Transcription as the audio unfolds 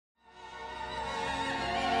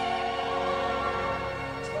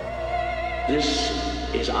This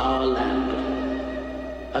is our land.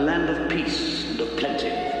 A land of peace and of plenty.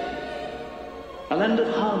 A land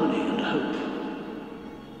of harmony and hope.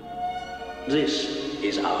 This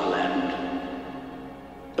is our land.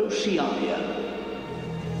 Oceania.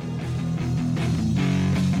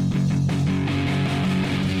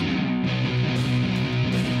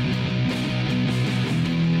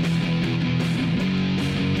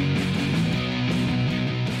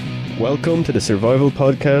 Welcome to the Survival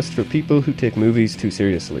Podcast for people who take movies too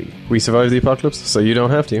seriously. We survived the apocalypse, so you don't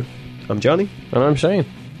have to. I'm Johnny. And I'm Shane.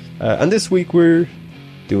 And this week we're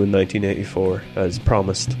doing 1984, as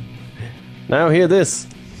promised. Now hear this.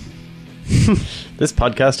 This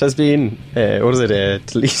podcast has been,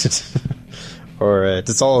 deleted or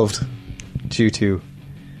dissolved due to...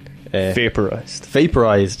 Vaporized.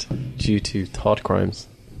 Vaporized due to thought crimes.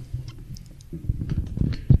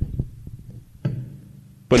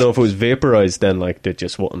 But no, if it was vaporized, then like it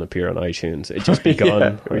just wouldn't appear on iTunes. It'd just be gone.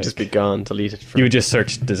 It would just be gone, deleted. You would just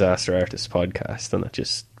search Disaster Artist Podcast and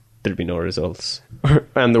there'd be no results.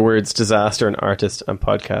 And the words disaster and artist and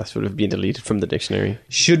podcast would have been deleted from the dictionary.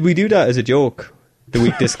 Should we do that as a joke? The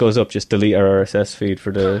week this goes up, just delete our RSS feed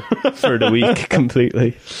for the week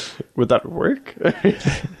completely. Would that work?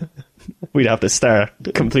 We'd have to start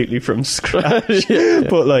completely from scratch. Yeah.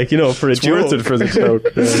 But like, for a it's joke. Worth it for the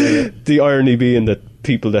joke. The irony being that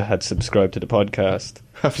people that had subscribed to the podcast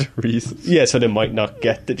have to reasons. Yeah, so they might not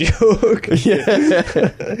get the joke. Yeah.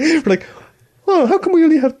 We're like, oh, how come we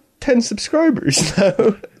only have 10 subscribers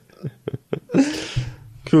now?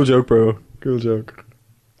 Cool joke, bro. Cool joke.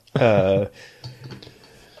 So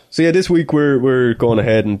yeah, this week we're going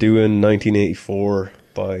ahead and doing 1984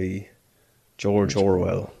 by George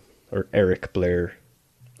Orwell, or Eric Blair.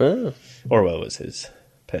 Oh. Orwell was his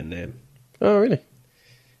pen name. Oh, really?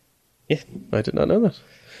 Yeah. I did not know that.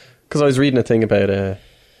 Because I was reading a thing about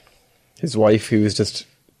his wife, who was just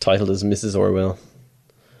titled as Mrs. Orwell,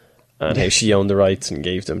 and how she owned the rights and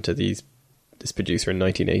gave them to this producer in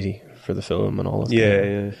 1980 for the film and all that.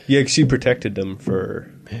 Yeah. 'Cause she protected them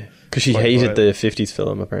for... Because she hated the 50s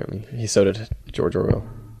film, apparently. So did George Orwell.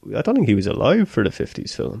 I don't think he was alive for the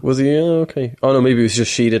 50s film. Was he? Oh, okay. Oh, no, maybe it was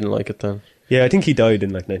just she didn't like it then. Yeah, I think he died in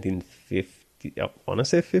like 1950. I want to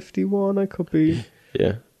say 51, I could be.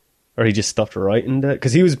 Yeah. Or he just stopped writing that.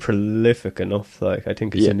 Because he was prolific enough, like, I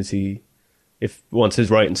think as soon as once his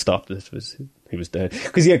writing stopped, he was dead.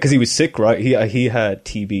 Because he was sick, right? He had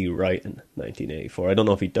TB right in 1984. I don't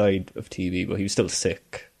know if he died of TB, but he was still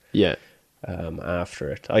sick. Yeah. After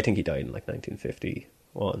it. I think he died in like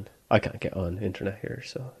 1951. I can't get on internet here,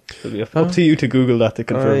 so it'll be up to you to Google that to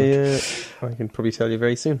confirm it. I can probably tell you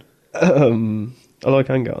very soon. Although I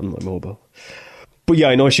can get on my mobile. But yeah,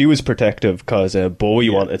 I know she was protective because Bowie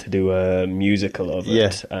wanted to do a musical of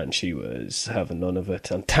it, and she was having none of it.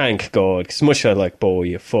 And thank God, because much I like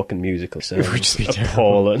Bowie, a fucking musical sounds would just be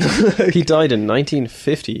appalling. He died in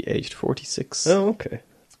 1950, aged 46. Oh, okay.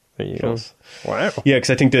 There you go. Wow. Yeah,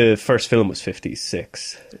 because I think the first film was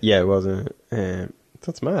 56. Yeah, it wasn't.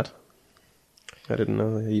 That's mad. I didn't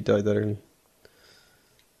know that he died that early.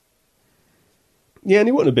 Yeah, and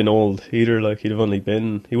he wouldn't have been old either. Like, he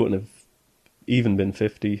wouldn't have even been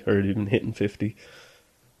 50 or even hitting 50.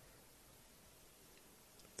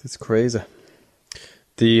 That's crazy.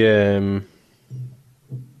 But yeah,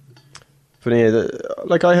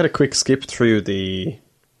 I had a quick skip through the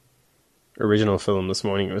original film this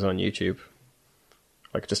morning. It was on YouTube,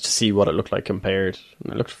 like just to see what it looked like compared.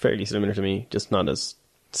 And it looked fairly similar to me, just not as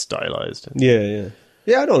stylized. Yeah.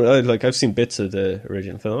 I don't know. Like, I've seen bits of the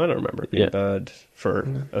original film. I don't remember it being bad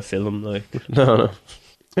for a film. Like, no.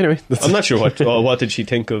 Anyway, I'm not sure what did she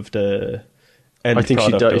think of the end. I think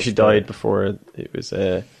she died before it was.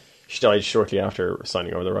 She died shortly after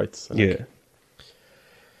signing over the rights. Yeah.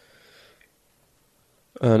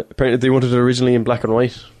 And apparently they wanted it originally in black and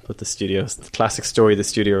white, but the classic story, the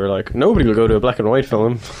studio were like, nobody will go to a black and white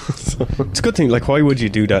film. So, it's a good thing. Like, why would you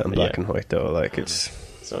do that in black and white though? Like, it's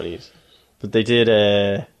no need. But they did.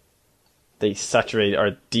 They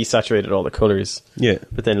desaturated all the colors. Yeah.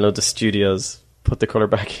 But then loads of studios put the color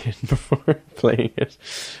back in before playing it.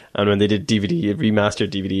 And when they did remastered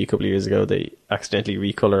DVD a couple of years ago, they accidentally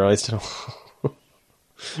recolorized it all.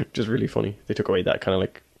 Which is really funny. They took away that kind of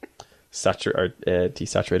like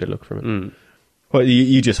desaturated look from it. Mm. Well,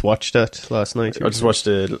 you just watched that last night? I just watched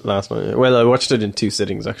it last night. Well, I watched it in 2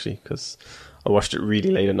 sittings actually, because I watched it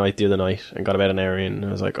really late at night the other night and got about an hour in. And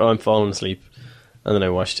I was like, I'm falling asleep. And then I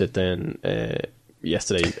watched it then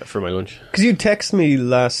yesterday for my lunch. Because you texted me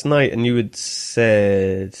last night and you had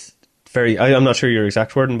said I'm not sure your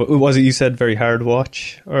exact wording, but was it you said very hard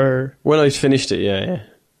watch? Or when I finished it, yeah.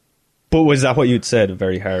 But was that what you'd said?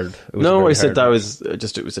 Very hard. It was a No, very I said hard that one. was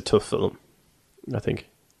just, it was a tough film, I think.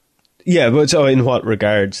 Yeah, but so in what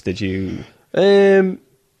regards did you? Um,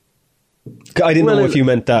 I didn't Well, know if you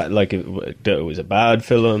meant that like that it was a bad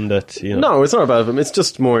film. That you know. No, it's not a bad film. It's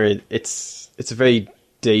just more. It's a very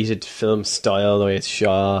dated film style, the way it's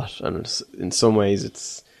shot, and in some ways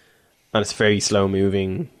it's very slow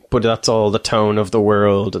moving. But that's all the tone of the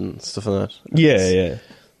world and stuff like that. Yeah, yeah.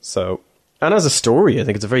 So, and as a story, I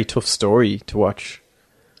think it's a very tough story to watch.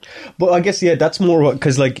 But I guess that's more what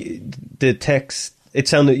because like the text. It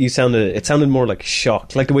sounded more like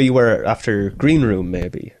shocked, like the way you were after Green Room,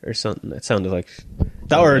 maybe, or something. It sounded like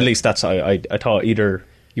that, or at least that's how I thought. Either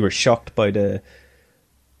you were shocked by the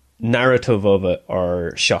narrative of it,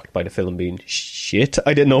 or shocked by the film being shit.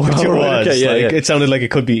 I didn't know what yours was. Okay, yeah, like, yeah. It sounded like it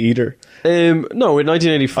could be either. No, in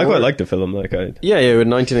 1984, I quite liked the film. Like, in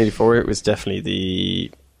 1984, it was definitely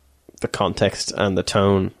the context and the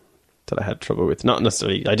tone that I had trouble with. Not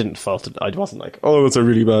necessarily. I didn't fault it. I wasn't like, oh, it's a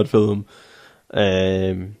really bad film.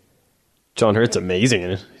 John Hurt's amazing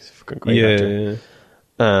in it. He's a fucking great actor.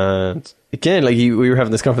 And again, like we were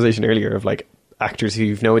having this conversation earlier of like actors who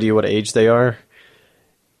you've no idea what age they are.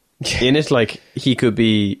 In it, like he could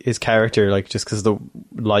be his character, like just because of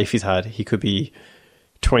the life he's had, he could be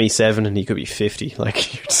 27 and he could be 50.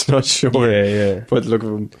 Like you're just not sure. Yeah. But look at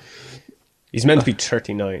him. He's meant to be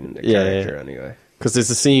 39 in the character anyway. Because there's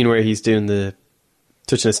a scene where he's doing the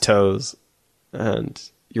touching his toes, and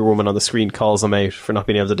your woman on the screen calls him out for not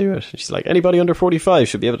being able to do it. And she's like, anybody under 45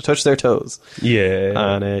 should be able to touch their toes. Yeah.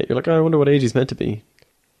 And you're like, oh, I wonder what age he's meant to be.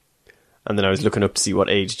 And then I was looking up to see what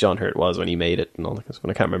age John Hurt was when he made it and all that.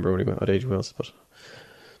 I can't remember what age he was. But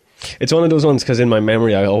it's one of those ones because in my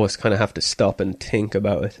memory I always kind of have to stop and think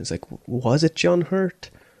about it. It's like, was it John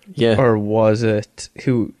Hurt? Yeah. Or was it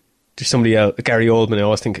there's somebody else, Gary Oldman. I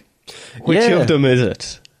always think, which of them is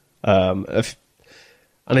it?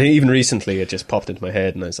 And even recently it just popped into my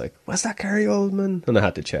head and I was like, was that Gary Oldman? And I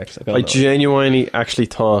had to check. Like, I genuinely actually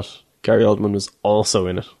thought Gary Oldman was also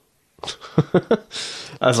in it.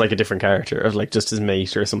 As like a different character, of like just his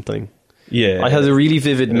mate or something. Yeah. I had a really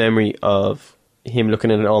vivid memory of him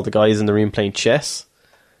looking at all the guys in the room playing chess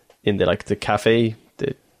in the cafe,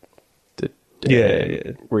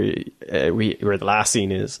 where the last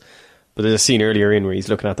scene is. But there's a scene earlier in where he's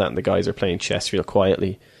looking at that and the guys are playing chess real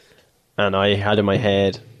quietly. And I had in my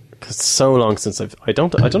head, because it's so long since I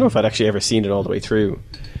don't know if I'd actually ever seen it all the way through.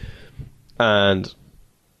 And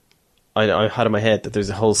I had in my head that there's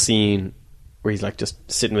a whole scene where he's like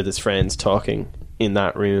just sitting with his friends talking in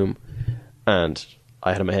that room, and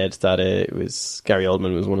I had in my head that it was Gary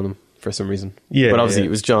Oldman was one of them for some reason. Yeah, but obviously it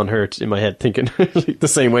was John Hurt in my head thinking like the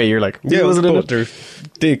same way. You're like, yeah, was it in it?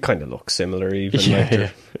 They kind of look similar,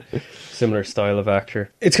 even similar style of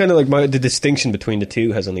actor. It's kind of like the distinction between the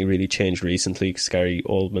two has only really changed recently because Gary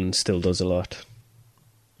Oldman still does a lot.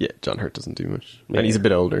 Yeah, John Hurt doesn't do much, Yeah. and he's a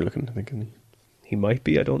bit older looking, I think. Isn't he? He might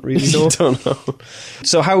be. I don't really know. Don't know.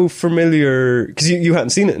 So how familiar? Because you hadn't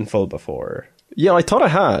seen it in full before. Yeah, I thought I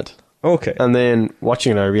had. Okay. And then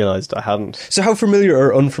watching it, I realised I hadn't. So how familiar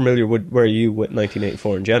or unfamiliar were you with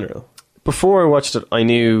 1984 in general? Before I watched it, I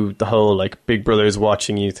knew the whole like Big Brother's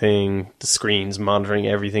watching you thing, the screens monitoring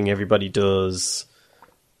everything everybody does,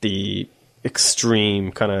 the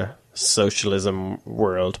extreme kind of socialism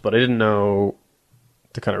world, but I didn't know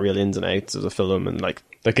the kind of real ins and outs of the film and like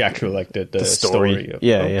the actual the story.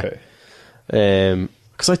 Yeah.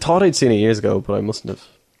 Because I thought I'd seen it years ago, but I mustn't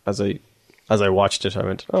have. As I watched it, I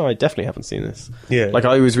went, oh, I definitely haven't seen this. Yeah. Like,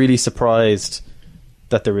 I was really surprised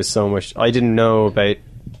that there was so much. I didn't know about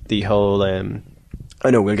the whole,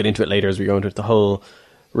 I know we'll get into it later as we go into it, the whole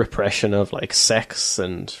repression of, like, sex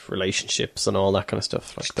and relationships and all that kind of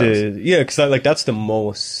stuff. Like because that's the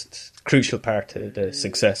most crucial part to the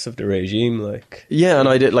success of the regime. Like, yeah, and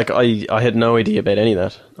I did, like, I had no idea about any of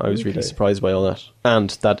that. I was really surprised by all that. And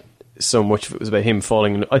that so much of it was about him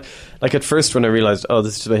falling. Like at first when I realised, oh,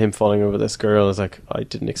 this is about him falling over this girl, I was like, I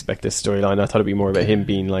didn't expect this storyline. I thought it'd be more about him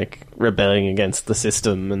being like rebelling against the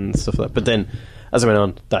system and stuff like that. But then as I went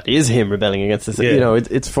on, that is him rebelling against the system. Yeah. You know,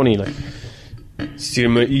 it's funny. Like, so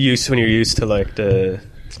when you're used to like the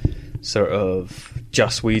sort of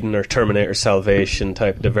Joss Whedon or Terminator Salvation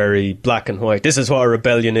type, the very black and white, this is what a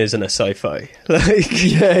rebellion is in a sci-fi. Like,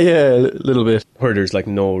 yeah, a little bit. Where there's like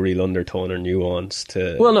no real undertone or nuance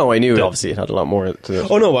to. Well, no, I knew obviously it had a lot more to it.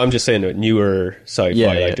 Oh no, I'm just saying that newer sci-fi.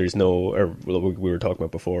 Yeah. Like there's no, or well, we were talking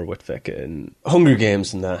about before with fucking Hunger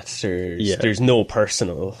Games and that. There's no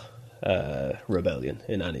personal rebellion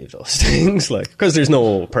in any of those things, like because there's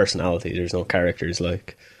no personality, there's no characters.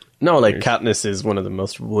 Like no, like Katniss is one of the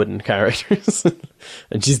most wooden characters,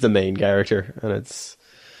 and she's the main character, and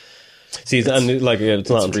See, and like it's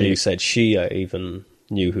not until really- you said she, I even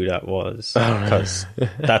knew who that was, because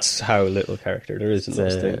that's how little character there is in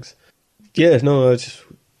those things. Yeah, no, I was just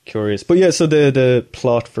curious, but yeah. So the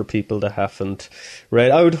plot for people that haven't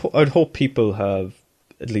read, I'd hope people have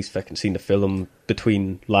at least fucking seen the film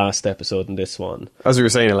between last episode and this one. As we were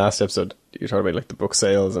saying in the last episode, you were talking about like the book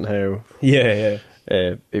sales and how Yeah.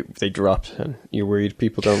 they dropped, and you're worried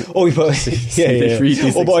people don't. Oh, but they read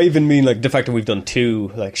these but I things. even mean like the fact that we've done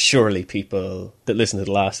 2. Like, surely people that listen to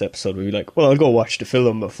the last episode will be like, "Well, I'll go watch the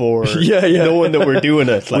film before." Yeah. knowing that we're doing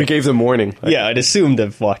it. Like, We gave them warning. Like, yeah, I'd assume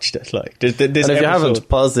they've watched it. Like, this and if you episode- haven't,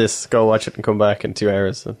 pause this, go watch it, and come back in 2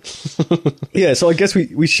 hours. Yeah, so I guess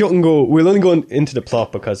we shouldn't go. We'll only go into the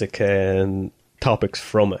plot because it can topics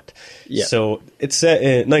from it. Yeah. So it's set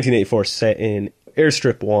in 1984, set in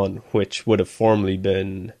Airstrip 1, which would have formerly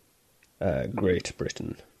been Great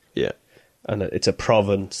Britain, Yeah. and it's a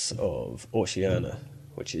province of Oceania,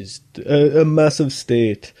 which is a massive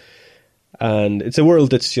state. And it's a world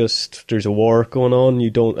that's just, there's a war going on.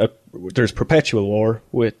 There's perpetual war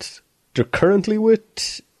they're currently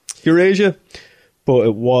with Eurasia,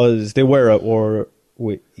 but they were at war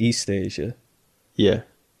with East Asia, Yeah.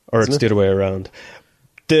 or Isn't it's it? the other way around.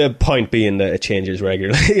 The point being that it changes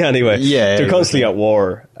regularly. Anyway, Yeah, they're yeah, constantly at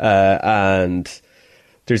war, and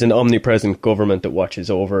there's an omnipresent government that watches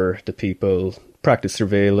over the people, practice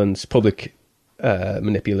surveillance, public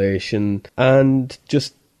manipulation, and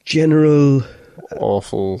just general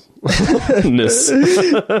Awfulness.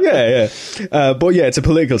 yeah. But yeah, it's a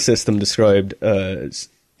political system described as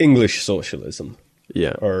English socialism,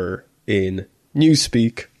 Yeah. or in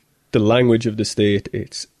Newspeak, the language of the state,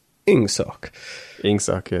 it's Ingsoc,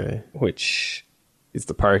 Ingsoc which, is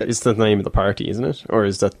the part. It's the name of the party, isn't it? Or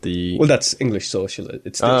is that the? well, that's English socialism.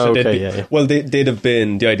 It's Oh, they'd okay, be- yeah. Well, they'd have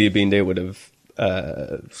been, the idea being they would have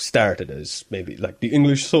started as maybe like the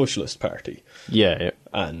English Socialist Party, Yeah.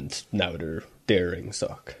 and now they're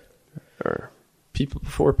Ingsoc. Or people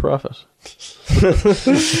before profit.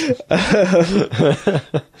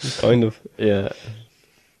 Kind of. Yeah.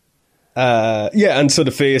 Yeah, and so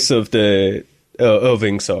the face of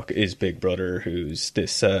Ingsoc is Big Brother, who's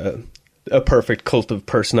this a perfect cult of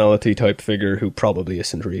personality type figure who probably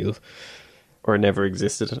isn't real. Or never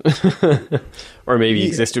existed. Or maybe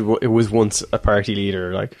existed. It was once a party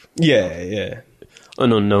leader, like Yeah.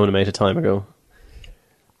 an unknown amount of time ago.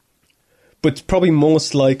 But probably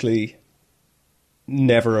most likely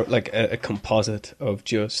never like a composite of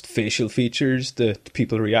just facial features that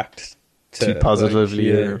people react to. Too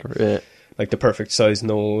positively. Like, Yeah. like the perfect size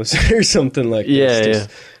nose or something like this. Yeah, Just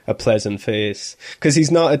a pleasant face. Because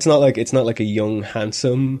it's not like a young,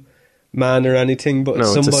 handsome man or anything, but No,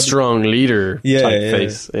 somebody, it's a strong leader type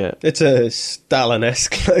face. Yeah. It's a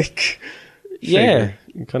Stalin-esque like Yeah.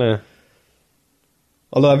 figure. Kind of.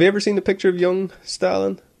 Although, have you ever seen a picture of young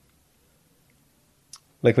Stalin?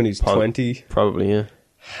 Like when he's 20? Probably, yeah.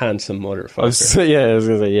 Handsome motherfucker. I was going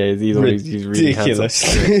to say, yeah, he's really Ridiculous.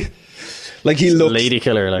 handsome. Like he looks... Lady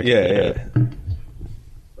killer, like. Yeah.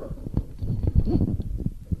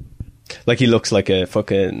 Like he looks like a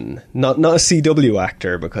fucking... Not a CW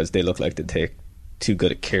actor, because they look like they take too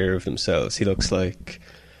good a care of themselves. He looks like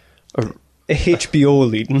a HBO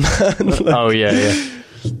leading man. Like, Oh, yeah.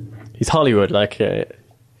 He's Hollywood, like.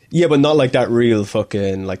 yeah, but not like that real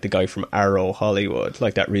fucking... Like the guy from Arrow Hollywood.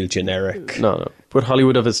 Like that real generic... No. But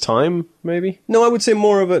Hollywood of his time, maybe? No, I would say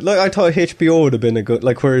more of it. Like I thought HBO would have been a good,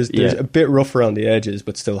 like, whereas there's Yeah. a bit rough around the edges,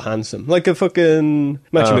 but still handsome, like a fucking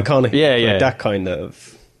Matthew Oh, McConaughey. yeah, like yeah. that kind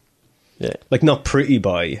of, Yeah. like not pretty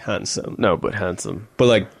boy handsome, No, but handsome. but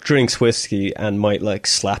like drinks whiskey and might like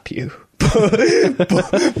slap you,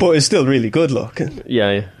 but is still really good looking.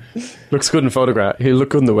 Yeah. Looks good in photograph. He'll look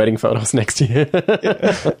good in the wedding photos next to you.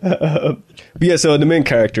 But yeah, so the main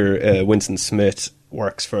character, Winston Smith,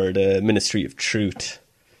 works for the Ministry of Truth.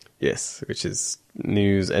 Yes, which is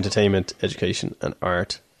news, entertainment, education, and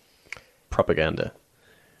art propaganda.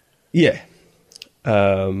 Yeah,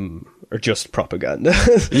 or just propaganda.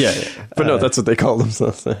 Yeah. But no, that's what they call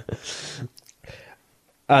themselves.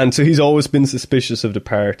 And so he's always been suspicious of the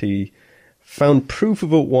party. Found proof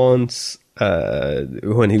of it once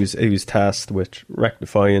when he was tasked with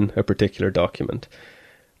rectifying a particular document,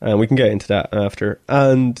 and we can get into that after.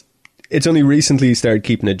 And it's only recently he started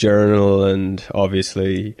keeping a journal, and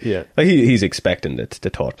obviously, Yeah. like he's expecting that the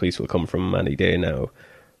thought police will come from him any day now.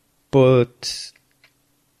 But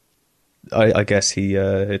I guess he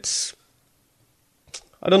it's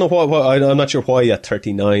I don't know why I'm not sure why at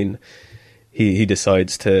 39 he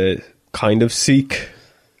decides to kind of seek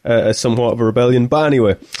somewhat of a rebellion. But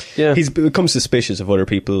anyway, Yeah. he's become suspicious of other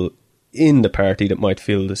people in the party that might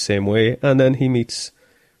feel the same way, and then he meets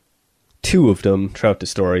two of them throughout the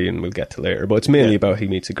story, and we'll get to later. But it's mainly about he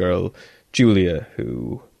meets a girl, Julia,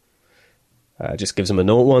 who just gives him a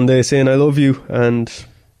note one day saying "I love you," and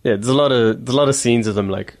yeah, there's a lot of scenes of them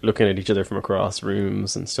like looking at each other from across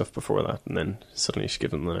rooms and stuff before that, and then suddenly she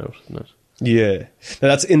gives him the note. Isn't it? yeah. Now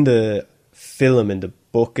that's in the film. In the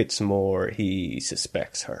book, it's more he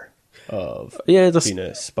suspects her of being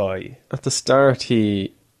a spy. At the start,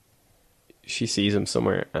 she sees him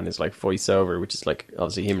somewhere, and it's like voiceover, which is like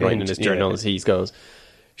obviously him writing in his journal as he goes,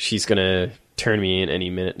 "She's gonna turn me in any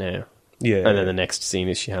minute now." Yeah, and then the next scene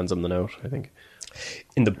is she hands him the note. I think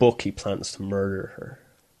in the book he plans to murder her.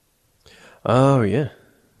 Oh yeah.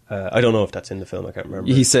 I don't know if that's in the film. I can't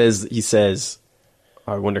remember. He says,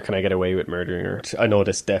 "I wonder, can I get away with murdering her?" I know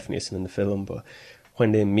this definitely isn't in the film, but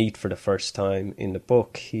when they meet for the first time in the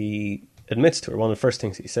book, he admits to her. One of the first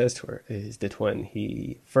things he says to her is that when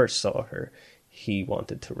he first saw her, he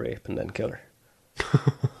wanted to rape and then kill her.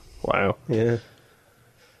 Wow. Yeah.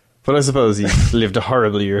 But I suppose he lived a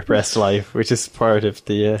horribly repressed life, which is part of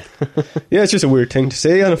the... Yeah, it's just a weird thing to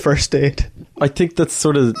say on a first date. I think that's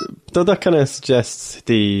sort of... Though that kind of suggests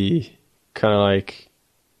the kind of like...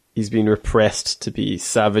 He's been repressed to be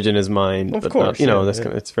savage in his mind. Of but course, not, that's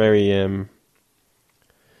kind of... It's very...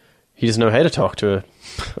 he doesn't know how to talk to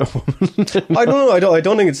a woman. I don't know. I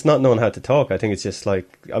don't think it's not knowing how to talk. I think it's just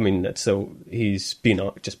like... I mean, so he's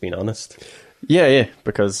just being honest. Yeah,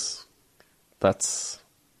 because that's...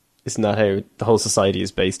 Isn't that how the whole society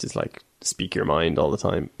is based? Is like speak your mind all the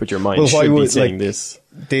time, but your mind should be saying this.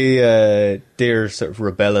 They're sort of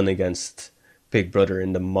rebelling against Big Brother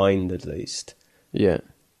in the mind, at least. Yeah,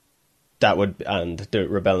 and the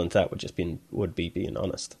rebelling to that would be being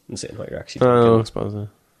honest and saying what you're actually thinking. Oh, I suppose.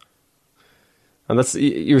 And that's,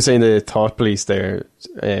 you were saying the thought police there,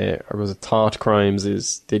 or was it thought crimes?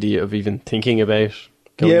 Is the idea of even thinking about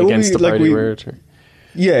going against the party word? Or?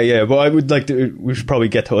 Yeah, but I would like to... We should probably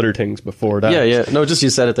get to other things before that. Yeah. No, just you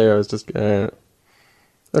said it there. I was just... okay,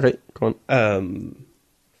 go on.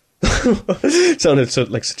 Sounded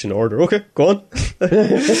like such an order. Okay, go on.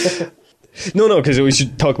 No, because we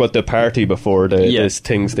should talk about the party before these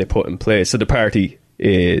things they put in place. So the party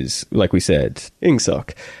is, like we said,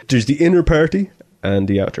 Ingsoc. There's the inner party and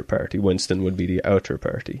the outer party. Winston would be the outer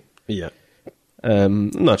party. Yeah. I'm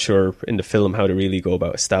not sure in the film how to really go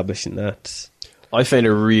about establishing that. I found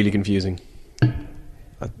it really confusing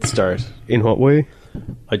at the start. In what way?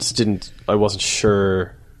 I wasn't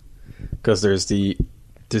sure, because there's the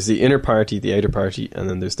inner party, the outer party, and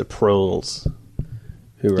then there's the proles,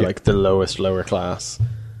 who are like the lower class.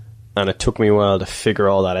 And it took me a while to figure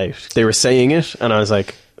all that out. They were saying it, and I was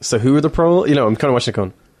like, so who are the proles? I'm kind of watching it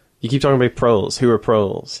going, you keep talking about proles. Who are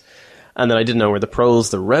proles? And then I didn't know, were the proles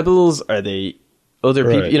the rebels? Are they other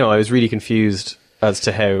people? I was really confused as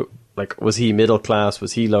to how... Like, was he middle class?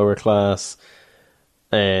 Was he lower class?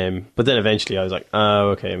 But then eventually I was like,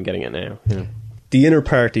 oh, okay, I'm getting it now. Yeah. The inner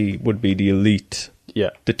party would be the elite.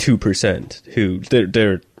 Yeah. The 2%, who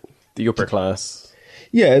they're the upper class.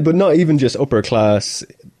 Yeah, but not even just upper class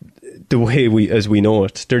the way we know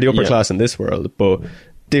it. They're the upper class in this world, but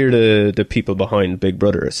they're the people behind Big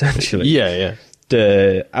Brother, essentially. Yeah.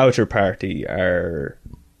 The outer party are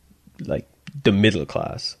like the middle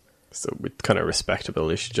class. So with kind of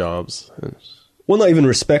respectable-ish jobs. Well, not even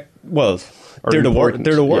respect. Well, they're the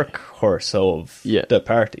workhorse of the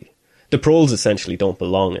party. The proles essentially don't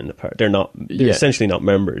belong in the party. They're essentially not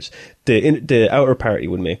members. The outer party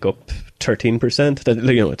would make up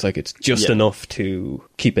 13%. It's like it's just enough to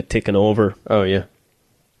keep it ticking over. Oh yeah.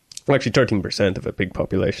 Well, actually, 13% of a big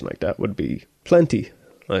population like that would be plenty.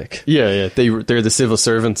 Like yeah. They're the civil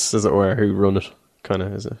servants, as it were, who run it. Kind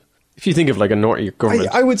of, is it? If you think of like a North government...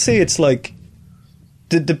 I would say it's like...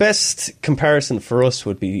 The best comparison for us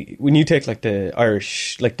would be... When you take like the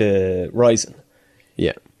Irish... Like the Rising.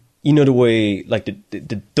 Yeah. The way... Like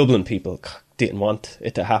the Dublin people didn't want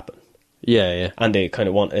it to happen. Yeah. And they kind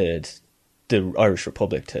of wanted the Irish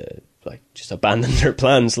Republic to like just abandon their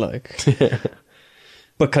plans, like...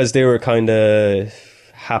 Because they were kind of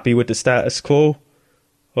happy with the status quo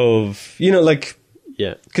of... like...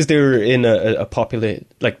 Yeah, because they were in a populated,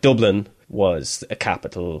 like Dublin was a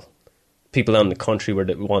capital. People out in the country were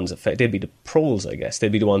the ones affected. They'd be the proles, I guess.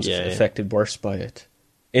 They'd be the ones affected worse by it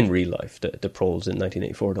in real life. The proles in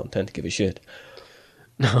 1984 don't tend to give a shit.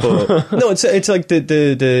 But, no, it's like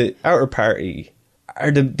the outer party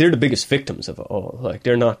they're the biggest victims of it all. Like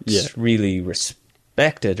they're not really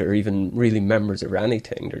respected or even really members of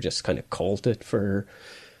anything. They're just kind of culted for.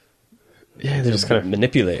 Yeah, they're just kind of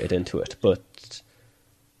manipulated into it, but.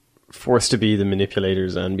 Forced to be the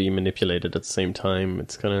manipulators and be manipulated at the same time.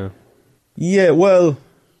 It's kind of... Yeah, well...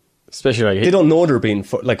 Especially like they don't know they're being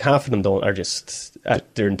like half of them are just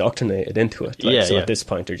they're indoctrinated into it. Like, so at this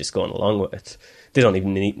point they're just going along with it. They don't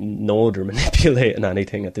even know they're manipulating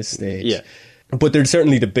anything at this stage. Yeah, but they're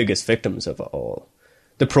certainly the biggest victims of it all.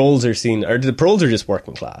 The proles are just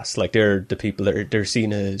working class. Like they're the people that they're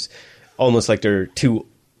seen as almost like they're too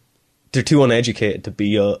uneducated to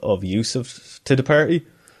be of use to the party.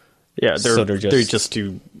 Yeah, they're just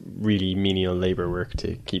do really menial labor work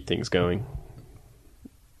to keep things going.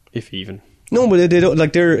 If even. No, but they don't.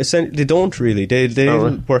 Like they don't really. They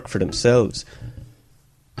work for themselves.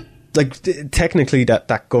 Like technically,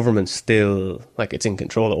 that government still like it's in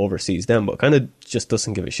control, it oversees them, but kind of just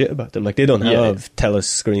doesn't give a shit about them. Like they don't have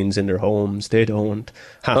telescreens in their homes. They don't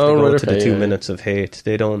have to go to the 2 minutes of hate.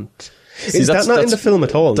 They don't. See, is that not in the film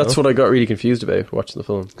at all? That's what I got really confused about watching the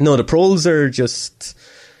film. No, the proles are just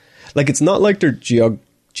like it's not like they're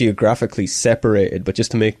geographically separated, but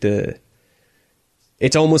just to make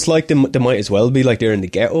it's almost like they might as well be like they're in the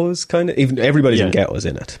ghettos, kind of. Even everybody's in ghettos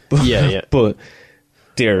in it. But, but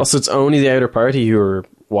they're also it's only the outer party who are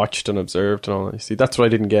watched and observed and all that. See, that's what I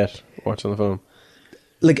didn't get watching the film.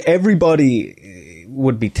 Like everybody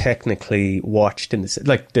would be technically watched in the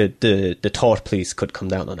like the thought police could come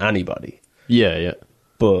down on anybody. Yeah.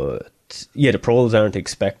 But the proles aren't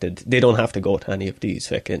expected. They don't have to go to any of these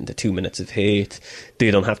fucking the 2 minutes of hate. They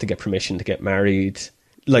don't have to get permission to get married.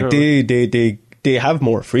 Like they have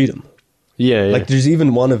more freedom. Yeah. Like there's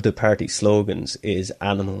even one of the party slogans is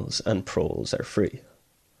animals and proles are free.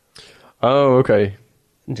 Oh, okay.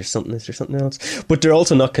 And is there something else? But they're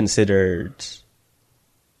also not considered.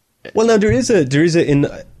 Well, now there is a in.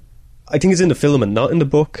 I think it's in the film and not in the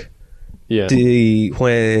book. Yeah.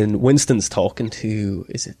 When Winston's talking to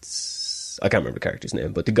I can't remember the character's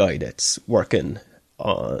name, but the guy that's working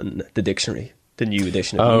on the dictionary, the new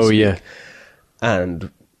edition of Newsweek. Yeah.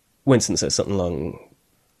 And Winston says something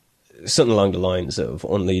along the lines of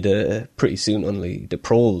pretty soon only the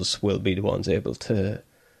proles will be the ones able to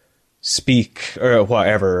speak or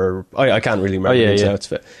whatever. I can't really remember the ins and outs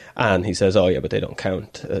of it. And he says, but they don't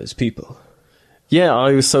count as people. Yeah,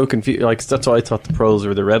 I was so confused. Like that's why I thought the proles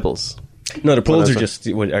were the rebels. No, the proles are just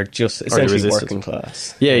essentially working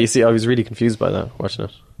class. Yeah, you see, I was really confused by that watching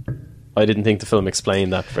it. I didn't think the film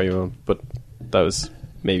explained that very well, but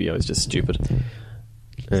maybe I was just stupid.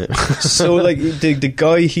 So, like, the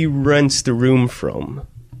guy he rents the room from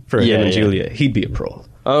for him and Julia, he'd be a prole.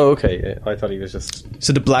 Oh, okay. Yeah. I thought he was just...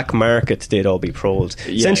 So the black market, they'd all be proles.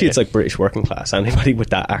 Essentially, it's like British working class. Anybody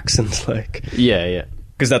with that accent, like... Yeah.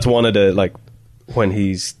 Because that's one of the, like, when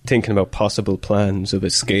he's thinking about possible plans of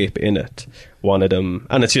escape in it, one of them...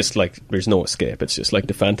 And it's just, like, there's no escape. It's just, like,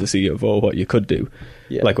 the fantasy of, what you could do.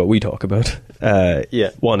 Yeah. Like what we talk about.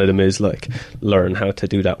 One of them is, like, learn how to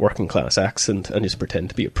do that working class accent and just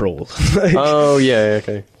pretend to be a prole. Like,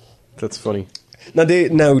 okay. That's funny. Now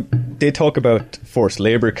they talk about forced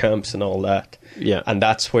labour camps and all that. Yeah. And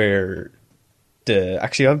that's where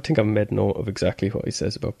actually I think I've made note of exactly what he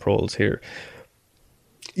says about proles here.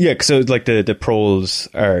 Yeah, so like the proles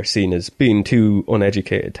are seen as being too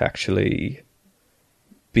uneducated to actually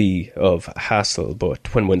be of hassle,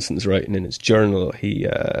 but when Winston's writing in his journal, he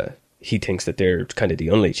thinks that they're kind of the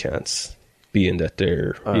only chance, being that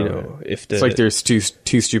they're it's like they're too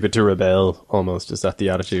stupid to rebel. Almost, is that the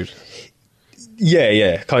attitude?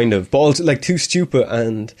 Yeah, kind of. But also, like, too stupid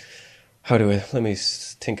and... let me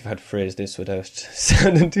think of how to phrase this without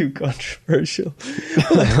sounding too controversial.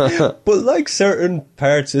 But like certain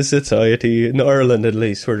parts of society, in Ireland at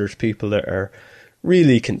least, where there's people that are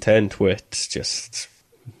really content with just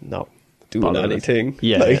not doing anything.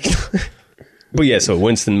 Yeah. But yeah, so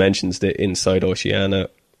Winston mentions that inside Oceania,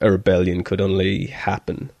 a rebellion could only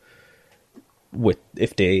happen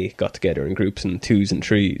if they got together in groups in 2s and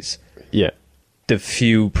 3s. Yeah. The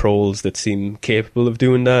few proles that seem capable of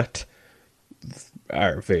doing that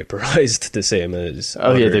are vaporized the same as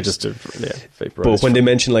others. They're just vaporized. But when they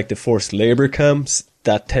mention like the forced labour camps,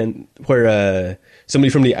 where somebody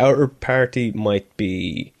from the outer party might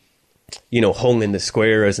be, hung in the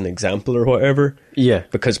square as an example or whatever. Yeah.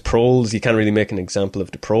 Because proles, you can't really make an example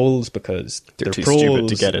of the proles because they're too proles. Stupid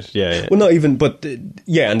to get it. Yeah. Well, not even, but and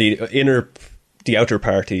the outer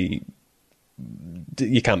party,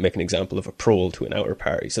 you can't make an example of a prole to an outer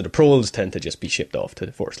party. So the proles tend to just be shipped off to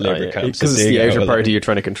the forced labour camps. Because it's the outer party you're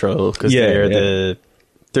trying to control, because they're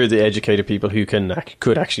the educated people who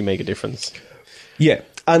could actually make a difference. Yeah,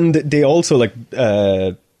 and they also, like,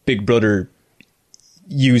 Big Brother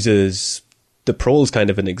uses the proles kind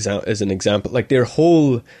of as an example. Like, their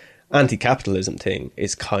whole anti-capitalism thing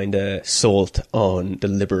is kind of salt on the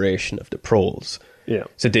liberation of the proles. Yeah.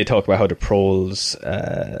 So they talk about how the proles...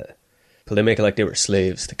 people. They make it like they were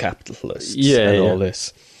slaves to capitalists all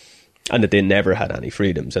this. And that they never had any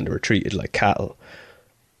freedoms and they were treated like cattle.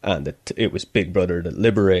 And that it was Big Brother that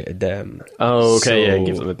liberated them. Oh, okay, yeah,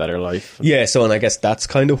 give them a better life. Yeah, so, and I guess that's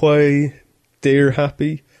kind of why they're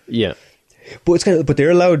happy. Yeah. But it's kind of, but they're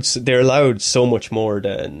allowed so much more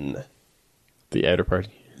than the outer party.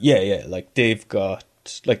 Yeah, like they've got,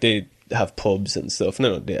 like they have pubs and stuff.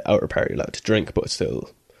 No, the outer party are allowed to drink, but it's still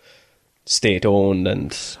state owned.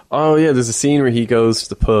 And oh yeah, there's a scene where he goes to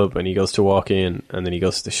the pub and he goes to walk in, and then he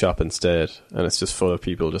goes to the shop instead, and it's just full of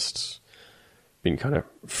people just being kind of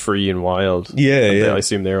free and wild. Yeah. I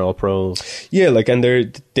assume they're all pros. Yeah, like, and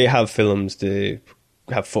they have films, they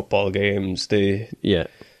have football games, yeah.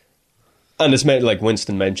 And it's meant, like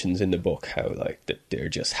Winston mentions in the book, how like that they're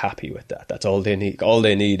just happy with that. That's all they need. All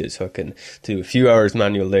they need is fucking do a few hours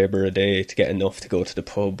manual labour a day to get enough to go to the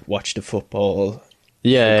pub, watch the football,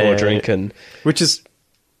 go drinking. Which is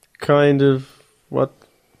kind of what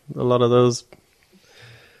a lot of those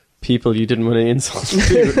people you didn't want to insult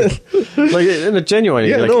do. Like in a genuine,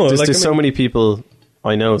 there's so many people.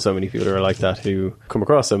 I know so many people who are like that, who come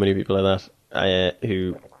across so many people like that,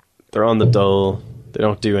 who they're on the dole, they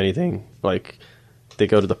don't do anything. Like, they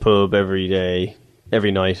go to the pub every day,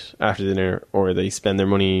 every night after dinner, or they spend their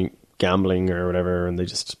money gambling or whatever, and they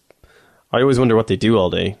just... I always wonder what they do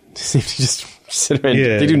all day. They seem to just sit around.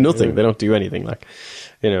 They do nothing. Yeah. They don't do anything. Like,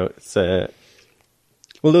 you know, it's... well,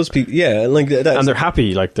 those people... Yeah, like... And they're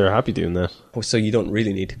happy. Like, they're happy doing that. Oh, so you don't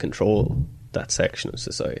really need to control that section of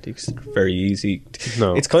society. It's very easy.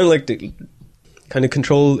 No. It's kind of like the... kind of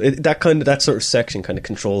control... that sort of section kind of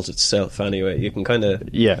controls itself anyway. You can kind of...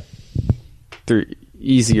 Yeah. They're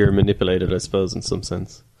easier manipulated, I suppose, in some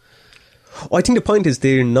sense. Well, I think the point is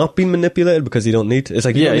they're not being manipulated because you don't need to. It's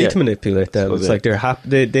like you don't need to manipulate them. It's like they're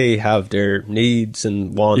happy. They have their needs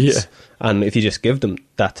and wants, and if you just give them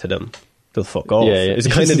that to them, they'll fuck off. It's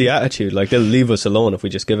kind of the attitude. Like, they'll leave us alone if we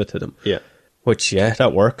just give it to them. Yeah. Which,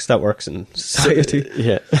 that works. That works in society.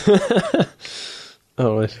 Yeah.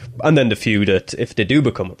 Oh, right. And then the few that, if they do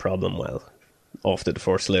become a problem, well, off to the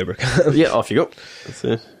forced labour camp. Yeah, off you go. That's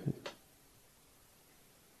it.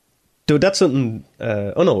 So that's something...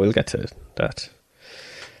 we'll get to that.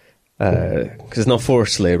 Because it's not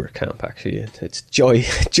forced labour camp, actually. It's joy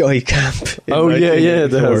camp. Oh, yeah.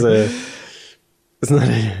 There's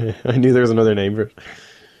I knew there was another name for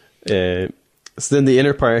it. So then the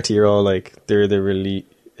inner party are all like, they're the really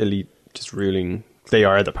elite, just ruling... They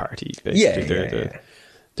are the party, basically.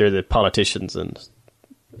 They're the politicians and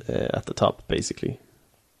at the top, basically.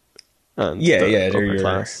 And they're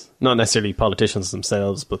class. Not necessarily politicians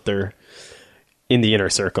themselves, but they're in the inner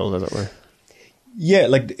circle, as it were. Yeah,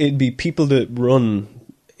 like, it'd be people that run...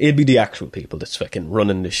 It'd be the actual people that's fucking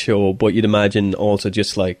running the show, but you'd imagine also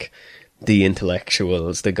just, like, the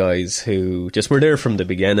intellectuals, the guys who just were there from the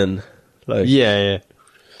beginning. Like, yeah.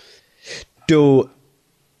 Though,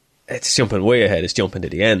 it's jumping way ahead, it's jumping to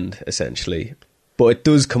the end, essentially. But it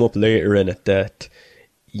does come up later in it that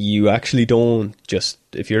you actually don't just...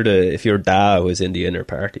 If your dad was in the inner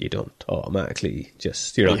party, you don't automatically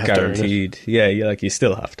just... You're not guaranteed. Yeah, you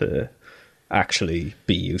still have to actually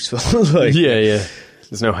be useful. Like, yeah.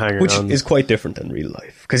 There's no hanger-on. Which is quite different than real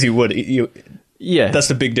life. Because that's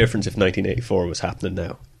the big difference if 1984 was happening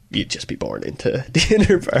now. You'd just be born into the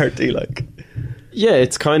inner party, like... Yeah,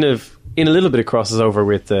 it's kind of... In a little bit, it crosses over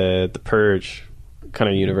with the Purge kind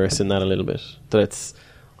of universe in that a little bit. That it's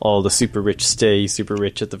all the super rich stay super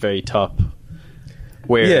rich at the very top.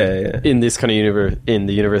 Where in this kind of universe, in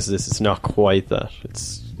the universe of this, it's not quite that.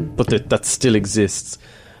 But that still exists.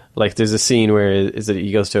 Like, there's a scene where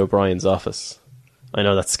he goes to O'Brien's office. I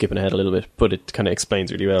know that's skipping ahead a little bit, but it kind of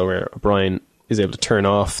explains really well where O'Brien is able to turn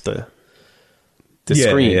off the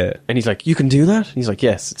screen. Yeah. And he's like, "You can do that?" And he's like,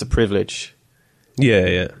 "Yes, it's a privilege."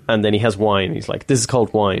 Yeah. And then he has wine. He's like, "This is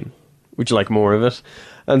called wine. Would you like more of it?"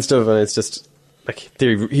 And stuff. And it's just like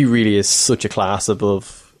he really is such a class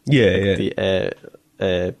above. The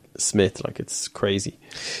Smith. Like, it's crazy.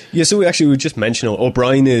 Yeah. So we just mentioned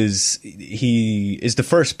O'Brien is the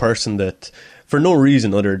first person that, for no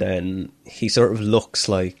reason other than he sort of looks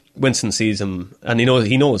like Winston sees him, and he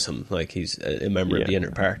knows him, like he's a member of the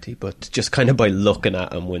inner party, but just kind of by looking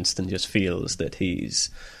at him, Winston just feels that he's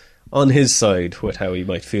on his side with how he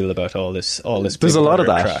might feel about all this. There's a lot of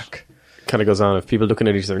that crack. Kind of goes on of people looking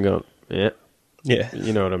at each other and going, yeah,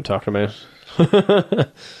 you know what I'm talking about.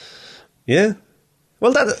 Yeah.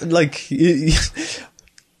 Well, that, like, you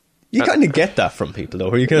kind of get that from people, though,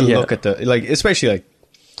 where you kind of look at especially, like,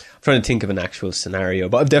 I'm trying to think of an actual scenario,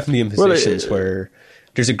 but I'm definitely in positions where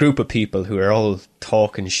there's a group of people who are all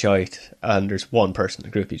talking shite, and there's one person in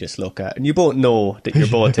the group you just look at, and you both know that you're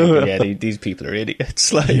both thinking, yeah, these people are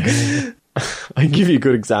idiots. Like, I can give you a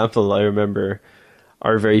good example. I remember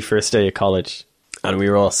our very first day of college, and we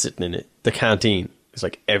were all sitting in the canteen. It was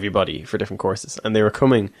like everybody for different courses, and they were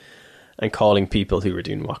coming and calling people who were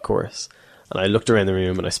doing what course. And I looked around the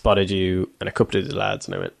room and I spotted you and a couple of the lads,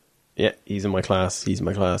 and I went, yeah, he's in my class, he's in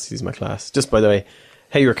my class, he's in my class. Just by the way,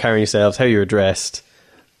 how you were carrying yourselves, how you were dressed,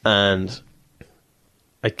 and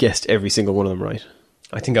I guessed every single one of them right.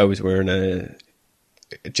 I think I was wearing a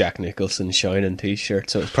Jack Nicholson Shining t-shirt,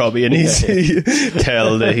 so it's probably an easy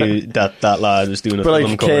tell that that lad was doing a but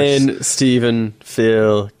film like course. Ken, Stephen,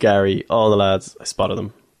 Phil, Gary, all the lads, I spotted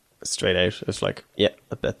them straight out. It was like, yeah,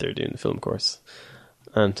 I bet they're doing the film course.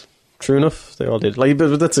 And true enough, they all did. Like,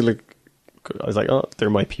 but that's like, I was like, oh, they're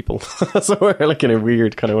my people. So we're like in a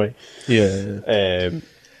weird kind of way. Yeah.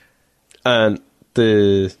 And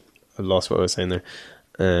I lost what I was saying there.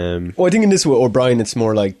 Well, I think in this with O'Brien, it's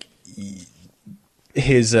more like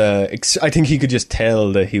his. I think he could just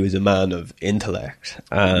tell that he was a man of intellect,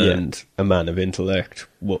 and a man of intellect.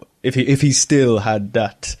 If he still had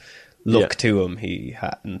that look to him, he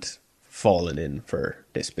hadn't fallen in for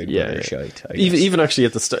this Big Brother shite. Even actually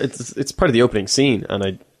at the start, it's part of the opening scene,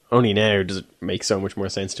 and only now does it make so much more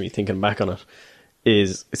sense to me thinking back on it.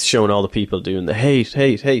 It's showing all the people doing the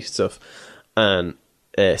hate stuff, and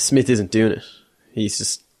Smith isn't doing it.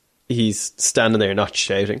 He's standing there not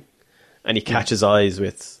shouting, and he catches eyes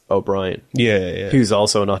with O'Brien, who's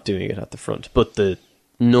also not doing it at the front. But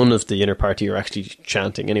none of the inner party are actually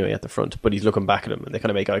chanting anyway at the front. But he's looking back at him, and they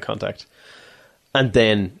kind of make eye contact, and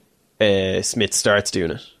then Smith starts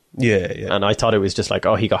doing it. Yeah. And I thought it was just like,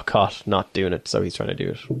 oh, he got caught not doing it, so he's trying to do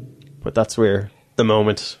it. But that's where the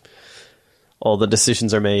moment all the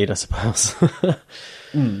decisions are made, I suppose.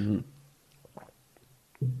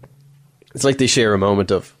 It's like they share a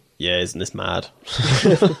moment of, yeah, isn't this mad?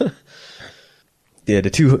 Yeah, the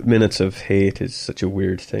 2 minutes of hate is such a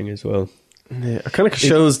weird thing as well. Yeah, it kind of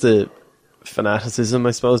shows the fanaticism,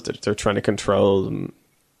 I suppose, that they're trying to control them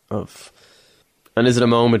of. And is it a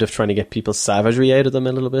moment of trying to get people's savagery out of them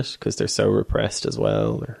a little bit because they're so repressed as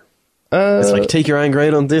well? Or, it's like, take your anger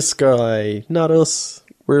out on this guy, not us.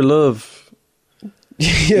 We're love.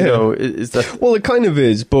 Yeah. You know, is that... Well, it kind of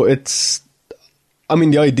is, but it's... I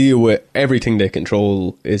mean, the idea with everything they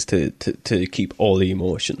control is to keep all the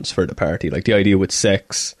emotions for the party. Like, the idea with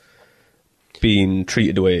sex being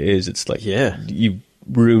treated the way it is, it's like, you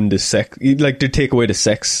ruin the sex... Like, they take away the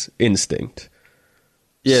sex instinct.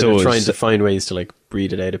 Yeah, so they're trying to find ways to, like,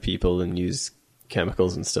 breed it out of people and use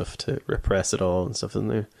chemicals and stuff to repress it all and stuff,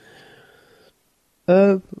 isn't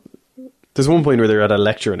there? There's one point where they're at a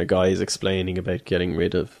lecture and a guy is explaining about getting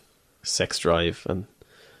rid of sex drive and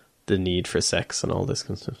the need for sex and all this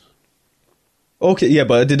kind of stuff. Okay, yeah,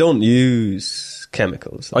 but they don't use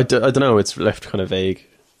chemicals. I don't know, it's left kind of vague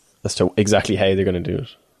as to exactly how they're going to do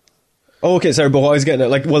it. Oh, okay, sorry, but what I was getting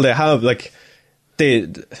at, like, well, they have, like,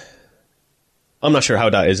 I'm not sure how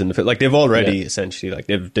that is in the film. Like, they've already essentially, like,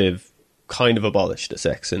 they've kind of abolished the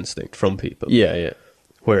sex instinct from people. Yeah.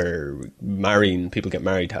 Where people get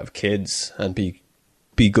married to have kids and be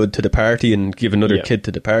good to the party and give another kid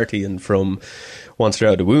to the party, and from once they're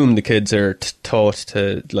out of the womb, the kids are taught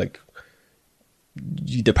to, like,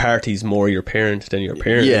 the party's more your parent than your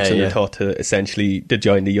parents, and they're taught to essentially to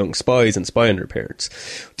join the young spies and spy on their parents.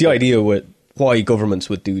 The idea with why governments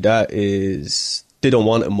would do that is they don't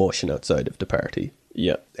want emotion outside of the party.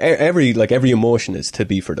 Yeah, every emotion is to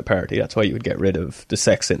be for the party. That's why you would get rid of the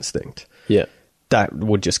sex instinct. Yeah, that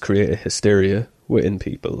would just create a hysteria within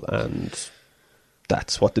people, and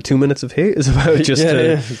that's what the 2 minutes of hate is about. Just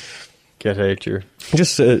get out your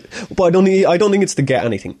but I don't think it's to get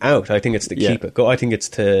anything out. I think it's to keep it go. I think it's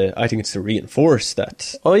to reinforce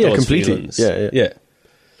that. Oh yeah, completely. Feelings. Yeah.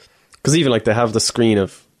 Because even like they have the screen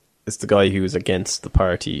of it's the guy who's against the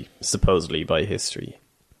party supposedly by history.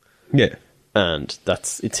 Yeah. And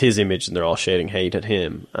it's his image, and they're all shading hate at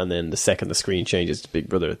him. And then the second the screen changes to Big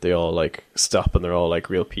Brother, they all like stop and they're all like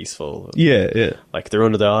real peaceful. Yeah. Like they're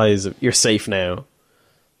under the eyes of, you're safe now.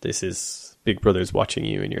 This is Big Brother's watching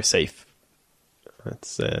you, and you're safe.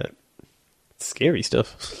 That's scary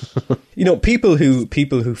stuff. You know, people who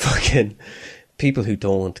don't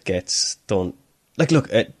like,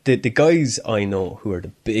 look at the guys I know who are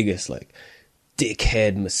the biggest, like,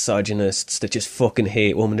 dickhead misogynists that just fucking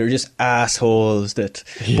hate women. They're just assholes that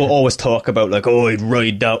but always talk about, like, oh, I'd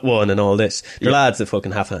ride that one and all this. They're lads that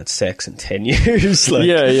fucking haven't had sex in 10 years. Like,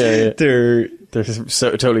 They're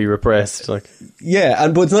so totally repressed. Like,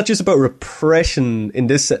 but it's not just about repression in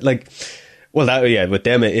this, like, well, that, with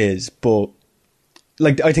them it is, but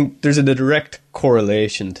like, I think there's a direct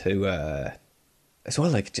correlation to, as well,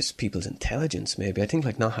 like, just people's intelligence, maybe. I think,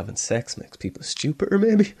 like, not having sex makes people stupider,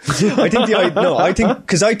 maybe. I think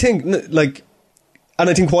because I think, like, and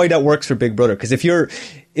I think why that works for Big Brother, because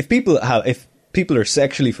if people are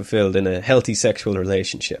sexually fulfilled in a healthy sexual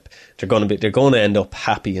relationship, they're going to end up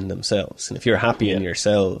happy in themselves. And if you're happy in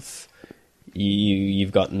yourself,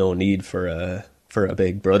 you've got no need for a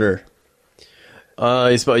Big Brother.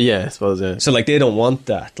 I suppose, yeah. So, like, they don't want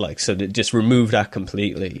that, like, so they just remove that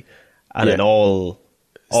completely, and then all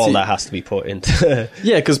that has to be put into.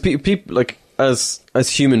 Yeah, because people, like, as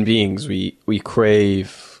human beings, we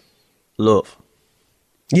crave love.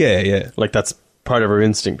 Yeah. Like, that's part of our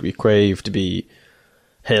instinct. We crave to be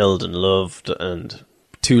held and loved and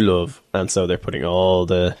to love, and so they're putting all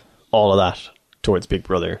of that towards Big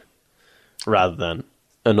Brother rather than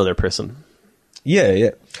another person.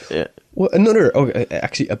 Yeah. Well,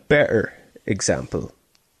 actually, a better example.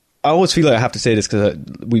 I always feel like I have to say this because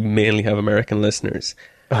we mainly have American listeners.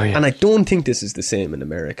 Oh, yeah. And I don't think this is the same in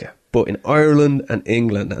America. But in Ireland and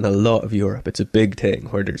England and a lot of Europe, it's a big thing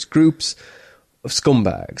where there's groups of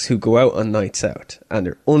scumbags who go out on nights out, and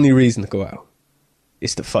their only reason to go out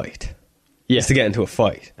is to fight. Yeah. Is to get into a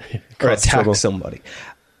fight or attack somebody.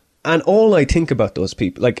 And all I think about those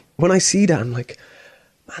people, like, when I see that, I'm like,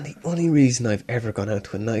 man, the only reason I've ever gone out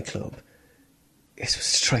to a nightclub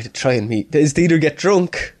is to try and meet, is to either get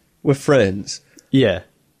drunk with friends, Yeah.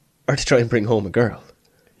 or to try and bring home a girl.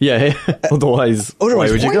 Yeah. Otherwise, why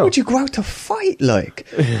would you go? Why would you go out to fight, like?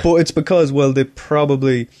 But it's because, well, they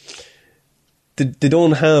probably they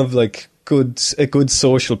don't have, like, a good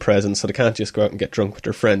social presence, so they can't just go out and get drunk with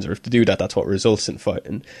their friends, or if they do that, that's what results in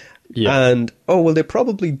fighting. Yeah. And they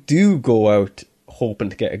probably do go out hoping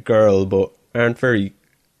to get a girl, but aren't very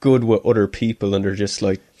good with other people, and they're just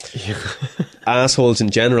like assholes in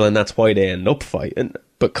general, and that's why they end up fighting,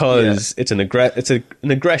 because it's an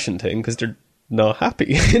aggression thing, because they're not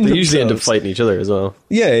happy. They usually end up fighting each other as well.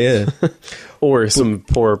 Yeah. Or some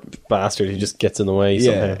poor bastard who just gets in the way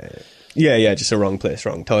somehow. Yeah, just a wrong place,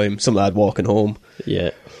 wrong time. Some lad walking home.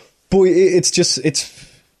 Yeah. But but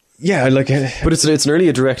it's nearly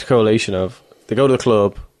a direct correlation of they go to a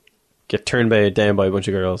club, get turned down by a bunch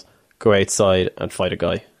of girls, go outside and fight a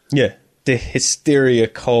guy. Yeah. The hysteria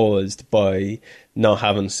caused by not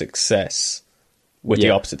having success with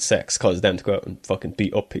the opposite sex caused them to go out and fucking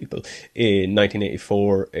beat up people. In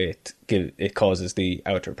 1984, it causes the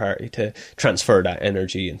outer party to transfer that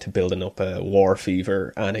energy into building up a war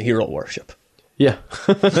fever and a hero worship. Yeah.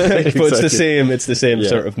 But it's the same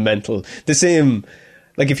sort of mental, the same,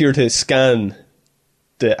 like, if you were to scan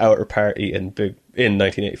the outer party in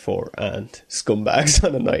 1984 and scumbags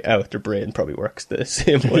on a night out, their brain probably works the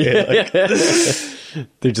same way. Like.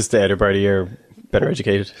 They're just the outer party are better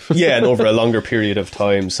educated. Yeah, and over a longer period of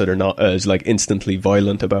time, so they're not as, like, instantly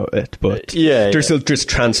violent about it, but they're still just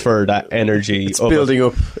transfer that energy. It's building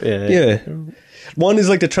up. Yeah. One is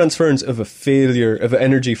like the transference of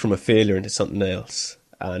energy from a failure into something else,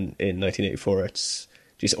 and in 1984 it's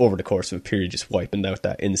just over the course of a period just wiping out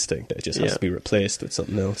that instinct that it just has to be replaced with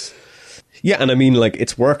something else. Yeah, and I mean, like,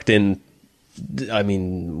 it's worked in, I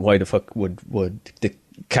mean, why the fuck would the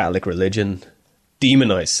Catholic religion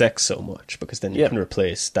demonize sex so much? Because then you can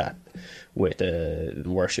replace that with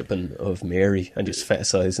worshipping of Mary and just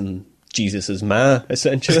fetishizing Jesus' ma,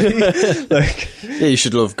 essentially. Like, yeah, you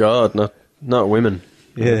should love God, not women.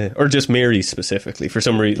 Yeah, or just Mary specifically. For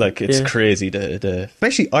some reason, like, it's crazy.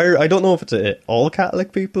 Especially I don't know if it's all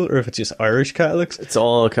Catholic people or if it's just Irish Catholics. It's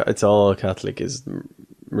all Catholic. Is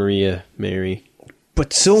Maria, Mary,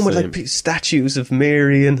 but so much, like, statues of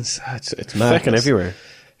Mary, and it's fecking everywhere.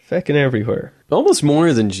 Fecking everywhere. Almost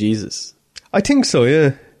more than Jesus. I think so.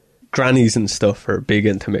 Yeah, grannies and stuff are big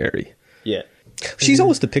into Mary. Yeah, she's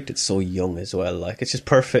always depicted so young as well. Like, it's just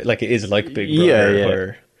perfect. Like, it is like Big Brother. Yeah.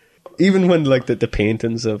 Where even when, like, the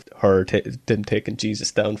paintings of her them taking Jesus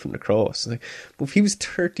down from the cross, like, but if he was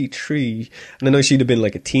 33, and I know she'd have been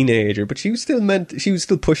like a teenager, but she was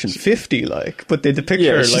still pushing 50, like. But they depict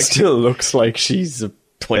her she like still looks like she's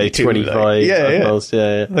 22, 25. Like, almost,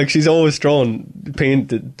 yeah. Like, she's always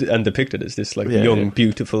painted and depicted as this, like, young,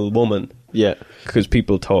 beautiful woman. Yeah, because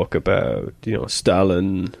people talk about, you know,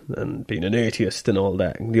 Stalin and being an atheist and all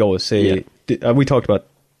that, and they always say, we talked about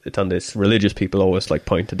it on this, religious people always, like,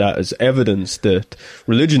 point to that as evidence that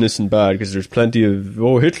religion isn't bad, because there's plenty of,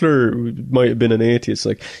 Hitler might have been an atheist.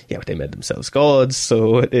 Like, yeah, but they made themselves gods,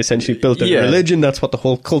 so they essentially built a religion. That's what the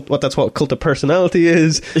whole that's what cult of personality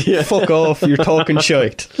is. Fuck off, you're talking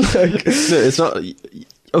shite. Like, no, it's not.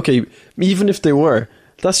 Okay, even if they were,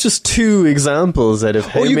 That's just 2 examples out of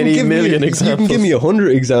how many million examples. You can give me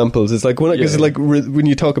 100 examples. It's like when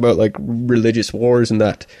you talk about like religious wars and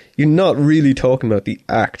that, you're not really talking about the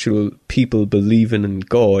actual people believing in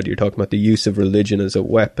God. You're talking about the use of religion as a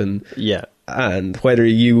weapon. Yeah. And whether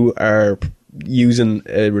you are using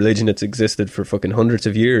a religion that's existed for fucking hundreds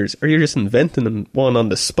of years, or you're just inventing one on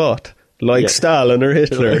the spot, like Stalin or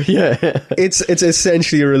Hitler. Yeah. It's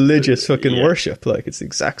essentially a religious fucking worship. Like, it's the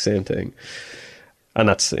exact same thing. And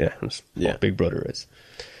that's what Big Brother is.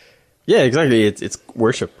 Yeah, exactly. It's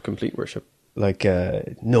worship, complete worship. Like,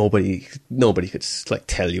 nobody could like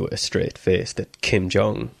tell you with a straight face that Kim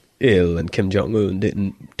Jong-il and Kim Jong-un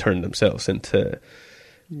didn't turn themselves into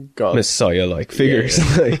God. Messiah-like figures.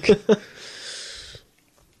 Like,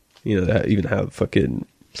 they even have fucking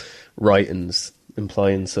writings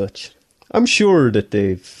implying such. I'm sure that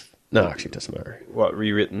they've. No, actually, it doesn't matter. What,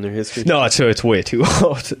 rewritten their history? No, it's way too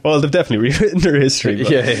old. Well, they've definitely rewritten their history.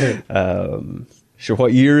 But, sure,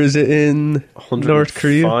 what year is it in North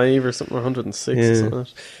Korea? 105 or something, 106 or something like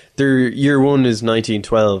that. Their year 1 is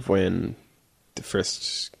 1912 when the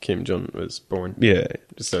first Kim Jong was born. Yeah.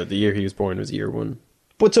 So the year he was born was year 1.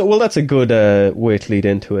 But that's a good way to lead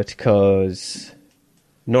into it, because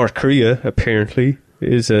North Korea, apparently,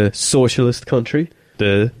 is a socialist country.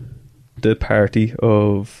 The party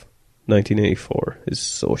of 1984 is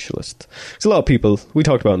socialist. There's a lot of people, we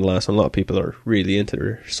talked about in the last one, a lot of people are really into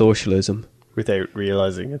their socialism. Without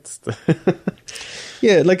realising it's the...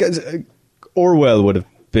 Yeah, like Orwell would have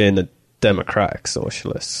been a democratic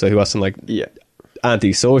socialist, so he wasn't like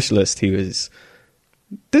anti-socialist. He was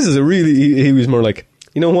more like,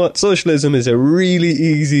 you know what, socialism is a really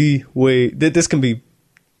easy way, this can be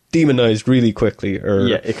demonized really quickly, or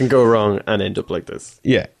it can go wrong and end up like this.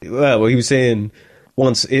 Yeah, well, he was saying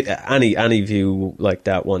once any view like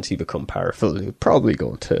that, once you become powerful, you're probably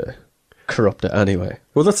going to corrupt it anyway.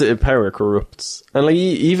 Well, that's it. Power corrupts, and like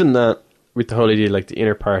even that with the whole idea, like the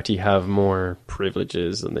inner party have more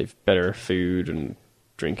privileges and they've better food and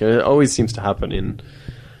drink. It always seems to happen in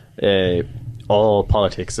all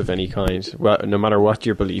politics of any kind. Well, no matter what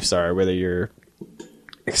your beliefs are, whether you're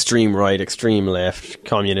extreme right, extreme left,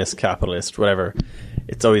 communist, capitalist, whatever,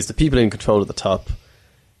 it's always the people in control at the top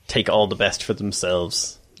take all the best for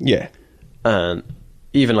themselves. Yeah. And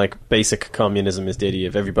even like basic communism is the idea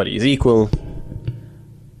of everybody is equal,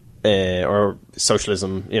 or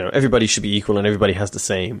socialism, everybody should be equal and everybody has the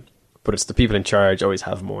same, but it's the people in charge always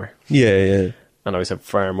have more. Yeah. And always have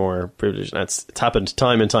far more privilege. And it's happened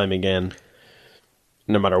time and time again,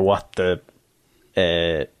 no matter what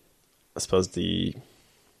I suppose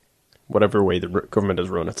whatever way the government is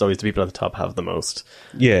run, it's always the people at the top have the most.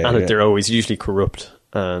 Yeah. And they're always usually corrupt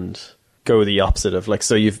and go the opposite of, like,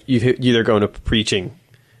 so you're going up preaching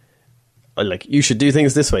like you should do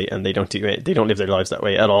things this way, and they don't live their lives that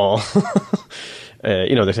way at all.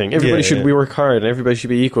 They're saying everybody should work hard and everybody should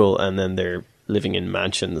be equal, and then they're living in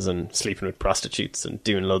mansions and sleeping with prostitutes and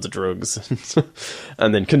doing loads of drugs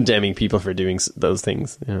and then condemning people for doing those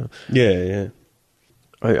things. Yeah.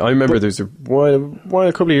 I remember there was a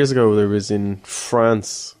couple of years ago, there was in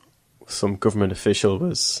France, some government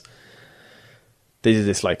official they did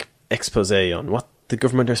this like expose on what the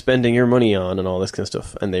government are spending your money on and all this kind of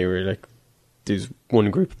stuff. And they were like, there's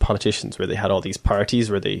one group of politicians where they had all these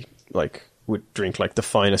parties where they like would drink like the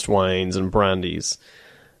finest wines and brandies,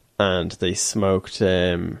 and they smoked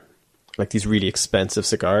like these really expensive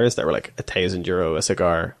cigars that were like €1,000 a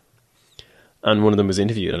cigar. And one of them was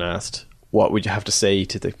interviewed and asked, what would you have to say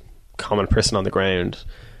to the common person on the ground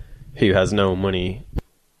who has no money,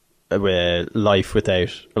 life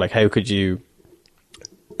without, like, how could you,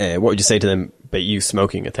 what would you say to them about you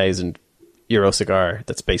smoking €1,000 cigar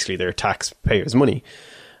that's basically their taxpayers' money?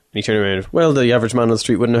 And he turned around, well, the average man on the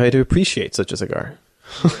street wouldn't know how to appreciate such a cigar.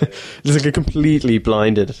 It's like a completely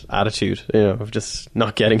blinded attitude, of just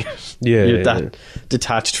not getting it. You're that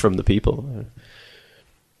detached from the people.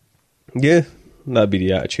 Yeah. That'd be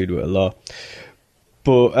the attitude with a lot.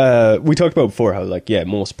 But we talked about before how, like,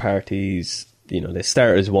 most parties, they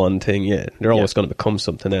start as one thing, they're always going to become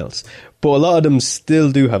something else. But a lot of them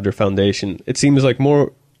still do have their foundation. It seems like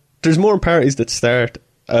there's more parties that start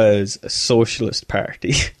as a socialist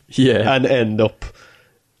party and end up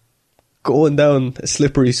going down a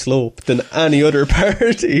slippery slope than any other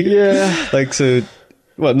party. Yeah. Like, so,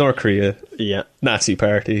 North Korea, Nazi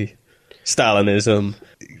party, Stalinism.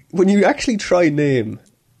 When you actually try name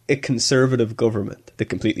a conservative government that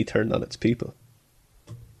completely turned on its people,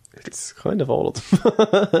 it's kind of all of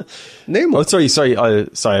them. Name one. Oh, sorry. I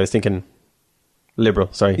was thinking liberal.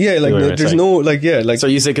 Sorry. Yeah, like there's sorry. no, like, yeah, like. So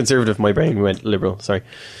you say conservative, my brain went liberal. Sorry.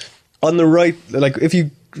 On the right, like if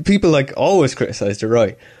you people like always criticize the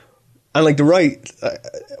right, and like the right,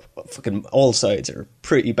 fucking all sides are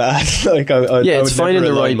pretty bad. Like it's finding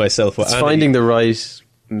the right myself. It's finding the right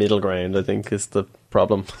middle ground, I think, is the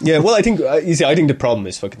problem. Yeah, well, I think I think the problem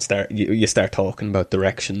is fucking you start talking about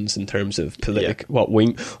directions in terms of what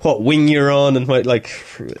wing you're on, and what like.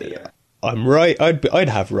 Yeah. I'm right. I'd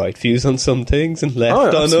have right views on some things and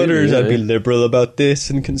left on others. I'd be liberal about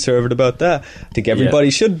this and conservative about that. I think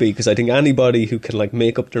everybody should be, because I think anybody who can like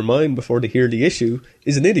make up their mind before they hear the issue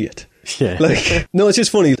is an idiot. Yeah. Like, no, it's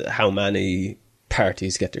just funny how many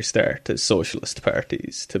parties get their start as socialist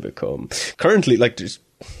parties to become. Currently, like,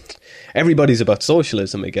 everybody's about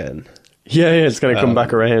socialism again. Yeah, it's going to come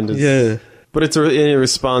back around. But it's in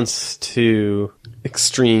response to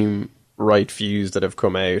extreme right views that have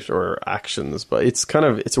come out, or actions, but it's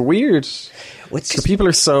weird. People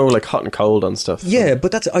are so like hot and cold on stuff. Yeah,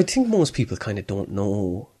 but I think most people kind of don't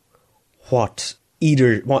know what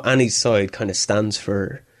any side kind of stands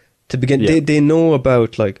for to begin. Yeah. They know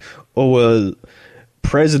about like, oh well,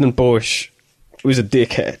 President Bush was a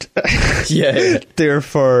dickhead. Yeah.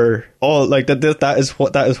 Therefore, all like that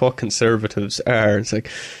is what conservatives are. It's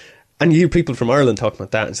like. And you hear people from Ireland talking about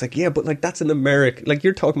that. It's like, yeah, but like that's an American. Like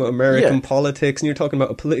you're talking about American politics, and you're talking about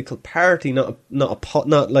a political party, not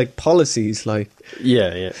like policies. Like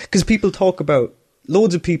because people talk about,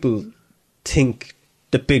 loads of people think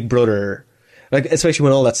the Big Brother, like especially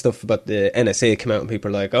when all that stuff about the NSA came out, and people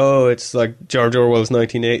are like, oh, it's like George Orwell's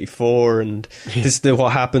 1984, and this is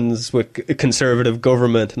what happens with a conservative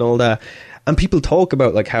government and all that. And people talk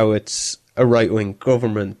about like how it's a right-wing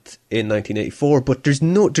government in 1984, but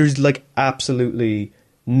there's like absolutely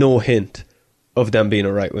no hint of them being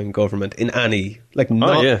a right-wing government in any, like,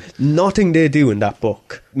 nothing they do in that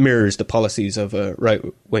book mirrors the policies of a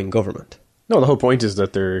right-wing government. No, the whole point is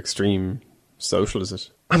that they're extreme social, is it?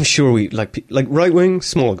 I'm sure we like right-wing,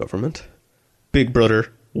 small government, Big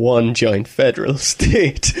Brother, one giant federal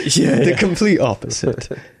state. The complete opposite.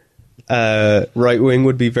 Right-wing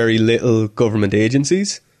would be very little government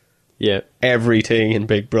agencies. Yeah. Everything in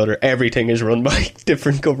Big Brother, everything is run by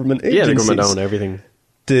different government agencies. Yeah, the government own everything.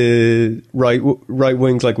 The right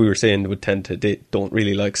wings, like we were saying, they don't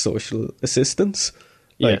really like social assistance.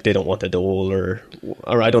 Like they don't want a dole, or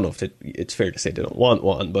I don't know if it's fair to say they don't want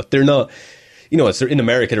one, but they're not. You know, in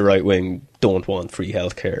America, the right wing don't want free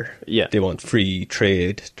healthcare. Yeah, they want free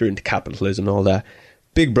trade. They're into capitalism and all that.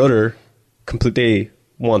 Big Brother, they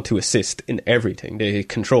want to assist in everything. They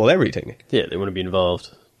control everything. Yeah, they want to be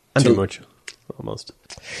involved. Too much, almost.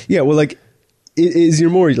 Yeah, well, like, is your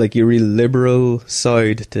more like your real liberal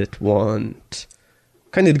side that want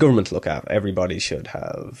kind of the government to look at? Everybody should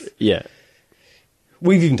have. Yeah,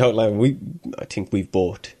 we've even talked like I think we've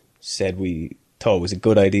both said we thought it was a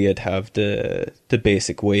good idea to have the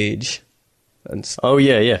basic wage. And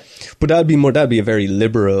but that'd be a very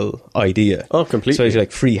liberal idea. Oh, completely. So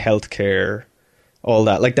like free healthcare, all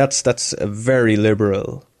that. Like that's a very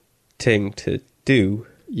liberal thing to do.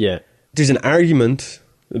 Yeah. There's an argument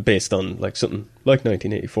based on like something like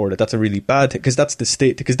 1984 that's a really bad thing, because that's the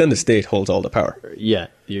state, because then the state holds all the power. Yeah,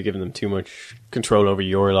 you're giving them too much control over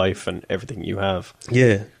your life and everything you have.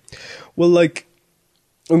 Yeah. Well, like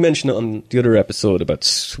we mentioned it on the other episode about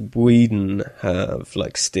Sweden have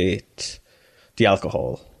like the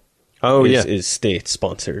alcohol. Oh, is state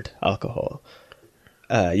sponsored alcohol.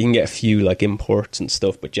 You can get a few like imports and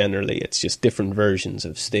stuff, but generally it's just different versions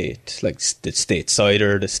of state, like the state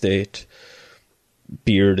cider, the state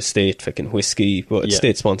beer, the state fucking whiskey, but it's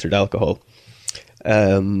state sponsored alcohol.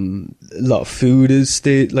 A lot of food is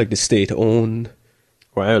the state owned.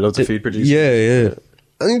 Wow, loads of food producers. Yeah.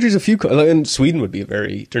 I think there's a few, and Sweden would be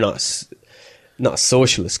they're not a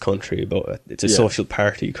socialist country, but it's a social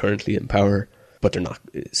party currently in power. But they're not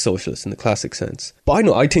socialist in the classic sense. But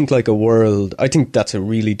I think like I think that's a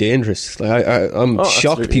really dangerous. Like I'm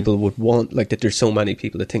shocked absolutely. People would want like that. There's so many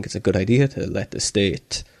people that think it's a good idea to let the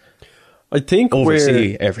state, I think,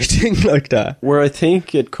 oversee everything like that. Where I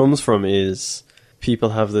think it comes from is people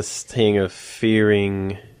have this thing of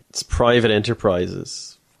fearing it's private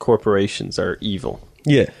enterprises, corporations are evil.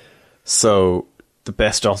 Yeah. So the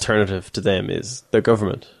best alternative to them is the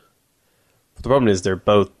government. But the problem is they're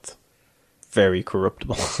both very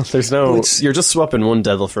corruptible. There's no, you're just swapping one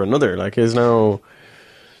devil for another. Like, there's no.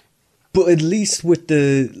 But at least with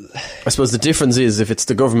I suppose the difference is if it's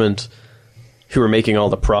the government who are making all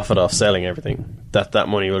the profit off selling everything, that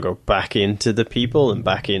money will go back into the people and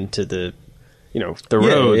back into the, the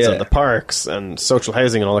roads and the parks and social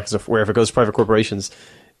housing and all that stuff. Where if it goes to private corporations,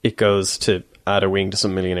 it goes to add a wing to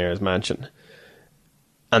some millionaire's mansion,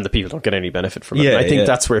 and the people don't get any benefit from it. I think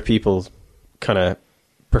that's where people kind of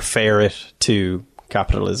prefer it to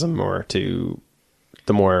capitalism or to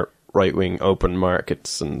the more right-wing open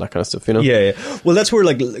markets and that kind of stuff, you know? Yeah. Well, that's where,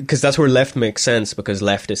 like, because that's where left makes sense, because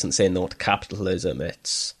left isn't saying no to capitalism,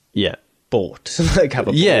 it's Yeah. both. Like, have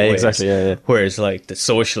a both Yeah, ways. exactly, yeah. Whereas, like, the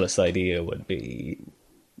socialist idea would be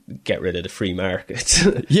get rid of the free market.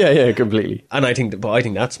 Yeah, completely. And I think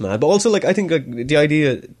that's mad. But also, like, I think, like, the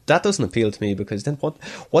idea that doesn't appeal to me, because then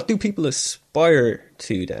what do people aspire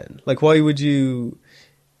to then? Like, why would you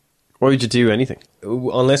do anything?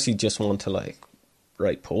 unless you just want to, like,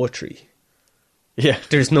 write poetry? Yeah.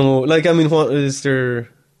 There's no, like, I mean, what is there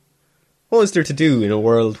to do in a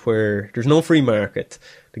world where there's no free market?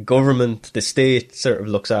 The government, the state sort of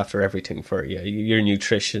looks after everything for you. Your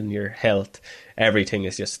nutrition, your health, everything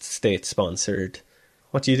is just state sponsored.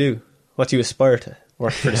 What do you do? What do you aspire to?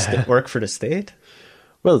 Work for the work for the state?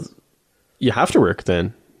 Well, you have to work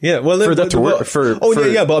then. Yeah, well, For that to work, but for- but I'm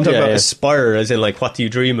talking about yeah. aspire, as in, like, what do you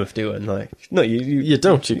dream of doing? Like, no, You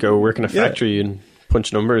don't. You go work in a Yeah. factory and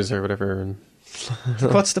punch numbers or whatever. And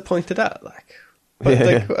what's the point of that? Like, but,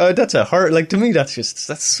 like, that's a hard. Like, to me, that's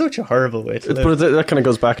such a horrible way to live. But that kind of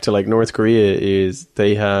goes back to, like, North Korea is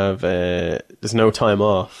they have there's no time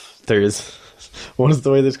off. There's what is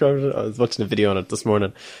the way they describe it? I was watching a video on it this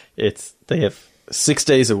morning. They have 6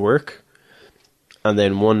 days of work and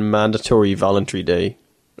then one mandatory voluntary day.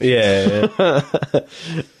 Yeah.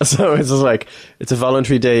 So it's just like it's a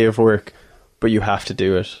voluntary day of work, but you have to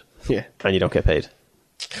do it. Yeah. And you don't get paid.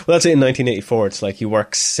 Well, that's it in 1984. It's like you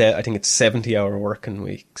work, I think it's 70-hour working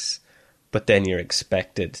weeks, but then you're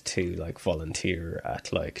expected to, like, volunteer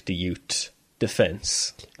at, like, the youth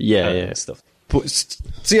defence. Yeah. Stuff. But,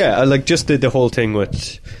 so yeah, I like just the whole thing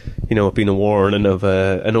with, you know, being a warning of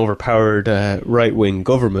an overpowered right-wing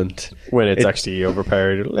government. When it's actually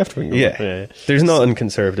overpowered left-wing. Yeah. There's nothing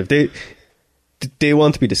conservative. They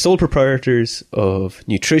want to be the sole proprietors of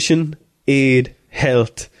nutrition, aid,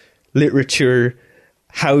 health, literature,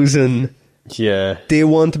 housing. Yeah. They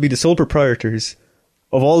want to be the sole proprietors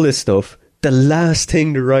of all this stuff. The last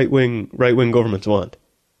thing the right wing governments want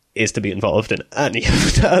is to be involved in any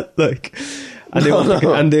of that. Like,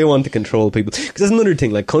 and they want to control people. Because that's another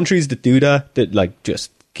thing. Like, countries that do that like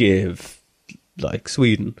just give, like,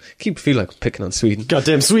 Sweden. I keep feeling like I'm picking on Sweden.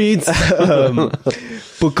 Goddamn Swedes.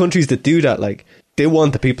 But countries that do that, like, they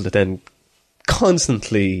want the people to then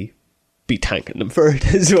constantly be thanking them for it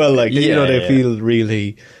as well. Like, you know, they feel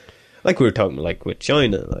really, like we were talking, like, with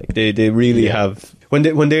China, like, they really have,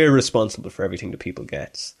 when they're responsible for everything the people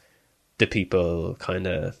gets, the people kind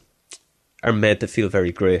of are made to feel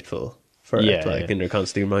very grateful for it, like, and they're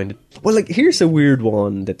constantly reminded. Well, like, here's a weird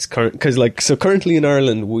one that's current, because, like, so currently in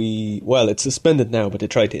Ireland, it's suspended now, but they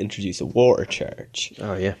tried to introduce a water charge.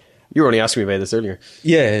 Oh, yeah. You were only asking me about this earlier.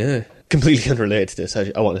 Yeah. Completely unrelated to this.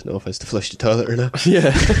 I wanted to know if I was to flush the toilet or not.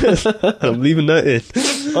 Yeah. I'm leaving that in.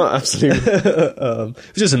 Oh, absolutely. It was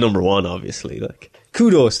just a number one, obviously. Like,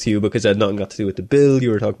 kudos to you, because it had nothing got to do with the bill.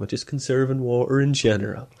 You were talking about just conserving water in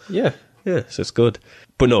general. Yeah. Yeah, so it's good.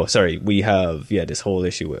 But no, sorry, we have, this whole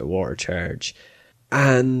issue with a water charge.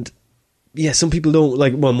 And, some people don't,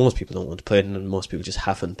 like, well, most people don't want to pay it, and most people just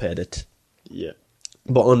haven't paid it. Yeah.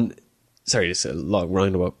 But sorry, it's a long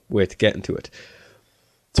roundabout way to get into it.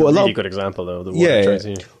 It's a really good example, though, the water charge.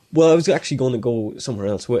 Yeah. Well, I was actually going to go somewhere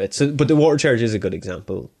else with it. So, but the water charge is a good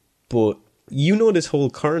example. But you know this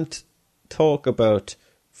whole current talk about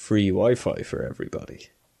free Wi-Fi for everybody?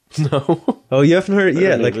 No. Oh, you haven't heard it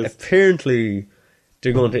yet? Like, this. apparently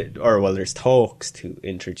they're going to, there's talks to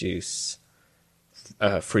introduce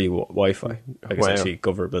free Wi-Fi. Like, it's actually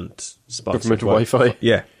government-sponsored Wi-Fi?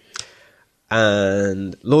 Yeah.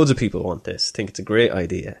 And loads of people want this, think it's a great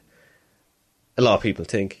idea. A lot of people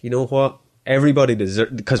think, you know what? Everybody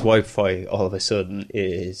deserves, because Wi-Fi all of a sudden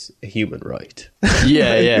is a human right.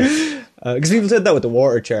 Yeah. Because people said that with the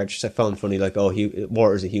water charge, which I found funny, like,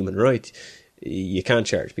 water is a human right. You can't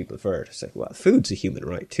charge people for it. It's like, well, food's a human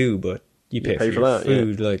right too, but you pay for your that,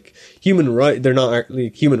 food. Yeah. Like, human right, they're not actually,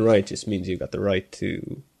 human right just means you've got the right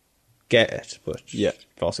to get it, but you've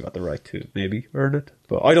also got the right to maybe earn it.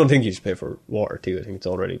 But I don't think you should pay for water too. I think it's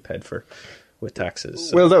already paid for with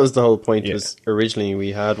taxes. So. Well, that was the whole point. Was originally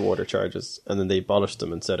we had water charges, and then they abolished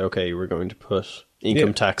them and said, okay, we're going to put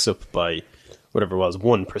income tax up by whatever it was,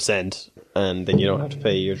 1%, and then you don't have to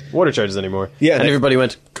pay your water charges anymore. Yeah, and everybody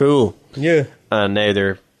went, cool. Yeah. And now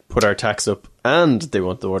they're put our tax up, and they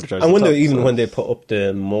want the water charges. And when when they put up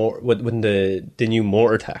when the new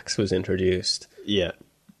motor tax was introduced,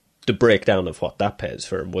 the breakdown of what that pays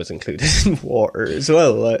for was included in water as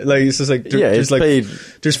well. Like it's just like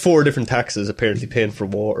there's 4 different taxes apparently paying for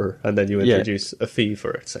water, and then you introduce a fee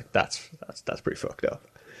for it. It's like that's pretty fucked up.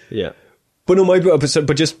 Yeah. But no,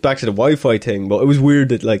 but just back to the Wi-Fi thing. But it was weird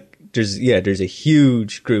that like there's a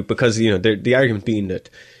huge group, because the argument being that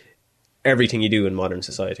everything you do in modern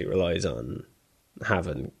society relies on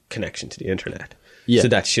having connection to the internet. Yeah. So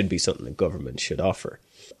that should be something the government should offer.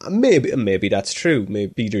 Maybe that's true.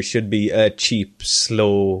 Maybe there should be a cheap,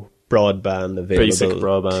 slow broadband available Basic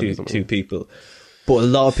broadband to people. But a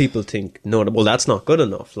lot of people think, no, well, that's not good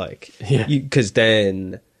enough. Like, Yeah. because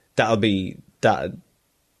then that'll be that.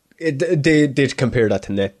 They compare that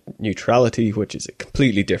to net neutrality, which is a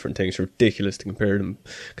completely different thing. It's ridiculous to compare them,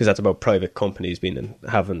 because that's about private companies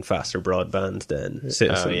having faster broadband than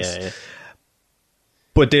citizens. Oh, yeah.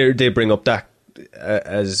 But they bring up that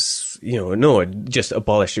as, no, just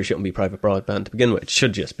abolish. There shouldn't be private broadband to begin with. It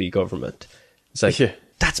should just be government. It's like, Yeah.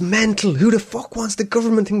 that's mental. Who the fuck wants the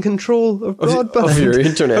government in control of broadband? Of your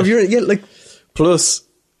internet. Like, Plus,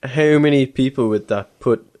 how many people would that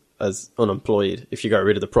put as unemployed if you got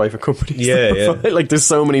rid of the private companies? Yeah. Like, there's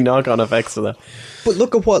so many knock-on effects to that. but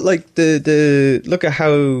look at what, like, look at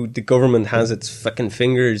how the government has its fucking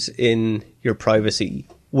fingers in your privacy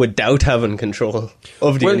without having control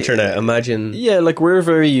of the internet. Imagine. Yeah, like, we're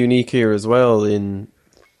very unique here as well in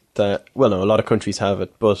that, well, no, a lot of countries have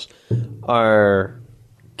it, but our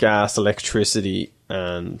gas, electricity,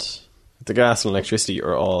 and the gas and electricity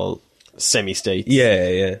are all semi-state.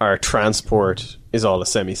 Yeah. Our transport is all a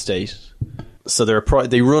semi-state. So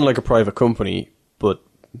they run like a private company, but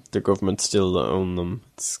the government still own them.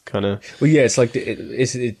 It's kind of... Well, yeah, it's like I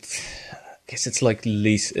guess it's like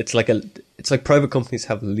lease. It's like private companies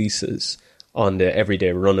have leases on the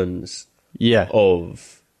everyday run-ins Yeah.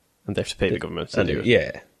 of, And they have to pay the government to do it.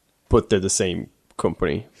 yeah. But they're the same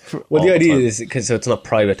company. Well, all the idea time. is because it's not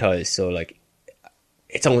privatized, so like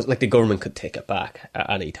it's almost like the government could take it back at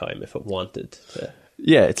any time if it wanted to.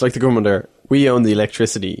 Yeah, it's like the government are... We own the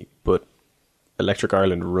electricity, but Electric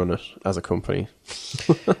Ireland run it as a company.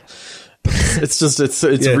 It's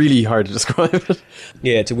Yeah. really hard to describe it.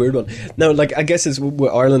 Yeah, it's a weird one. Now, like, I guess it's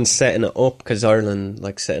with Ireland setting it up, because Ireland,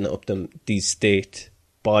 like, setting up these state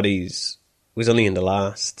bodies was only in the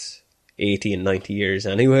last 80 and 90 years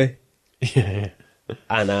anyway. Yeah.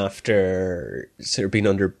 And after sort of being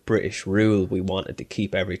under British rule, we wanted to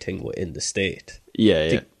keep everything within the state.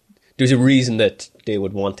 Yeah. There's a reason that they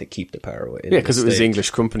would want to keep the power within Yeah, because the it was state.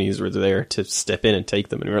 English companies were there to step in and take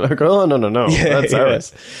them, and we were like, oh, no, that's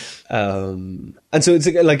ours. And so it's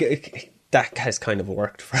like that has kind of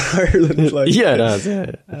worked for Ireland. Like, Yeah, it has,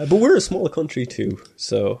 yeah. but we're a small country too,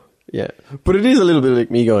 so Yeah. But it is a little bit like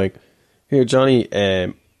me going, here, Johnny,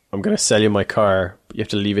 I'm going to sell you my car, but you have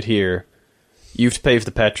to leave it here. You have to pay for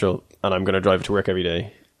the petrol, and I'm going to drive it to work every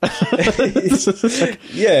day.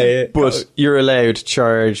 yeah. But you're allowed to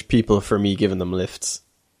charge people for me giving them lifts.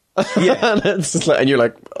 Yeah. and, it's just like, and you're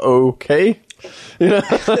like, okay. You know?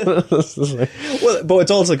 It's just like, Well, but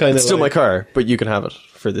it's also kind it's of still my like, car, but you can have it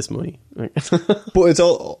for this money. but it's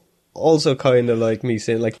also kind of like me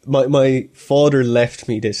saying, like, my father left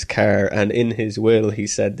me this car, and in his will he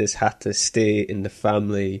said this had to stay in the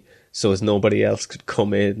family so as nobody else could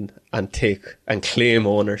come in and take and claim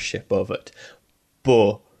ownership of it.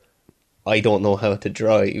 But I don't know how to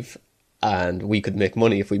drive, and we could make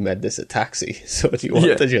money if we made this a taxi. So if you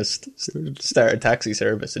want to just start a taxi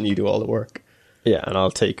service and you do all the work. Yeah, and I'll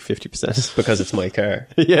take 50%. Because it's my car.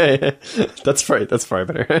 yeah. That's far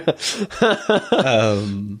better.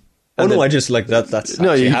 Oh no, I just like that's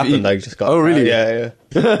No, actually you- happened. you- I just got... Oh, really? Yeah.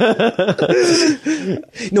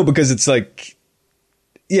 No, because it's like...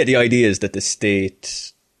 Yeah, the idea is that the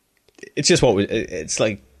state... It's just it's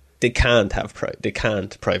like they can't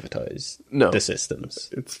privatize No. the systems.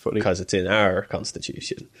 It's funny. Because it's in our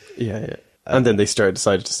constitution. Yeah. And then they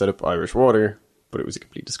decided to set up Irish Water, but it was a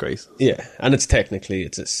complete disgrace. Yeah, and it's technically...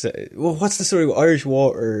 Well, what's the story with Irish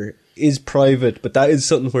Water is private, but that is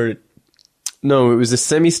something where... No, it was a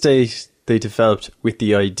semi-state they developed with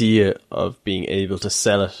the idea of being able to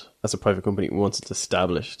sell it as a private company once it's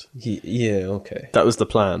established. Yeah, okay. That was the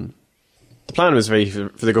plan. The plan was for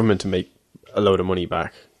the government to make a load of money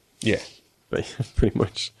back. Yeah. Pretty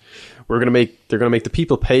much. They're going to make the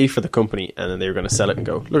people pay for the company, and then they were going to sell it and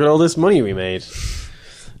go, look at all this money we made.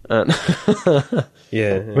 And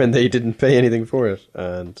Yeah. when they didn't pay anything for it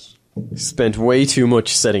and spent way too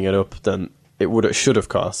much setting it up than it should have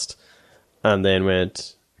cost. And then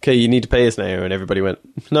went, okay, you need to pay us now. And everybody went,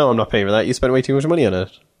 no, I'm not paying for that. You spent way too much money on it.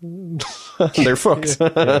 They're fucked.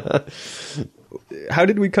 How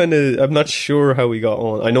did we kind of... I'm not sure how we got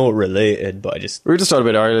on. I know it related, but I just... We were just talking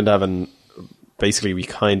about Ireland having... Basically, we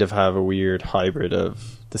kind of have a weird hybrid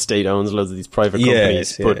of the state owns loads of these private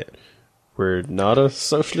companies, Yes, yeah. but we're not a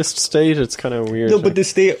socialist state. It's kind of weird. No, but the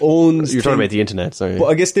state owns... You're talking about the internet, sorry. But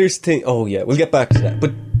I guess there's thing... Oh, yeah, we'll get back to that.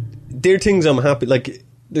 But there are things I'm happy... Like,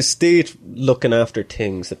 the state looking after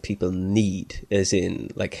things that people need, as in,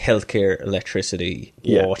 like, healthcare, electricity,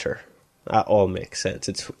 water. That all makes sense.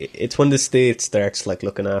 It's when the state starts, like,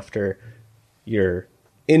 looking after your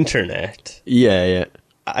internet... Yeah.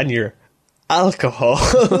 And your alcohol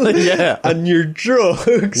Yeah. and your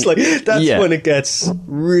drugs, like that's when it gets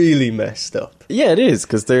really messed up. Yeah, it is,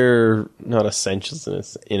 because they're not essentials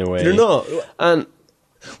in a way. They're not. And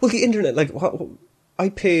Well, the internet, like I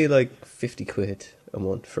pay like 50 quid a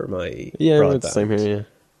month for my yeah, it's broadband. the same here. Yeah,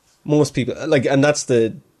 Most people like, and that's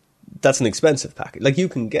an expensive package. Like you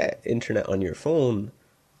can get internet on your phone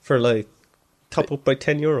for like top up by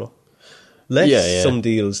 €10 less. Yeah. Some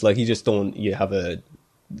deals, like you have a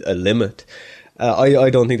limit. I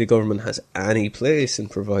don't think the government has any place in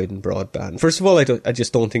providing broadband. First of all, I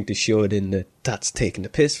just don't think they should. That's taking the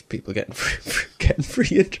piss for people getting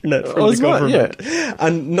free internet from the government.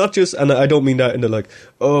 And not just, and I don't mean that in the like,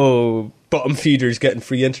 oh, bottom feeders getting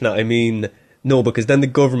free internet. I mean, no, because then the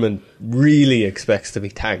government really expects to be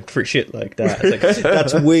thanked for shit like that. It's like,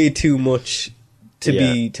 that's way too much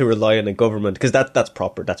to rely on the government, because that's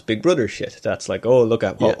proper. That's Big Brother shit. That's like, oh, look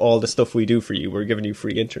at all the stuff we do for you. We're giving you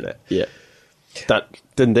free internet. Yeah. That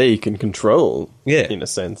then they can control, in a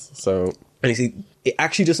sense. So, and you see, it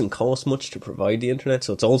actually doesn't cost much to provide the internet,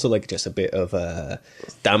 so it's also like just a bit of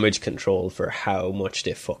damage control for how much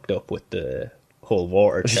they fucked up with the whole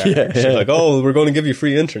water charge. Like, oh, we're going to give you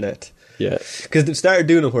free internet. Yeah, because they've started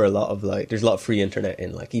doing it where there's a lot of free internet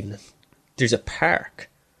in like there's a park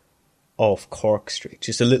off Cork Street,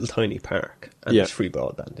 just a little tiny park, and there's free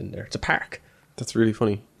broadband in there. It's a park. That's really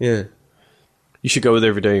funny. Yeah, you should go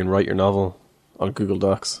there every day and write your novel on Google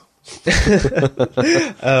Docs.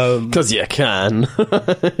 Because you can.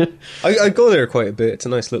 I go there quite a bit. It's a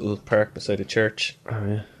nice little park beside a church. Oh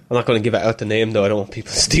yeah. I'm not going to give out the name though. I don't want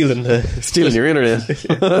people stealing your internet.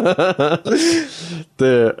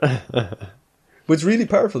 But it's really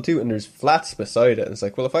powerful too, and there's flats beside it. And it's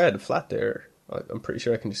like, well, if I had a flat there, I'm pretty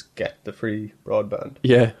sure I can just get the free broadband.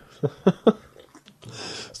 Yeah.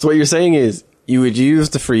 So what you're saying is you would use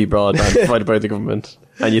the free broadband provided by the government,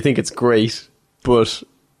 and you think it's great, but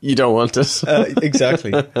you don't want it.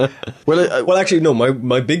 Exactly. Well, actually, no.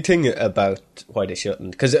 My big thing about why they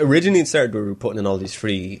shouldn't, because originally it started where we were putting in all these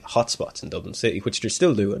free hotspots in Dublin City, which they're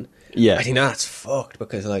still doing. Yeah, I think that's fucked,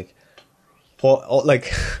 because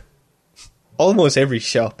almost every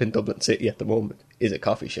shop in Dublin City at the moment is a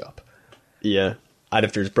coffee shop. Yeah. And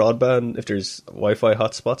if there's broadband, if there's Wi-Fi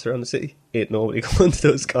hotspots around the city, ain't nobody going to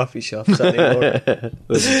those coffee shops anymore.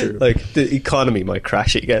 That's true. Like, the economy might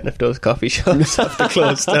crash again if those coffee shops have to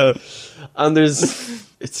close down. And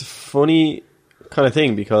it's a funny kind of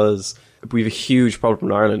thing, because we have a huge problem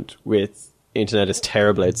in Ireland with internet is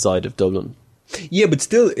terrible outside of Dublin. Yeah, but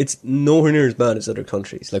still, it's nowhere near as bad as other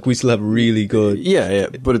countries. Like, we still have really good... Yeah,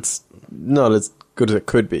 but it's not as good as it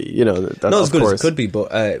could be, you know. Not as good as it could be,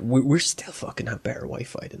 but we're still fucking have better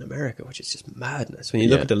Wi-Fi than America, which is just madness. When you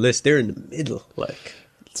look at the list, they're in the middle. Like,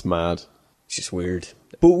 it's mad. It's just weird.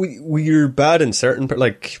 But we're bad in certain...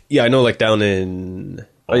 Like, yeah, I know, like, down in...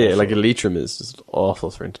 Oh, yeah, like Leitrim is just awful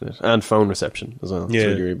for internet. And phone reception as well. It's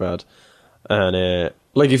really, really bad. And,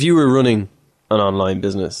 like, if you were running an online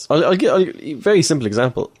business... I'll give a very simple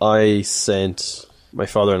example. I sent my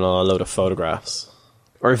father-in-law a load of photographs.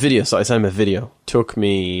 Or a video, so I sent him a video. Took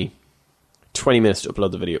me 20 minutes to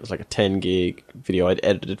upload the video. It was like a 10 gig video. I'd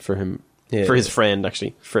edited it for him, for his friend,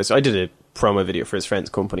 actually. So I did a promo video for his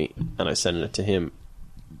friend's company, and I sent it to him.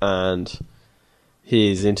 And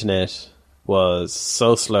his internet was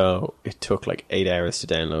so slow, it took like 8 hours to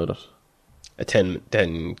download it. A 10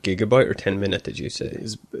 gigabyte or 10 minute, did you say? It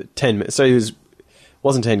was 10 minutes. So it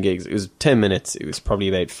wasn't 10 gigs, it was 10 minutes. It was probably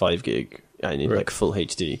about 5 gig. I need like full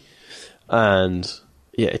HD. And...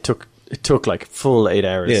 yeah, it took like full 8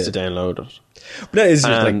 hours to download it. But that is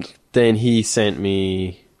just and like... then he sent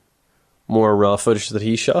me more raw footage that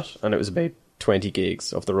he shot, and it was about 20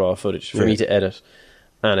 gigs of the raw footage for me to edit.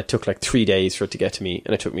 And it took like 3 days for it to get to me,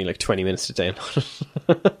 and it took me like 20 minutes to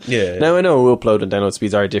download it. Now I know upload and download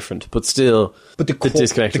speeds are different, but still, but the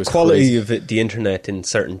disconnect was quality crazy. of it, the internet in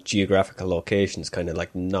certain geographical locations, kind of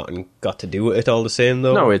like not got to do with it all the same,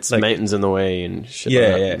 though. No, it's like, mountains in the way and shit.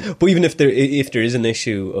 Yeah. But even if there is an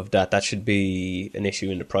issue of that should be an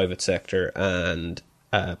issue in the private sector, and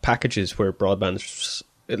packages where broadband,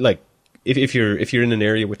 like if you're in an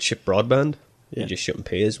area with ship broadband, you just shouldn't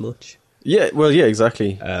pay as much. Yeah, well, yeah,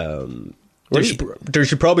 exactly. There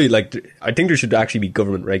should probably, like, I think there should actually be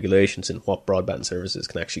government regulations in what broadband services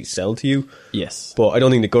can actually sell to you. Yes. But I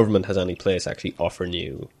don't think the government has any place actually offering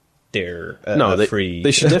you their free...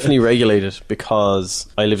 They should definitely regulate it, because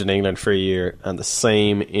I lived in England for a year, and the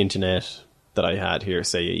same internet that I had here,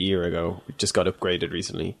 say, a year ago, just got upgraded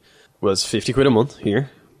recently, was 50 quid a month here.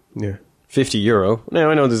 Yeah. €50. Now,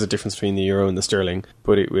 I know there's a difference between the euro and the sterling,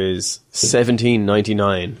 but it was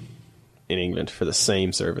 $17.99 in England for the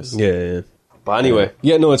same service. Yeah. But anyway,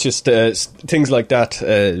 it's just things like that.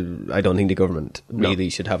 I don't think the government really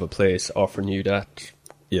should have a place offering you that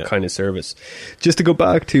kind of service. Just to go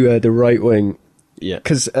back to the right wing,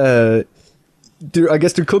 because I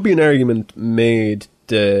guess there could be an argument made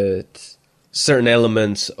that certain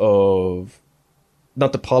elements of,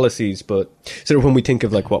 not the policies, but sort of when we think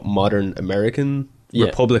of like what modern American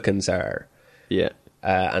Republicans are,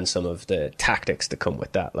 and some of the tactics that come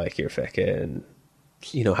with that, like you're fucking,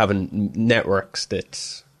 having networks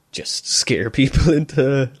that just scare people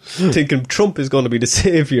into thinking Trump is going to be the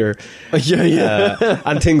savior,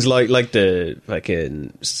 and things like the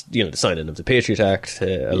the signing of the Patriot Act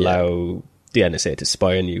to allow the NSA to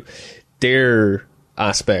spy on you. They're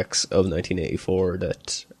aspects of 1984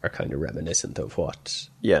 that are kind of reminiscent of what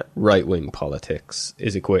right-wing politics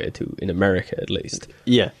is equated to in America, at least.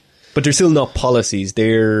 Yeah. But they're still not policies.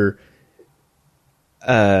 They're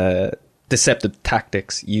deceptive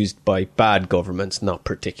tactics used by bad governments, not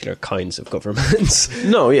particular kinds of governments.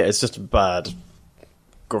 No, it's just bad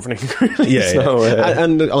governing.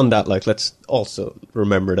 And on that, like, let's also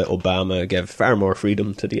remember that Obama gave far more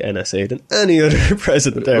freedom to the NSA than any other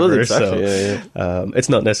president ever. Well, exactly, it's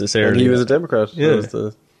not necessarily... And he was a Democrat. Yeah.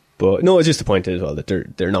 But no, it's just the point as well that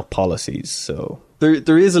they're not policies. So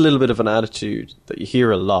there is a little bit of an attitude that you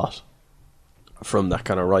hear a lot from that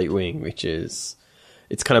kind of right wing, which is,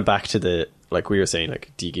 it's kind of back to the, like we were saying,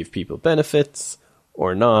 like, do you give people benefits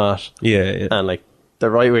or not? Yeah. And like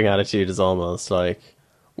the right wing attitude is almost like,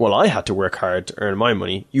 well, I had to work hard to earn my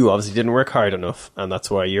money. You obviously didn't work hard enough, and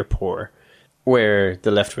that's why you're poor. Where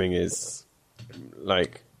the left wing is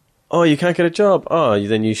like, oh, you can't get a job. Oh,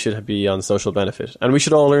 then you should be on social benefit. And we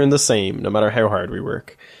should all earn the same, no matter how hard we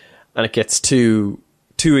work. And it gets too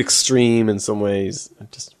extreme in some ways.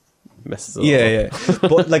 It just messes it all up.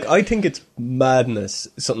 But, like, I think it's madness.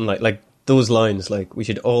 Something like those lines, like, we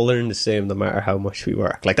should all earn the same no matter how much we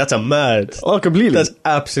work. Like, that's completely. That's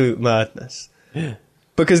absolute madness. Yeah.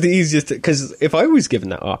 Because because if I was given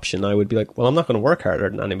that option, I would be like, well, I'm not going to work harder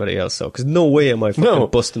than anybody else, so, because no way am I fucking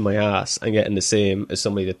busting my ass and getting the same as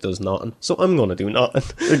somebody that does nothing, so I'm going to do nothing.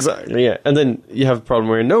 Exactly, yeah. And then you have a problem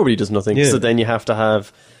where nobody does nothing, so then you have to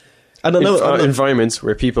have environments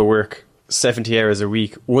where people work 70 hours a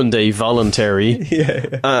week, one day voluntary,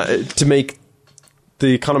 to make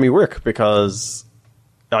the economy work, because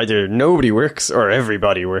either nobody works or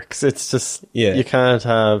everybody works. It's just, you can't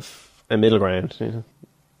have a middle ground,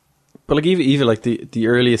 But like even like the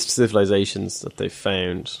earliest civilizations that they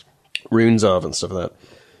found ruins of and stuff like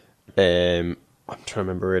that. I'm trying to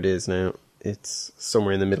remember where it is now. It's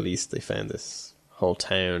somewhere in the Middle East. They found this whole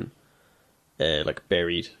town, like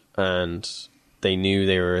buried, and they knew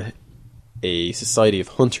they were a society of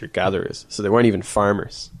hunter-gatherers. So they weren't even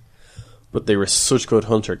farmers, but they were such good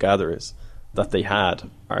hunter-gatherers that they had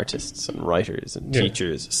artists and writers and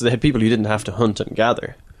teachers. So they had people who didn't have to hunt and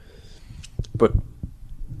gather, but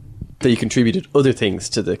they contributed other things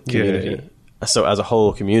to the community. So as a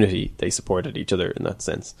whole community, they supported each other in that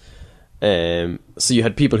sense. So you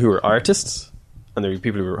had people who were artists, and there were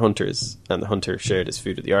people who were hunters, and the hunter shared his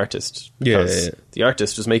food with the artist because the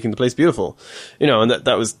artist was making the place beautiful, and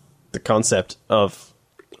that was the concept of.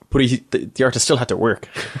 But the artist still had to work.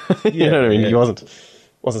 You know what I mean? He wasn't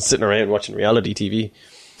sitting around watching reality TV.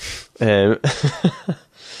 Like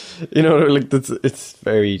it's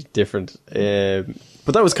very different.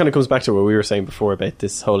 But that kind of comes back to what we were saying before about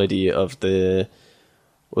this whole idea of the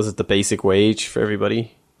basic wage for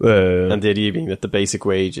everybody? And the idea being that the basic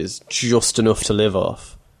wage is just enough to live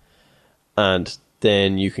off. And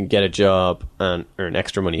then you can get a job and earn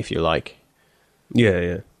extra money if you like.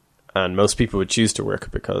 Yeah. And most people would choose to work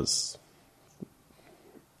because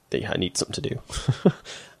they need something to do.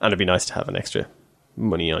 And it'd be nice to have an extra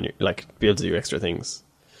money on you, like be able to do extra things.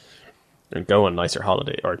 And go on a nicer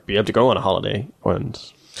holiday, or be able to go on a holiday and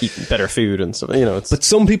eat better food and stuff. But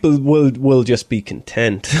some people will just be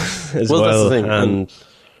content as well. That's the thing, and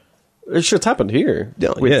it's happened here.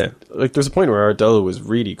 Like there's a point where our dough was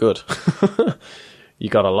really good. You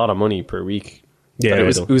got a lot of money per week. Yeah,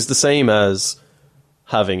 it was the same as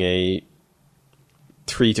having a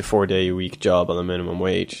 3 to 4 day a week job on the minimum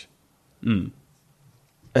wage.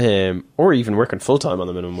 or even working full-time on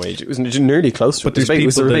the minimum wage. It was nearly close to But it. there's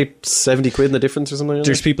Was there people about 70 quid in the difference or something like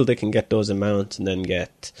There's that? people that can get those amounts and then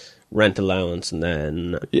get rent allowance and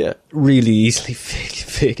then Yeah. really easily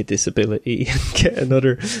fake a disability and get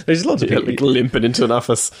another. There's lots of Yeah, people. like limping into an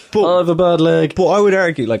office. But- I have a bad leg. But I would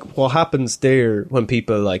argue, like, what happens there when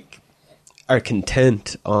people, like, are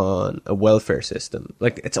content on a welfare system,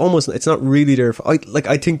 like, it's not really their,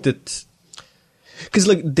 I think that, because,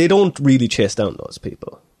 like, they don't really chase down those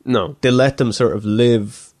people. No. They let them sort of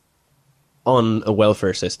live on a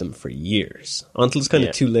welfare system for years until it's kind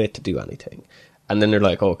of too late to do anything. And then they're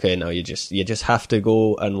like, okay, now you just have to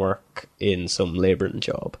go and work in some labouring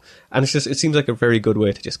job. And it seems like a very good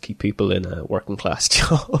way to just keep people in working class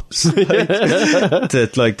jobs.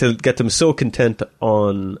 to get them so content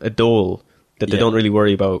on a dole that they don't really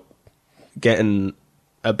worry about getting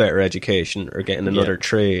a better education or getting another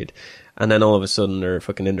trade. And then all of a sudden they're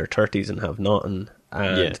fucking in their 30s and have nothing.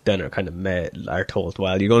 And then are kind of are told,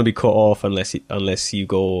 well, you're going to be cut off unless you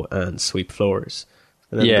go and sweep floors.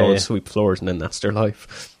 And then go and sweep floors, and then that's their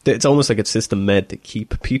life. It's almost like a system made to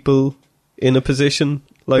keep people in a position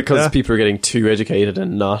like Because that. people are getting too educated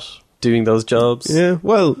and not doing those jobs. Yeah,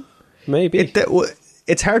 well, Maybe.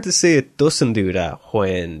 it's hard to say it doesn't do that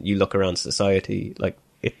when you look around society. Like,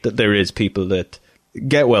 there is people that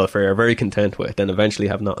get welfare, are very content with, and eventually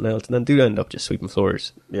have nothing else, and then do end up just sweeping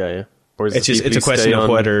floors. Yeah. Or is It's it just people it's a who stay question of on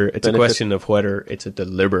whether it's a benefit? question of whether it's a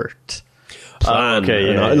deliberate plan. okay, or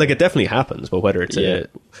yeah, not. yeah. Like, it definitely happens, but whether it's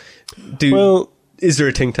Well, is there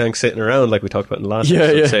a think tank sitting around like we talked about in the last Yeah,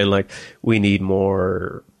 episode yeah. saying like we need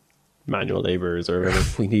more manual labourers or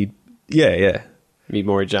whatever. we need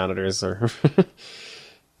More janitors or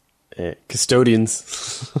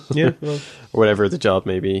custodians. yeah well, or whatever the job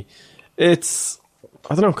may be. It's,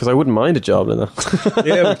 I don't know, because I wouldn't mind a job like that.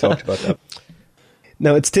 yeah, we talked about that.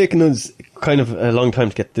 Now, it's taken us kind of a long time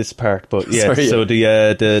to get this part, but yeah. Sorry, so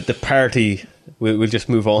the party, we'll just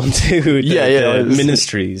move on to the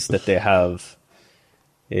ministries that they have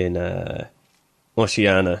in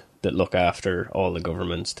Oceania that look after all the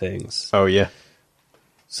government's things. Oh, yeah.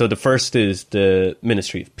 So the first is the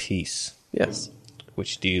Ministry of Peace, Yes.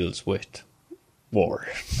 which deals with war.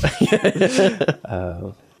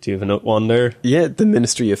 Do you have another one there? Yeah, the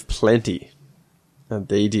Ministry of Plenty. And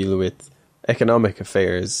they deal with economic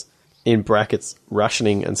affairs, in brackets,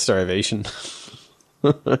 rationing and starvation.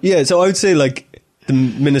 Yeah, so I would say like the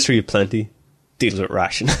Ministry of Plenty deals with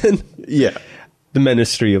rationing. Yeah. The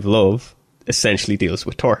Ministry of Love essentially deals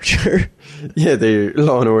with torture. Yeah, they're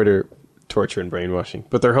law and order, torture and brainwashing.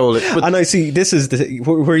 But their whole... But, And I see, this is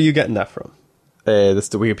where are you getting that from? that's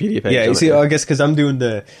the Wikipedia page. Yeah, you on see, it, I guess because I'm doing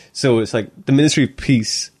so it's like the Ministry of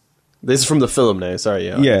Peace. This is from the film now, sorry.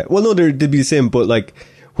 Yeah, well, no, they'd be the same, but like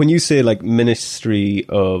when you say like Ministry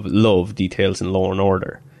of Love details in Law and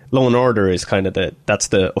Order is kind of that's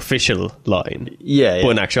the official line. Yeah. But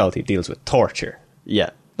in actuality, it deals with torture. Yeah.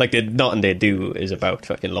 Like nothing they do is about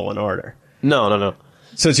fucking Law and Order. No.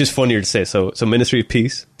 So it's just funnier to say. So Ministry of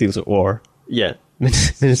Peace deals with war. Yeah.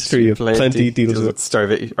 Ministry of Plenty deals with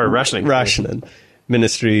starvation or rationing. rationing.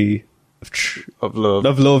 Ministry Of love.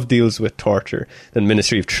 of Love deals with torture. Then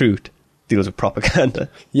Ministry of Truth deals with propaganda.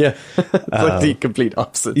 Yeah. It's like the complete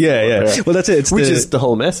opposite. Yeah. Well, that's it. It's Which is the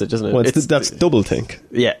whole message, isn't it? well, that's doublethink.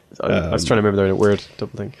 Yeah. I was trying to remember the word,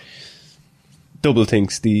 doublethink.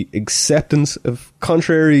 Doublethink's the acceptance of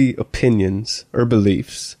contrary opinions or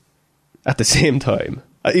beliefs at the same time,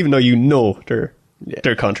 even though you know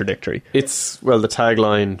they're contradictory. It's, well, the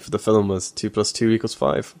tagline for the film was 2 + 2 =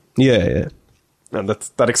 5. Yeah. And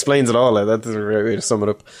that explains it all. That's a great way to sum it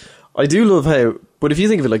up. I do love how, but if you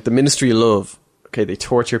think of it like the Ministry of Love, okay, they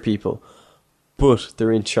torture people, but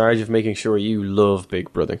they're in charge of making sure you love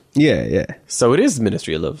Big Brother. Yeah. So it is the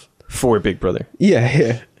Ministry of Love for Big Brother.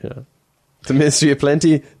 Yeah. Yeah. The Ministry of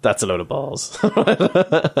Plenty, that's a load of balls.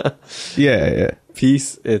 Yeah.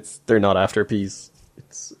 Peace, they're not after peace.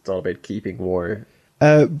 It's all about keeping war.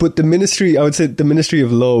 But the ministry, I would say the Ministry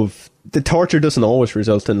of Love, the torture doesn't always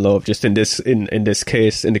result in love. Just in this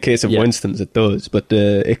case, in the case of Winston's, it does. But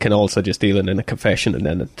it can also just deal in a confession and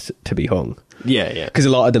then to be hung. Yeah. Because a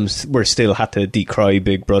lot of them still had to decry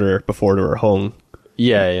Big Brother before they were hung.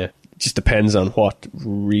 Yeah. It just depends on what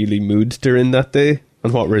really mood they're in that day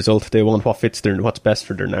and what result they want, what's best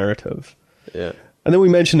for their narrative. Yeah. And then we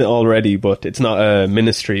mentioned it already, but it's not a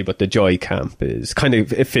ministry, but the Joy Camp is kind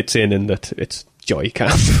of, it fits in that it's Joy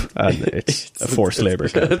Camp and it's a forced labour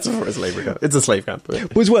camp. It's a forced labour camp. It's a slave camp.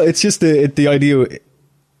 But as well, it's just the idea,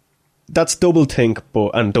 that's doublethink,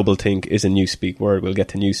 and doublethink is a Newspeak word, we'll get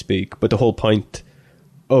to Newspeak, but the whole point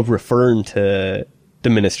of referring to the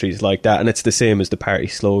ministries like that, and it's the same as the party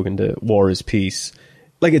slogan, the war is peace,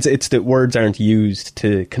 like it's that words aren't used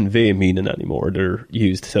to convey meaning anymore. They're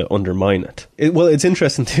used to undermine it. Well, it's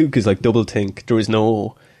interesting too because like doublethink, there was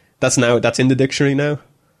no that's in the dictionary now,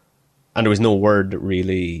 and there was no word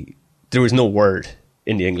really. There was no word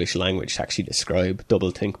in the English language to actually describe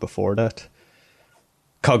doublethink before that.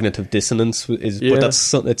 Cognitive dissonance is, but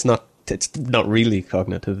it's not really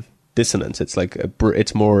cognitive dissonance. It's like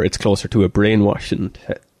it's closer to a brainwashing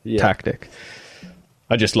tactic.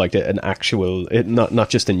 I just liked it, not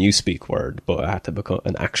just a newspeak word, but it had to become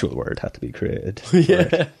an actual word had to be created.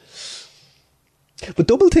 Yeah. But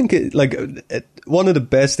doublethink, like one of the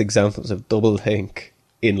best examples of doublethink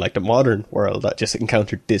in like the modern world that just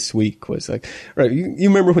encountered this week was like, right, you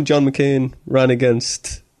remember when John McCain ran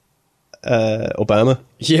against Obama?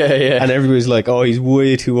 Yeah. And everybody's like, oh, he's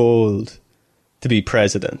way too old to be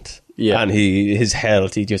president. Yeah. And his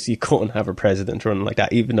health, you couldn't have a president running like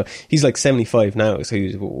that, even though he's like 75 now, so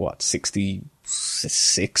he's what,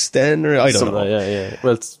 66 then, or I don't know. Yeah.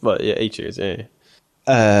 Well, it's 8 years.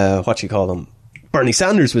 Yeah. What you call him? Bernie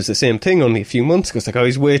Sanders was the same thing only a few months ago. It's like, oh,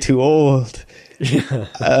 he's way too old. Yeah.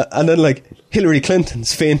 And then like Hillary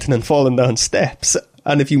Clinton's fainting and falling down steps,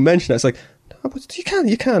 and if you mention that, it's like, no, but you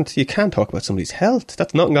can't talk about somebody's health.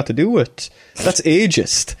 That's nothing got to do with. That's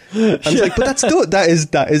ageist. And it's like, but that is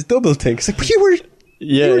doublethink. It's like, but you were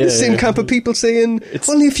the same camp of people saying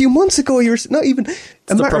only a few months ago you were not even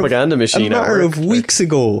a propaganda machine. A matter of weeks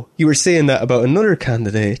ago you were saying that about another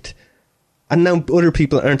candidate, and now other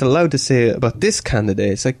people aren't allowed to say it about this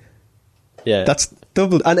candidate. It's like, yeah, that's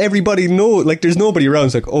double, and everybody knows. Like, there's nobody around.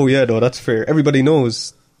 It's like, oh yeah, no, that's fair. Everybody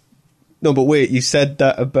knows. No, but wait, you said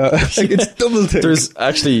that about like, it's doublethink. There's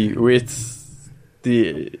actually with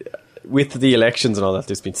the elections and all that,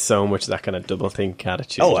 there's been so much of that kind of doublethink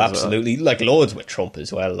attitude. Oh, absolutely. Well. Like loads with Trump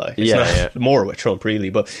as well. Like, it's not more with Trump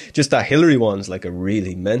really, but just that Hillary one's like a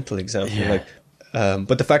really mental example. Yeah. Like,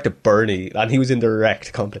 but the fact that Bernie, and he was in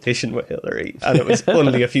direct competition with Hillary, and it was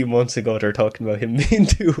only a few months ago they're talking about him being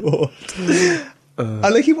too old, and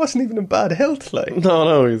like he wasn't even in bad health. Like,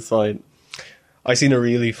 no, he's fine. I seen a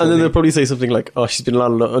really funny... And then they'll probably say something like, oh, she's been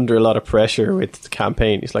under a lot of pressure with the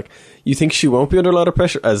campaign. He's like, you think she won't be under a lot of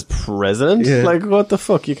pressure as president? Yeah. Like, what the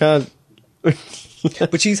fuck? You can't...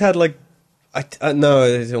 But she's had like...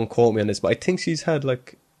 no, don't quote me on this, but I think she's had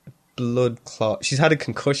like blood clot. She's had a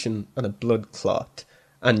concussion and a blood clot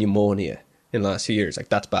and pneumonia in the last few years. Like,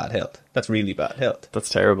 that's bad health. That's really bad health. That's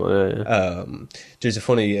terrible, yeah. There's a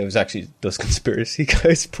funny... It was actually those conspiracy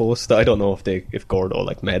guys post. I don't know if Gordo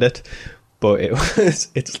like made it, but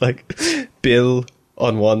it's like Bill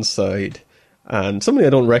on one side and somebody I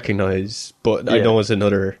don't recognise, but I know is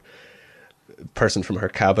another person from her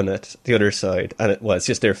cabinet, the other side, and it's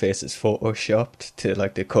just their faces photoshopped to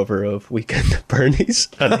like the cover of Weekend at Bernie's,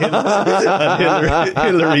 and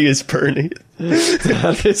Hillary is Bernie.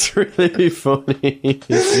 That is really funny.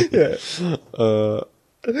 Yeah.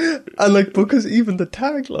 And like, because even the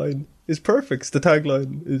tagline is perfect. The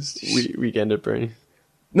tagline is Weekend at Bernie.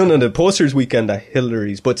 No, the poster's Weekend at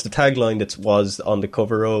Hillary's, but it's the tagline that was on the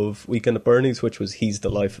cover of Weekend at Bernie's, which was, he's the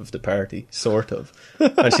life of the party, sort of.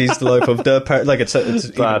 And she's the life of the party. Like, it's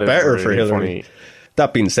even better for Hillary. Funny.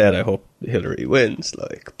 That being said, I hope Hillary wins,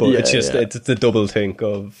 like, but it's just, it's the doublethink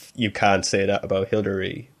of, you can't say that about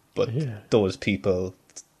Hillary, but those people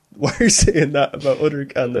were saying that about other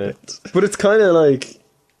candidates. But it's kind of like,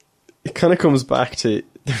 it kind of comes back to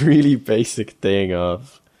the really basic thing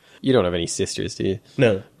of, you don't have any sisters, do you?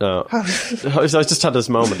 No. I just had this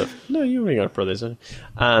moment of, no, you ain't got brothers.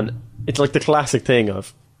 And it's like the classic thing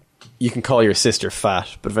of, you can call your sister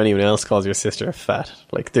fat, but if anyone else calls your sister fat,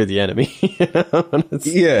 like, they're the enemy.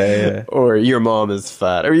 Yeah. Or your mom is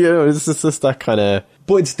fat. Or, it's just that kind of...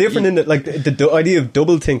 But it's different in that, like, the idea of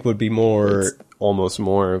doublethink would be more... It's almost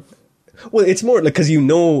more... Well, it's more, like, because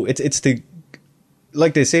it's the...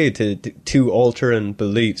 Like they say, to altering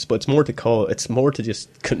beliefs, but it's more to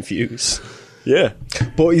just confuse. Yeah.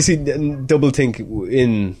 But you see, doublethink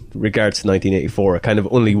in regards to 1984, it kind of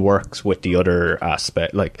only works with the other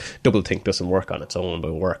aspect. Like, doublethink doesn't work on its own,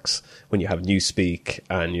 but it works when you have newspeak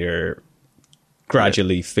and you're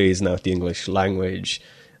gradually phasing out the English language.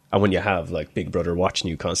 And when you have like Big Brother watching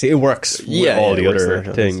you constantly, it works with all the other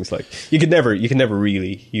things. Like, you can never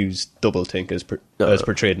really use doublethink as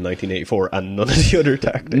portrayed in 1984 and none of the other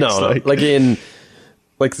tactics. No,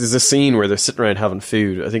 like there's a scene where they're sitting around having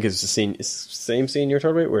food. I think it's the same scene you're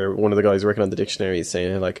talking about, where one of the guys working on the dictionary is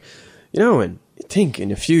saying, like, and I think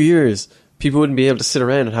in a few years people wouldn't be able to sit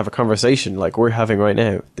around and have a conversation like we're having right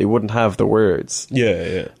now. They wouldn't have the words.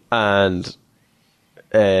 Yeah. And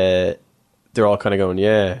they're all kind of going,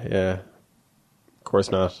 yeah, of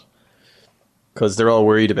course not. Because they're all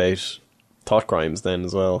worried about thought crimes then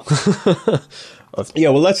as well. Yeah,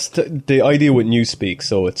 well, that's the idea with Newspeak.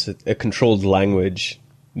 So it's a controlled language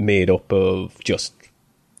made up of just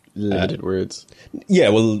Limited words. Yeah,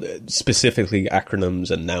 well, specifically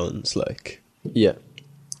acronyms and nouns, like. Yeah.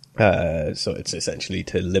 So it's essentially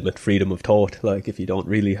to limit freedom of thought. Like, if you don't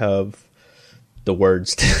really have the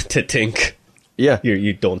words to think, Yeah.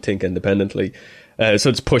 you don't think independently. So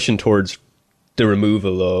it's pushing towards the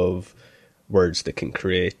removal of words that can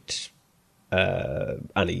create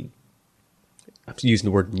any... I'm using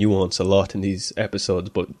the word nuance a lot in these episodes,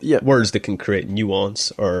 but words that can create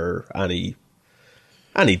nuance or any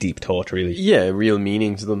deep thought, really. Yeah, real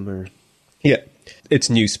meaning to them. Or Yeah, it's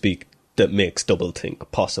Newspeak that makes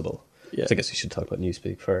doublethink possible. Yeah. So I guess we should talk about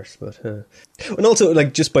Newspeak first. But and also,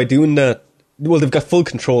 like, just by doing that, well, they've got full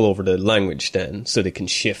control over the language then, so they can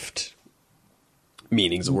shift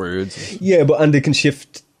meanings of words. Yeah, and they can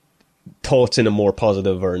shift thoughts in a more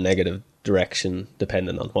positive or negative direction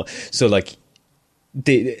depending on what. So, like,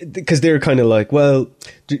 because they're kind of like, well,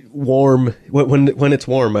 warm, when it's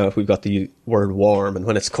warm out, we've got the word warm, and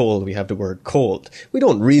when it's cold, we have the word cold. We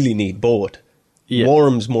don't really need both. Yeah.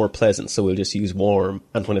 Warm's more pleasant, so we'll just use warm,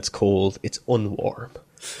 and when it's cold, it's unwarm.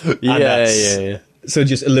 Yeah. So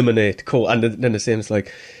just eliminate cold, and then the same is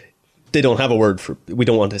like, they don't have a word for, we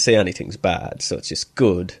don't want to say anything's bad, so it's just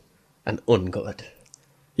good and ungood.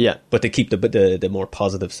 Yeah. But they keep the more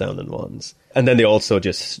positive sounding ones. And then they also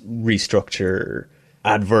just restructure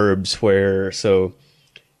adverbs where, so,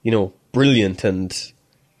 brilliant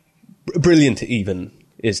even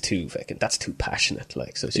is too fucking, that's too passionate,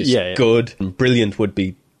 like, so it's just good. And brilliant would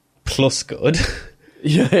be plus good.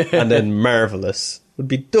 Yeah. And then marvellous would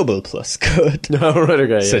be double plus good. No, right,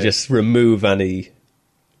 okay. So just remove any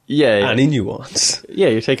nuance. Yeah,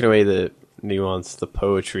 you're taking away the nuance, the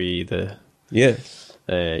poetry, Yeah.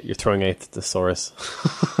 You're throwing out the thesaurus.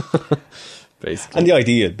 Basically. And the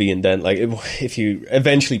idea being then, like, if you,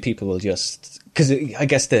 eventually people will just, because I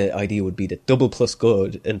guess the idea would be that double plus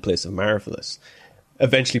good in place of marvellous.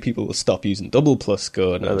 Eventually people will stop using double plus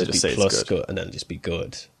good, and it'll just be plus good, and then it'll just be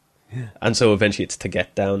good. Yeah. And so eventually it's to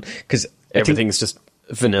get down, because everything's just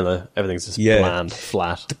vanilla, everything's just bland,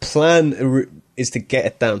 flat. The plan is to get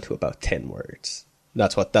it down to about 10 words.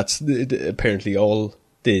 That's apparently all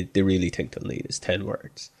they really think they'll need is 10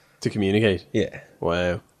 words. To communicate? Yeah.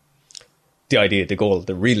 Wow.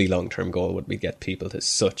 The really long-term goal would be get people to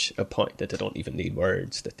such a point that they don't even need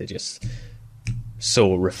words, that they just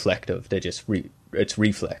so reflective, they just it's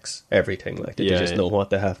reflex, everything, like they just know what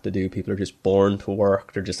they have to do. People are just born to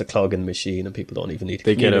work, they're just a clog in the machine, and people don't even need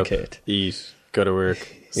to communicate. Get up, eat, go to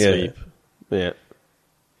work, sleep. Yeah.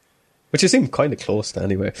 Which seems kind of close to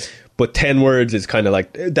anyway. But 10 words is kind of like,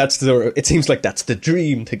 it seems like that's the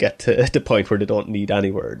dream, to get to the point where they don't need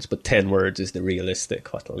any words. But 10 words is the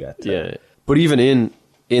realistic what they'll get to. Yeah. But even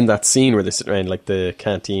in that scene where they're sitting around, like, the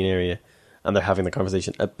canteen area, and they're having the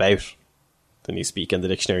conversation about the Newspeak and the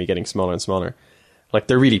dictionary getting smaller and smaller, like,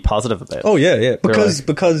 they're really positive about it. Oh, yeah. Because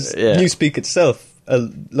Newspeak itself,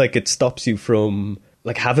 like, it stops you from,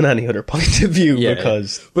 like, having any other point of view.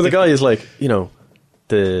 Because But the guy is like,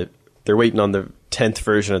 they're waiting on the 10th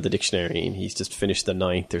version of the dictionary, and he's just finished the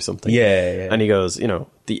 9th or something. Yeah. And he goes,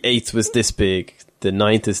 the 8th was this big, the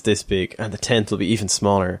 9th is this big, and the 10th will be even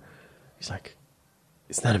smaller. He's like,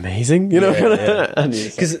 isn't that amazing? And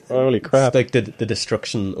he's like, holy crap. Like, the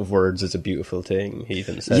destruction of words is a beautiful thing, he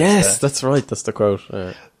even says. Yes, that's right, that's the quote.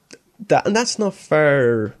 And that's not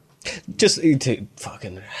fair. Just to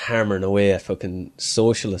fucking hammering away at fucking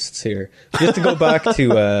socialists here. Just to go back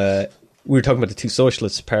to... we were talking about the two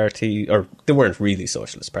socialist party, or they weren't really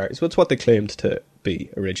socialist parties, but it's what they claimed to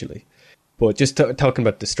be originally. But just talking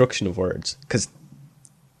about destruction of words, because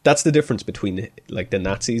that's the difference between, like, the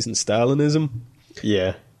Nazis and Stalinism.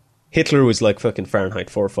 Yeah. Hitler was like fucking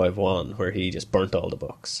Fahrenheit 451, where he just burnt all the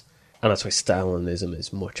books. And that's why Stalinism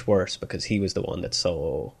is much worse, because he was the one that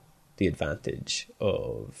saw the advantage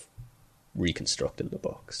of reconstructing the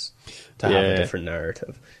books to have a different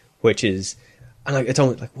narrative, which is... And it's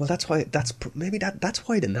only like, well, that's why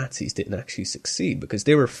the Nazis didn't actually succeed, because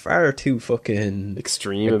they were far too fucking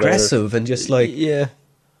extreme, aggressive, and just like,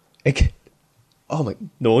 like, oh my,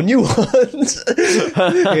 no nuance.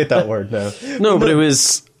 I hate that word now. No, but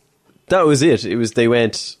that was it. It was, they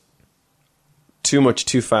went too much,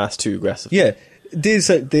 too fast, too aggressive. Yeah,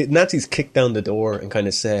 the Nazis kicked down the door and kind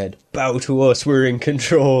of said, "Bow to us, we're in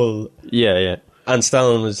control." Yeah. And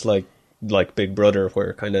Stalin was like Big Brother,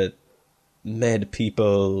 where kind of made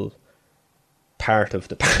people part of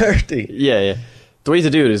the party. Yeah. The way to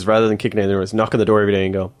do it is, rather than kicking down the door, is knock on the door every day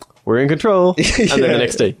and go, "We're in control." And then the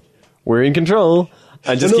next day, "We're in control."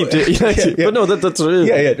 and just Well, keep doing it. yeah. But no, that's real.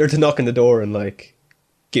 Yeah, or to knock on the door and like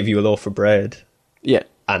give you a loaf of bread Yeah.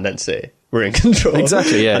 and then say we're in control.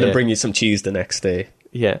 Exactly, yeah, and then yeah. bring you some cheese the next day.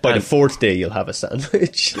 Yeah. By the And- fourth day, you'll have a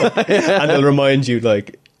sandwich, and they'll remind you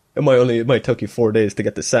like it might take you 4 days to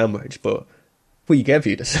get the sandwich, but we gave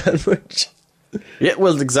you the sandwich, Yeah,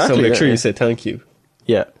 well, exactly. so make sure yeah. you say thank you.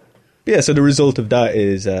 Yeah. Yeah, so the result of that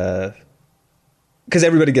is because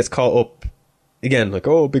everybody gets caught up again, like,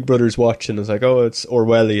 oh, Big Brother's watching. It's like, oh, it's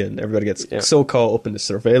Orwellian. Everybody gets so caught up in the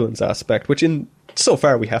surveillance aspect, which so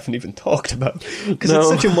far we haven't even talked about because it's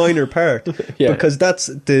such a minor part. Yeah. Because that's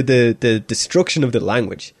the destruction of the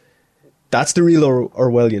language. That's the real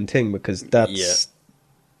Orwellian thing, because that's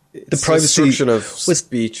the privacy destruction of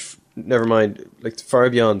speech. Never mind, like far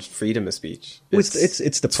beyond freedom of speech.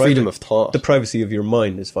 It's the freedom of thought. The privacy of your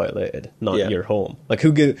mind is violated, not Yeah. your home. Like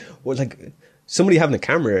somebody having a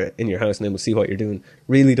camera in your house and they will see what you're doing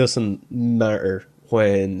really doesn't matter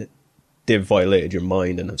when they've violated your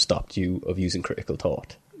mind and have stopped you of using critical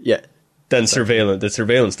thought. Yeah. Then the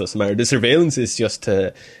surveillance doesn't matter. The surveillance is just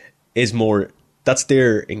that's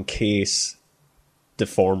there in case the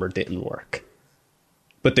former didn't work.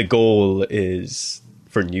 But the goal is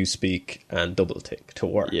for Newspeak and Doublethink to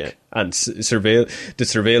work. Yeah. And the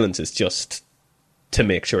surveillance is just to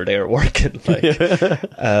make sure they are working.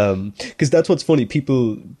 Because that's what's funny.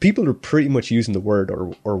 People are pretty much using the word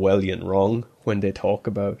Orwellian wrong when they talk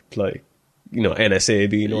about, like, you know, NSA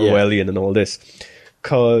being Orwellian and all this.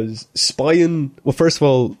 Because spying, well, first of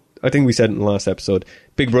all, I think we said in the last episode,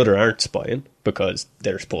 Big Brother aren't spying because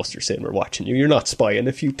there's posters saying we're watching you. You're not spying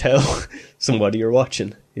if you tell somebody you're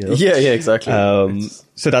watching. You know? Yeah, exactly.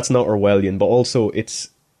 So that's not Orwellian, but also it's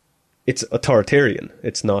authoritarian.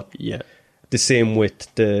 It's not the same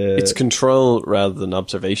with the... It's control rather than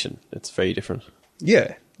observation. It's very different.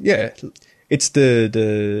 Yeah. It's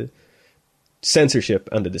the censorship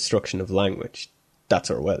and the destruction of language.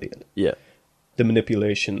 That's Orwellian. Yeah. The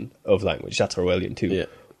manipulation of language. That's Orwellian too. Yeah.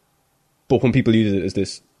 But when people use it as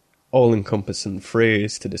this all-encompassing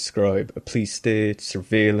phrase to describe a police state,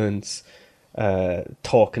 surveillance,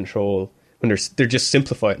 thought control, when they're just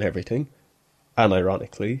simplifying everything, and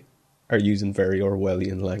ironically, are using very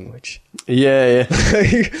Orwellian language. Yeah.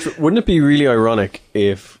 Wouldn't it be really ironic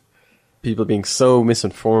if people being so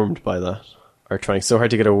misinformed by that are trying so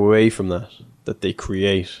hard to get away from that they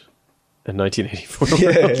create a 1984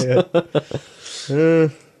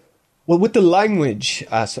 world? Well, with the language,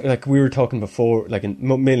 like we were talking before, like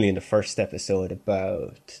mainly in the first episode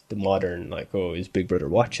about the modern, like, oh, is Big Brother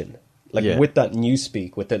watching? Like with that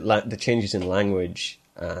Newspeak, with the changes in language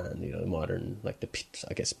and, you know, the modern, like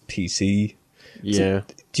I guess PC. Yeah. So,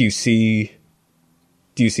 do you see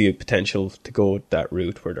a potential to go that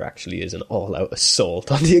route where there actually is an all-out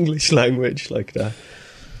assault on the English language like that?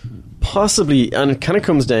 Possibly, and it kind of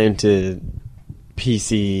comes down to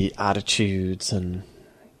PC attitudes and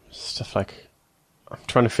stuff. Like, I'm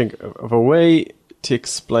trying to think of a way to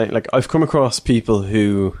explain. Like, I've come across people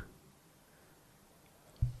who,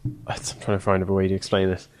 I'm trying to find a way to explain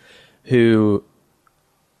this, who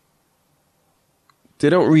they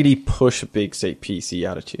don't really push a big, say, PC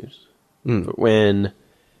attitude, but when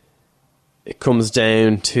it comes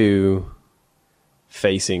down to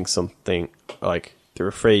facing something, like they're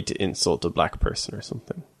afraid to insult a black person or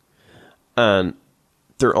something, and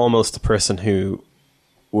they're almost the person who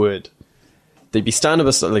they'd be standing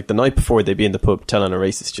beside, like the night before, they'd be in the pub telling a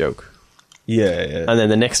racist joke. Yeah. And then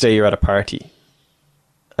the next day you're at a party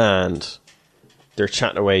and they're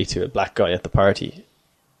chatting away to a black guy at the party,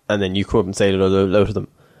 and then you come up and say hello to them,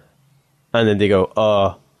 and then they go,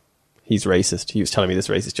 oh, he's racist. He was telling me this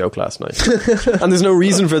racist joke last night. And there's no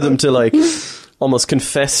reason for them to, like, almost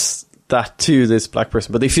confess that to this black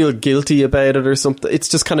person, but they feel guilty about it or something. It's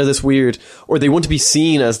just kind of this weird, or they want to be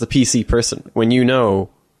seen as the PC person when you know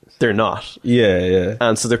they're not. Yeah.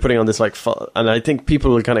 And so they're putting on this, like, and I think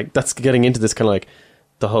people will kind of, that's getting into this kind of like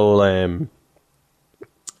the whole,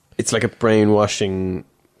 it's like a brainwashing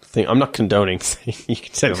thing. I'm not condoning saying you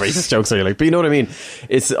can tell racist jokes or you're like, but you know what I mean?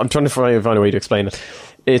 I'm trying to find a way to explain it.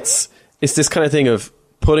 It's this kind of thing of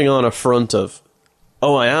putting on a front of,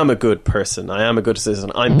 oh, I am a good person, I am a good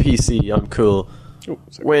citizen, I'm PC, I'm cool,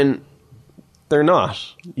 when they're not.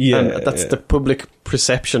 Yeah, and that's the public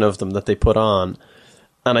perception of them that they put on.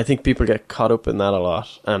 And I think people get caught up in that a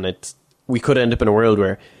lot, and we could end up in a world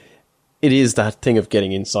where it is that thing of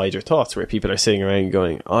getting inside your thoughts, where people are sitting around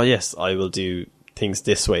going, oh yes, I will do things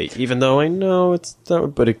this way, even though I know it's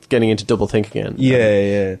that, but it's getting into double think again.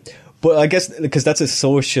 Yeah. But I guess because that's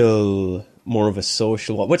more of a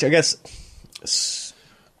social one, which I guess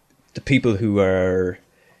the people who are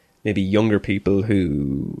maybe younger people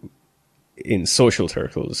who in social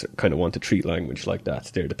circles kind of want to treat language like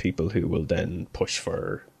that. They're the people who will then push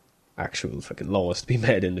for actual fucking laws to be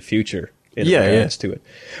made in the future in regards to it.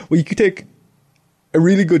 Well, you could take a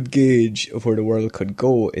really good gauge of where the world could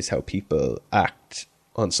go is how people act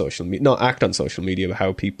on social media. Not act on social media, but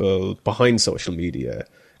how people behind social media,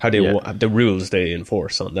 how they the rules they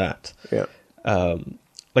enforce on that. Yeah.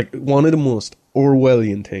 Like one of the most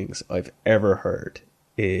Orwellian things I've ever heard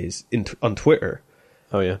is on Twitter.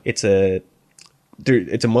 Oh yeah. It's a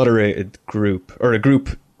moderated group, or a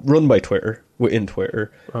group run by Twitter within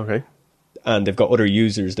Twitter. Okay. And they've got other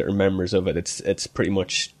users that are members of it. It's pretty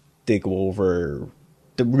much they go over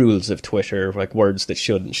the rules of Twitter, like words that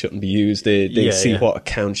should and shouldn't be used. They see what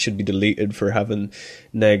accounts should be deleted for having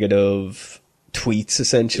negative tweets,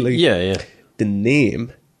 essentially. Yeah. The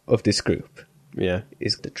name of this group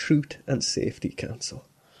is the Truth and Safety Council.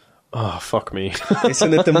 Oh, fuck me.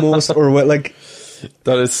 Isn't it the most, or what, like...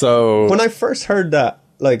 That is so... When I first heard that,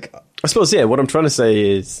 like... I suppose, what I'm trying to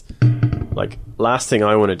say is, like, last thing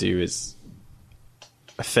I want to do is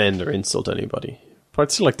offend or insult anybody. But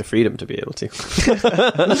I'd still like the freedom to be able to.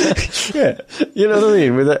 Yeah. You know what I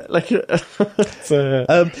mean? With it, like...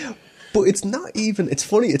 but it's not even... It's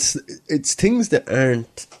funny, it's things that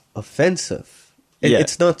aren't offensive.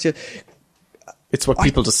 It's not just... It's what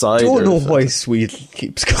people decide. I don't know why Sweden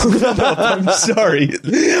keeps coming up. I'm sorry.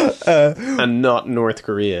 And not North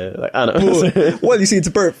Korea. Like, I don't know. Well, you see, it's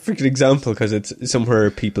a perfect example because it's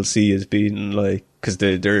somewhere people see as being like, because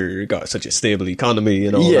they're got such a stable economy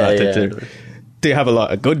and all that. Yeah. They have a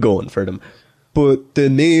lot of good going for them. But the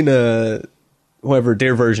main, whatever,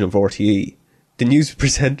 their version of RTE, the news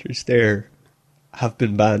presenters there have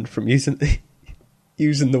been banned from using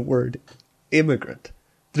the word immigrant.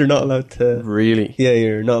 They're not allowed to... Really? Yeah,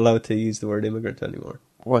 you're not allowed to use the word immigrant anymore.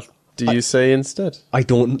 What do you say instead? I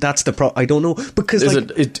don't... That's the problem. I don't know. Because,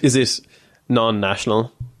 Is it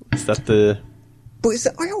non-national? Is that the... But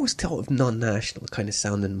I always thought of non-national kind of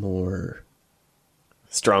sounding more...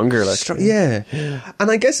 Stronger, like... Yeah. And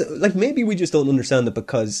I guess, like, maybe we just don't understand it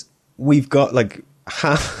because we've got, like,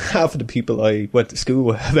 half of the people I went to school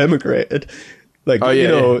with have emigrated. Like,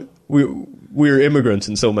 we're immigrants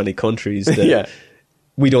in so many countries that...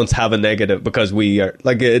 We don't have a negative because we are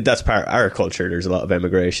like that's part of our culture. There's a lot of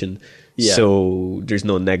immigration, so there's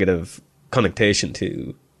no negative connotation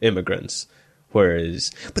to immigrants.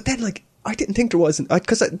 Whereas, but then like I didn't think there wasn't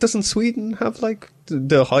because doesn't Sweden have like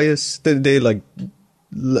the highest? They like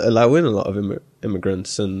allow in a lot of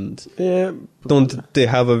immigrants and don't they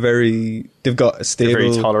have they've got a stable,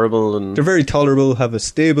 they're very tolerable and they're very tolerable, have a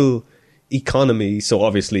stable economy. So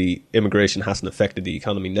obviously immigration hasn't affected the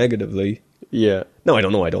economy negatively. Yeah. No, I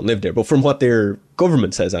don't know. I don't live there. But from what their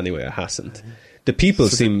government says anyway, it hasn't. The people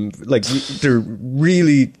seem like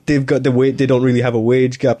they've got the way, they don't really have a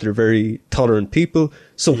wage gap. They're very tolerant people.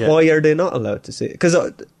 So why are they not allowed to say it? Because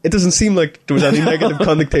it doesn't seem like there was any negative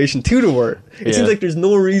connotation to the word. It seems like there's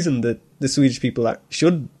no reason that the Swedish people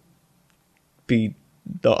should be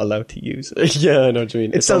not allowed to use it. Yeah, I know what you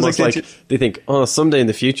mean. It sounds like they think, someday in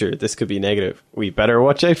the future this could be negative. We better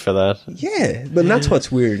watch out for that. Yeah, but that's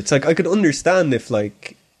what's weird. It's like I could understand if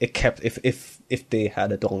like it kept if they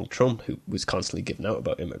had a Donald Trump who was constantly giving out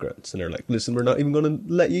about immigrants and they're like, listen, we're not even going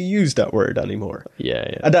to let you use that word anymore.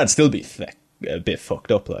 Yeah. And that'd still be a bit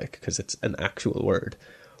fucked up, like, because it's an actual word.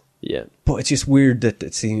 Yeah, but it's just weird that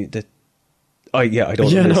it seems that I don't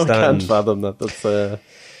understand. No, I can't fathom that. That's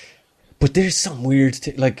But there's some weird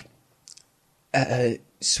like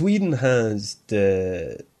Sweden has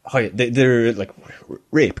they're like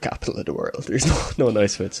rape capital of the world. There's no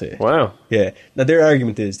nice way to say it. Wow. Yeah. Now their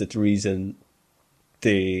argument is that the reason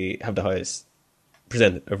they have the highest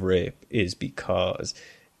percent of rape is because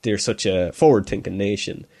they're such a forward-thinking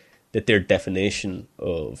nation that their definition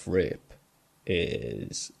of rape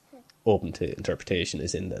is open to interpretation,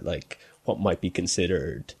 is in that like what might be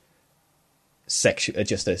considered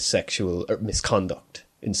just a sexual misconduct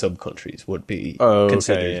in some countries would be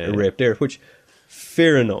considered a rape there, which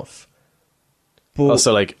fair enough. But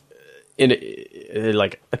also, like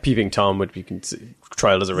like a peeping Tom would be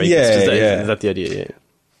trialed as a rapist. Is that the idea? Yeah.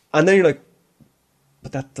 And then you're like,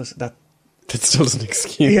 but that still doesn't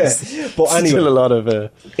excuse. Yeah, but anyway, still a lot of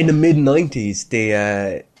in the mid-90s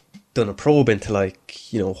they done a probe into like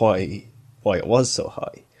why it was so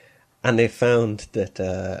high. And they found that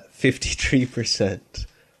 53%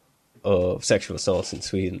 of sexual assaults in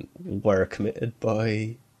Sweden were committed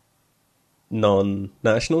by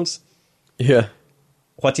non-nationals. Yeah.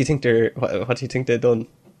 What do you think they've done?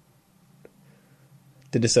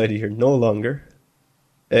 They decided you're no longer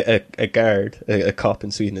a cop in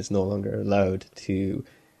Sweden is no longer allowed to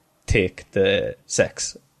take the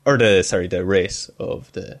sex or the race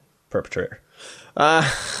of the perpetrator. Ah.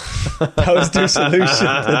 That was their solution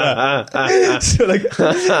to that. So, like,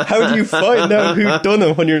 how do you find out who done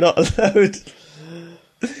it when you're not allowed?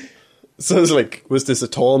 So it's like, was this a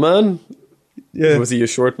tall man? Yeah. Was he a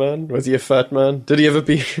short man? Was he a fat man? Did he have a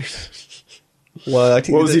beard? Well, I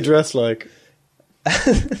think What was he dressed like? But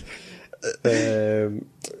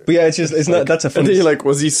yeah, it's not. That's a And funny. then you're like,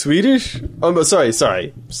 was he Swedish? Oh, but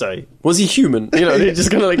sorry. Was he human? You know, they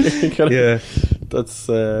just kind of like, yeah, That's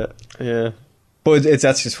yeah. but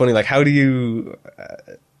that's just funny. Like, how do you?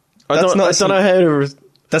 I don't know how to.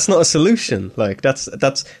 That's not a solution. Like, that's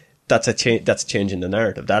a change. That's changing the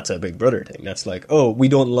narrative. That's a Big Brother thing. That's like, oh, we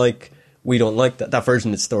don't like that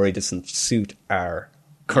version of the story doesn't suit our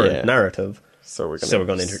current narrative. So we're just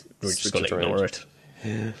going to ignore it.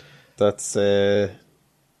 That's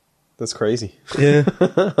crazy. Yeah.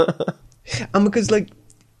 And because, like,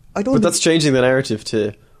 I don't. But that's changing the narrative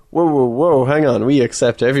to whoa, hang on, we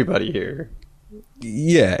accept everybody here.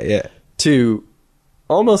 Yeah. To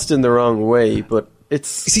almost in the wrong way, but it's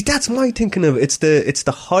See, that's my thinking of it. It's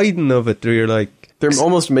the hiding of it. Where you're like, they're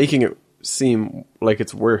almost making it seem like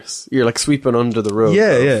it's worse. You're like sweeping under the rug.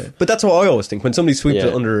 Yeah. But that's what I always think when somebody sweeps it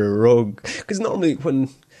Yeah. under a rug. Because normally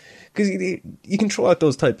because you can throw out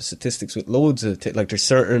those type of statistics with loads of like there's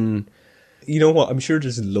certain. You know what? I'm sure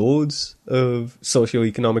there's loads of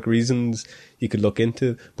socioeconomic reasons you could look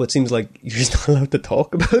into, but it seems like you're just not allowed to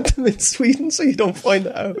talk about them in Sweden, so you don't find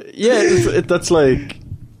out. Yeah, that's like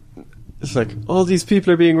it's like all these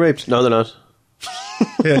people are being raped. No, they're not.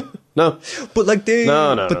 Yeah. No, But like they,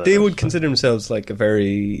 No, they would consider themselves like a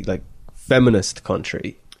very like feminist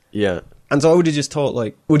country, yeah, and so I would have just thought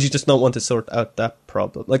like, would you just not want to sort out that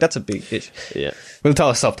problem? Like that's a big issue. yeah. We'll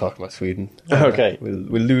stop talking about Sweden. Okay.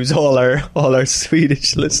 We'll lose all our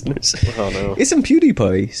Swedish listeners. Oh no, Isn't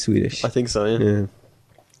PewDiePie Swedish? I think so. Yeah. Yeah.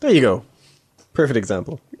 There you go. Perfect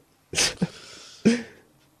example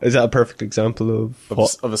Is that a perfect example of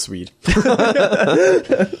what? of a Swede.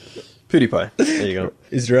 PewDiePie. There you go.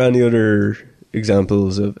 Is there any other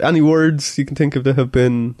examples of any words you can think of that have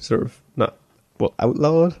been sort of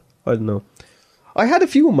outlawed? I don't know. I had a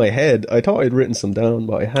few in my head. I thought I'd written some down,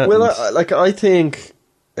 but I hadn't. Well, I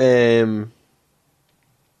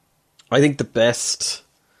think the best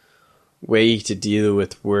way to deal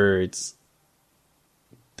with words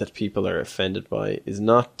that people are offended by is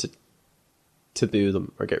not to taboo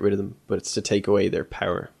them or get rid of them, but it's to take away their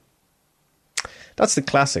power. That's the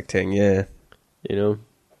classic thing, yeah. You know?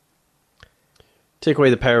 Take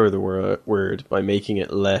away the power of the word by making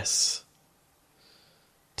it less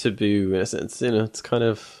taboo in a sense. You know, it's kind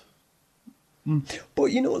of... But,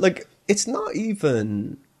 you know, like, it's not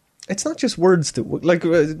just words that, like,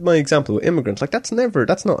 my example with immigrants, like, that's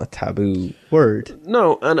not a taboo word.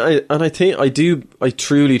 No, and I think I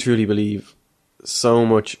truly believe so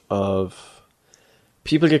much of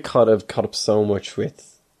people get caught up so much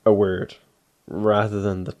with a word rather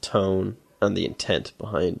than the tone and the intent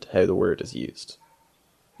behind how the word is used.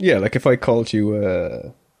 Yeah, like if I called you,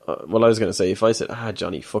 Well, I was going to say, if I said,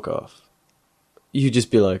 Johnny, fuck off, you'd just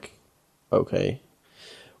be like, okay.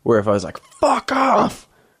 Where if I was like, fuck off,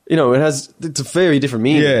 you know, it's a very different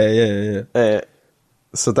meaning. Yeah.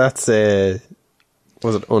 So that's,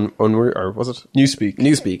 was it unword, or was it? Newspeak.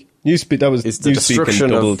 Newspeak, that was It's the Newspeak destruction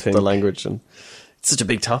and double of thing. the language, and it's such a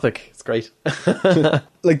big topic. It's great.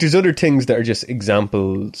 Like, there's other things that are just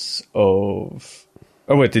examples of...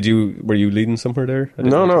 Oh, wait, were you leading somewhere there?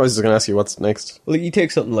 No, I was just going to ask you what's next. Well, you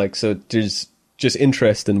take something like, so there's just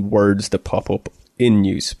interesting words that pop up in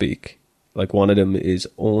Newspeak. Like, one of them is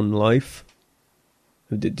own life.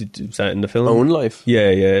 Was that in the film? Own life?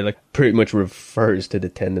 Yeah, like, pretty much refers to the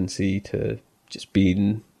tendency to just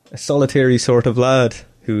being a solitary sort of lad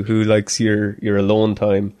who likes your alone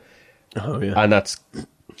time. Oh, yeah. And that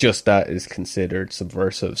is considered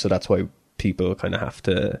subversive, so that's why people kind of have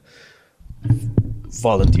to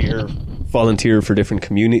volunteer for different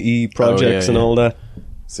community projects and all that.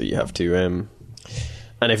 So you have to, and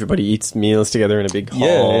everybody eats meals together in a big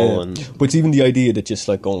hall. Yeah. But it's even the idea that just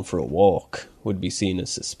like going for a walk would be seen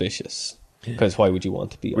as suspicious. Because why would you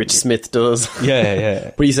want to be? Which Smith does.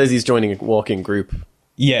 Yeah. But he says he's joining a walking group.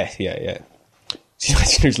 Yeah.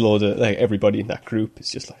 There's loads of, like, everybody in that group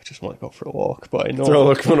is just like, I just want to go for a walk, but I know They're all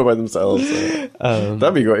looking by themselves.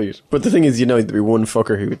 That'd be great. But the thing is, there'd be one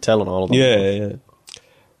fucker who would tell on all of them. Yeah.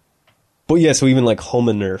 But yeah, so even like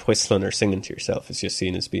humming or whistling or singing to yourself is just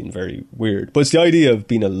seen as being very weird. But it's the idea of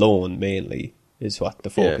being alone mainly is what the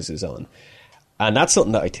focus is on. And that's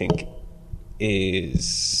something that I think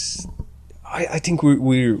is... I think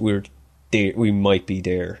we're there, we might be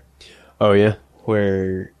there. Oh, yeah.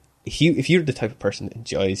 Where if you're the type of person that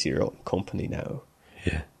enjoys your own company now,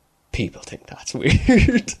 people think that's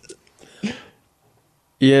weird.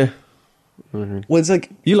 Yeah. Well, it's like,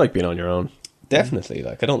 You like being on your own. definitely,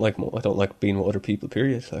 like I don't like being with other people.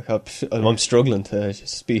 Period. Like I'm struggling to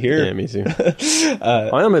just be here. Yeah, me too.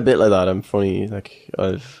 I am a bit like that. I'm funny. Like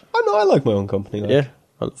I know I like my own company. Like. yeah,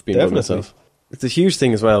 I love being by Definitely. myself. It's a huge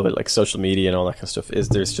thing as well with like social media and all that kind of stuff. Is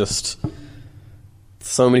there's just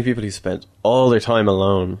so many people who spend all their time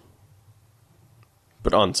alone,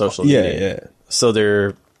 but on social media. Yeah. So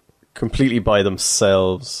they're completely by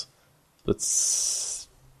themselves, but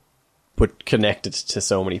connected to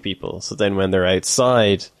so many people. So then when they're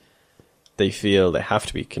outside, they feel they have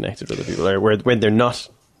to be connected with other people. Or when they're not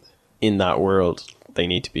in that world, they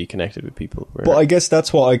need to be connected with people. But I guess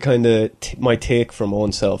that's what I kind of my take from my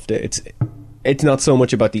own self. That it's not so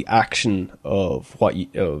much about the action of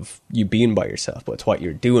you being by yourself, but it's what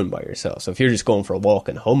you're doing by yourself. So if you're just going for a walk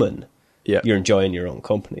and humming, you're enjoying your own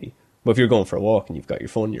company. But if you're going for a walk and you've got your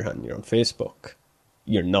phone in your hand and you're on Facebook,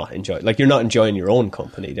 you're not enjoying your own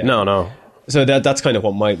company then. No. So that's kind of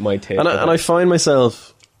what my take. And I find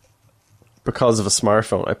myself, because of a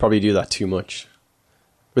smartphone, I probably do that too much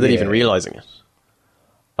without even realizing it.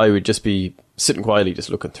 I would just be sitting quietly, just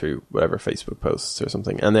looking through whatever Facebook posts or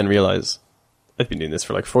something, and then realize I've been doing this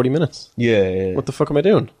for like 40 minutes. Yeah. What the fuck am I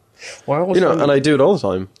doing? Well, and I do it all the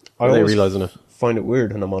time. I without realizing it. Find it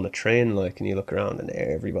weird when I'm on a train, like, and you look around and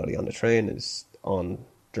everybody on the train is on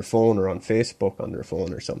their phone or on Facebook on their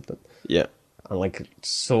phone or something. Yeah. And like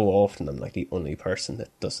so often I'm like the only person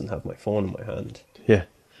that doesn't have my phone in my hand. Yeah.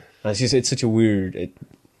 And it's such a weird. I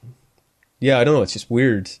don't know. It's just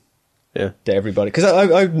weird. Yeah. To everybody, because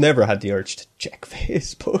I've never had the urge to check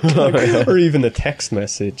Facebook or even a text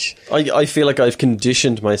message. I feel like I've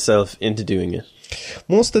conditioned myself into doing it.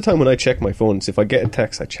 Most of the time when I check my phones, if I get a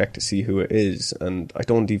text, I check to see who it is, and I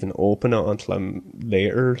don't even open it until I'm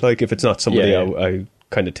later. Like if it's not somebody I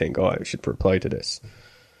kind of think, I should reply to this.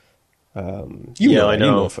 I know. You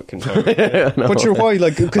know if it can. But you're why?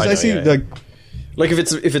 Like because I see like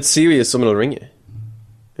if it's serious, someone will ring you.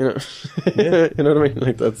 You know, you know what I mean?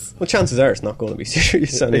 Like that's. Well, chances are it's not going to be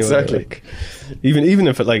serious anyway. Exactly. Like, even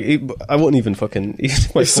if it I wouldn't even fucking.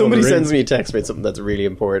 If somebody sends me a text about something that's really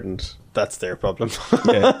important, that's their problem.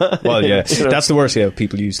 Yeah. Well, yeah, You know? that's the worst. Yeah,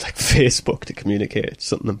 people use like Facebook to communicate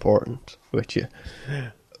something important with you.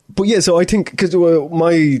 But yeah, so I think because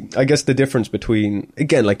I guess the difference between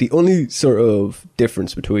the only sort of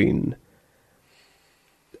difference between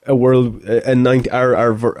our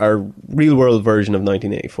real world version of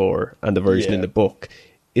 1984 and the version in the book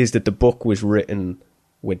is that the book was written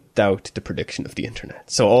without the prediction of the internet.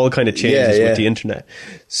 So all kind of changes with the internet.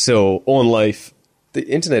 So on life, the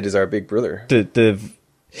internet is our big brother. But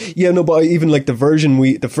even like the version of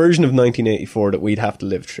 1984 that we'd have to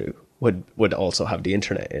live through would also have the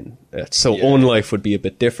internet in it. So own life would be a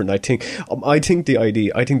bit different. I think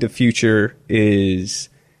the future is,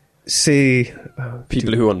 say,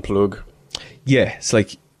 people who unplug. Yeah, it's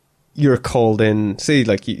like you're called in. Say,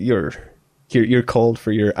 like you're called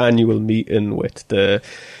for your annual meeting with the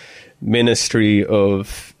Ministry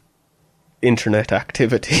of Internet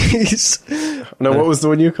Activities. No, what was the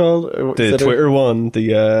one you called? The Twitter one,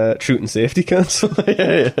 the Truth and Safety Council.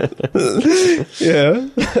 Yeah.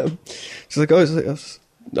 She's like,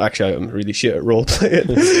 actually, I'm really shit at role playing.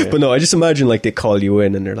 But no, I just imagine like they call you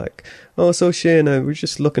in and they're like, oh, so Shane, we're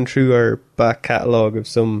just looking through our back catalogue of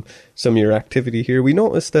some of your activity here. We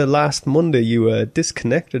noticed that last Monday you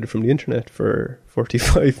disconnected from the internet for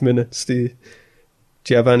 45 minutes. Do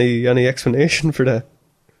you have any explanation for that?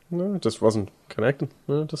 No, it just wasn't connecting.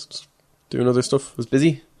 No, just doing other stuff. Was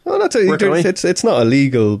busy. Oh, that's it's not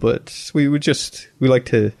illegal, but we like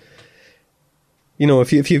to. You know,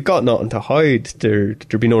 if you've got nothing to hide,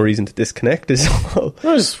 there'd be no reason to disconnect as well.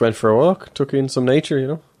 I just went for a walk, took in some nature, you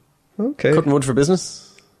know. Okay. Cutting wood for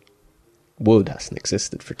business. Wood hasn't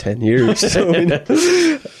existed for 10 years. So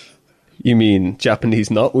you mean Japanese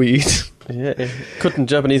knotweed? Yeah, cutting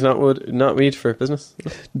Japanese knotweed for business.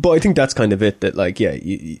 But I think that's kind of it. That like,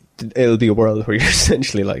 it'll be a world where you're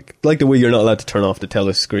essentially like the way you're not allowed to turn off the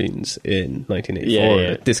telescreens in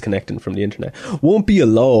 1984, disconnecting from the internet. Won't be a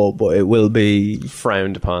law, but it will be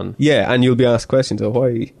frowned upon. Yeah, and you'll be asked questions of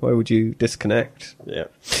why would you disconnect? Yeah,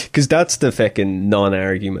 because that's the fucking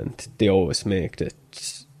non-argument they always make. That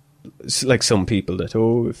like some people that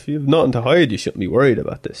if you have nothing to hide, you shouldn't be worried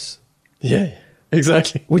about this. Yeah.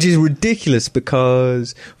 Exactly. Which is ridiculous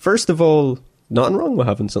because, first of all, nothing wrong with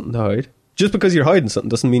having something to hide. Just because you're hiding something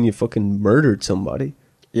doesn't mean you fucking murdered somebody.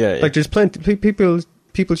 Yeah. Like, there's plenty...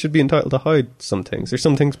 People should be entitled to hide some things. There's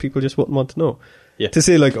some things people just wouldn't want to know. Yeah. To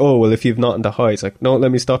say like, oh, well, if you've nothing to hide, it's like, no,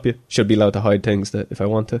 let me stop you. Should be allowed to hide things that if I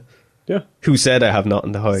want to. Yeah. Who said I have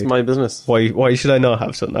nothing to hide? It's my business. Why should I not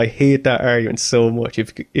have something? I hate that argument so much.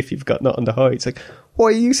 If you've got nothing to hide, it's like, why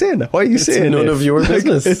are you saying that? Why are you saying none it? of your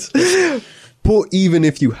business. But even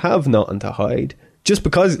if you have nothing to hide, just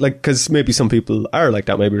because, like, because maybe some people are like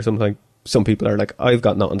that, maybe or something. Like, some people are like, I've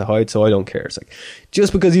got nothing to hide, so I don't care. It's like,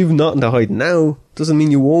 just because you've nothing to hide now doesn't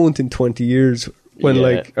mean you won't in 20 years when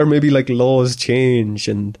like, or maybe like laws change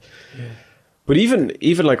and. But even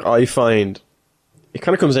like, I find it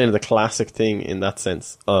kind of comes down to the classic thing in that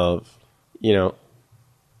sense of, you know,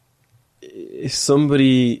 if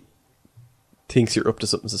somebody thinks you're up to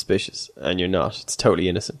something suspicious and you're not, it's totally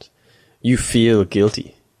innocent. You feel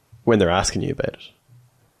guilty when they're asking you about it.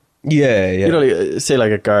 Yeah, yeah. You know, like, say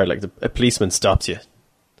like a guard, like a policeman stops you.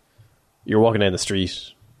 You're walking down the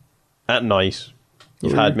street at night.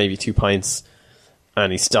 You've had maybe 2 pints,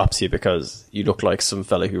 and he stops you because you look like some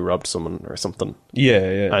fella who robbed someone or something.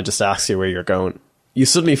 Yeah, yeah. And just asks you where you're going. You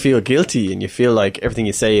suddenly feel guilty, and you feel like everything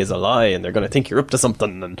you say is a lie, and they're going to think you're up to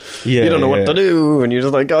something, and you don't know what to do, and you're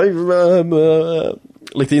just like, like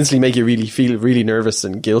they instantly make you feel really nervous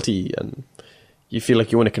and guilty, and you feel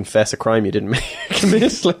like you want to confess a crime you didn't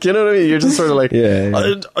commit. Like, you know what I mean? You're just sort of like,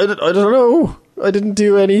 I don't know. I didn't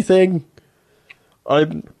do anything.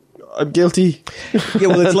 I'm guilty. Yeah,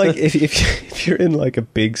 well, it's like if you're in like a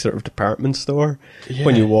big sort of department store,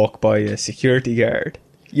 when you walk by a security guard,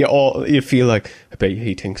 you feel like, I bet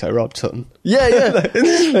he thinks I robbed something. Yeah.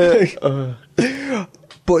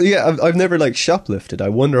 But yeah, I've never like shoplifted. I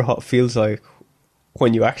wonder how it feels like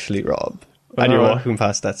when you actually rob and you're walking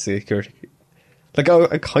past that security. Like,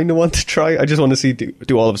 I kind of want to try. I just want to see,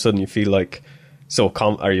 do all of a sudden you feel like,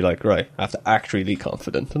 are you like, right, I have to act really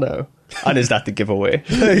confident now? And is that the giveaway?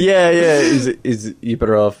 Yeah. Is you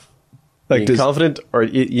better off like being confident, or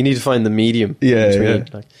you need to find the medium? Yeah, between, yeah.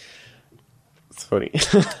 Like, it's funny.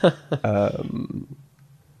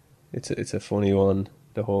 It's a funny one.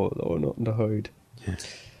 The whole nothing to hide. Yeah.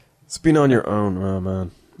 It's being on your own. Oh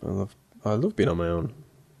man, I love being on my own.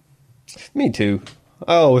 Me too.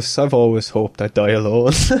 I've always hoped I'd die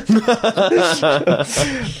alone.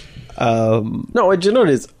 No, do you know what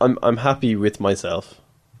it is? I'm happy with myself.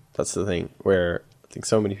 That's the thing, where I think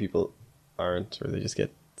so many people aren't, or they just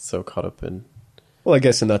get so caught up in. Well, I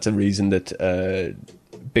guess, and that's a reason that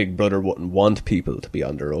Big Brother wouldn't want people to be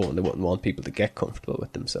on their own. They wouldn't want people to get comfortable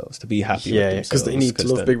with themselves, to be happy with themselves. Because they need to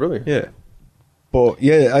love Big Brother. Yeah. But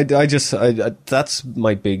yeah, I just that's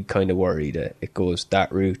my big kind of worry, that it goes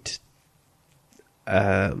that route.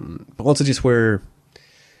 But also just where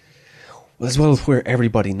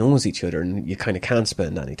everybody knows each other, and you kind of can't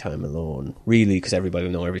spend any time alone, really, because everybody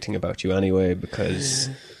will know everything about you anyway, because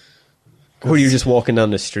where you're just walking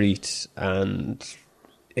down the street and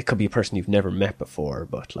it could be a person you've never met before,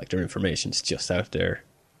 but like their information's just out there.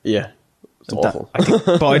 Yeah, it's awful.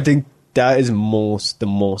 I think that is the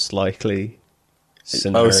most likely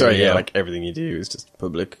scenario. Oh, sorry, yeah, like everything you do is just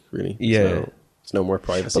public, really. Yeah. So it's no more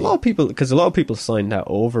privacy. A lot of people sign that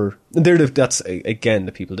over. That's again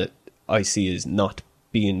the people that I see as not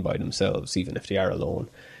being by themselves, even if they are alone.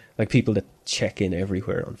 Like people that check in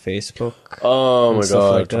everywhere on Facebook. Oh my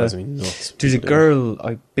god, like it drives me nuts. There's a girl,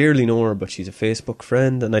 I barely know her, but she's a Facebook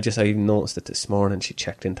friend, and I even noticed it this morning. She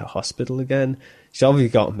checked into hospital again. She's obviously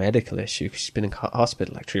got a medical issue. She's been in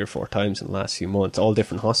hospital like 3 or 4 times in the last few months, all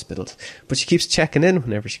different hospitals. But she keeps checking in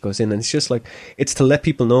whenever she goes in, and it's just like, it's to let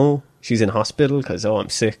people know she's in hospital because, I'm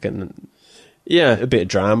sick, and a bit of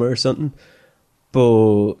drama or something.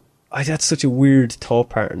 But that's such a weird thought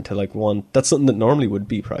pattern to like want. That's something that normally would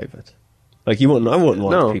be private. Like I wouldn't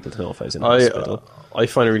want people to know if I was in hospital. I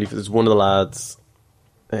find it really. There's one of the lads,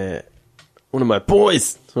 one of my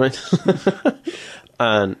boys, right?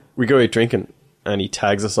 And we go out drinking, and he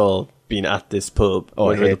tags us all being at this pub.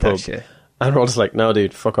 Oh, I hate the pub. that shit. And we're all just like, no,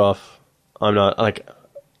 dude, fuck off. I'm not like,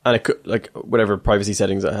 and it could, like whatever privacy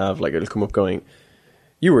settings I have, like it'll come up going,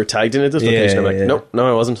 you were tagged in at this location. I'm like, nope, no,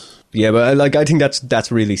 I wasn't. Yeah, but I think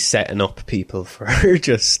that's really setting up people for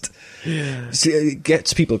just it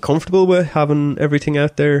gets people comfortable with having everything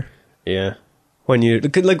out there. Yeah, when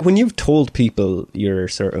you've told people your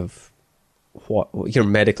sort of what your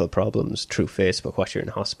medical problems through Facebook, what you're in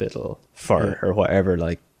hospital for, or whatever.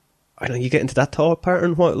 Like, I don't know, you get into that thought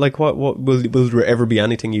pattern. What will there ever be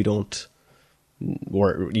anything you don't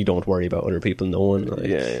worry about other people knowing?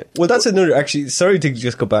 Like, well, that's another. Actually, sorry to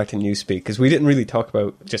just go back to Newspeak, because we didn't really talk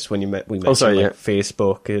about just when we mentioned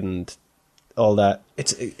Facebook and all that.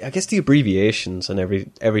 It's, I guess, the abbreviations and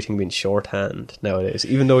everything being shorthand nowadays.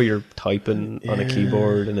 Even though you're typing on a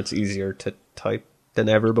keyboard and it's easier to type than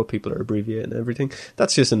ever, but people are abbreviating everything.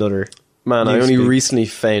 That's just another Man, I only Newspeak. recently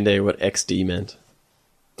found out what XD meant.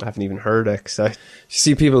 I haven't even heard X. You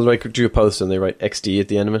see people do a post and they write XD at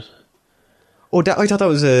the end of it. I thought that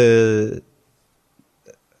was a.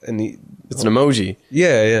 It's an emoji.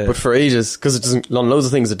 Yeah. But for ages, because it doesn't, on loads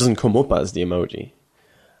of things, it doesn't come up as the emoji.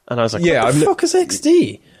 And I was like, Yeah, what the I've fuck is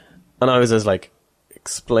XD? And I was like,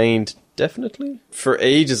 explained definitely. For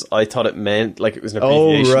ages, I thought it meant like it was an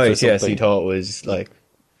abbreviation Oh, right. for something. Yes, he thought it was like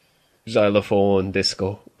xylophone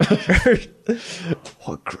disco. What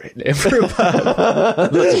a great name for a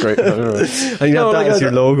band. That's great. And you No, have that like, as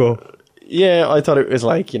your logo. Yeah, I thought it was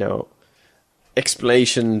like,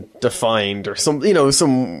 explanation defined or some,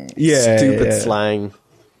 some Yeah, stupid yeah. slang.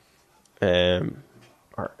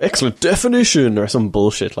 Or excellent definition or some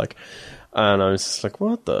bullshit like. And I was just like,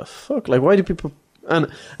 what the fuck? Like, why do people... And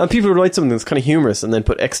people would write something that's kind of humorous and then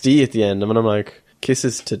put XD at the end. And I'm like,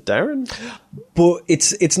 kisses to Darren? But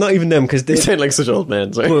it's not even them because they They sound like such old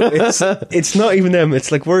men. Sorry. But it's not even them.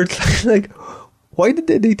 It's like words like, why did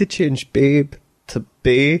they need to change babe to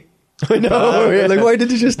bae? I know. Yeah. Like, why did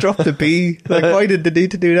they just drop the B? Like, why did they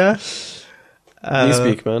need to do that? You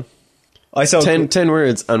speak, man. I saw 10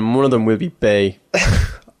 words and one of them will be bay.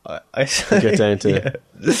 I Get down to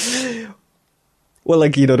yeah. Well,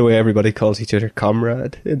 like, the way everybody calls each other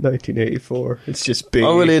comrade in 1984. It's just big.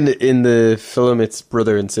 Oh, well, in the film, it's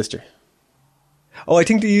brother and sister. Oh, I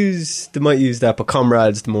think they might use that, but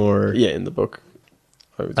comrade's the more. Yeah, in the book.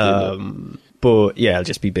 I was reading that. But yeah, it'll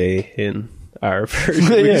just be Bay in our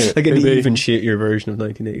version. Yeah, like an maybe. even shittier version of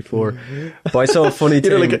 1984. But I saw a funny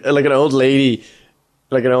thing. like an old lady,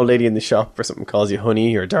 in the shop or something calls you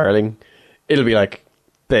honey or darling. It'll be like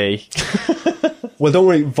bay. Well, don't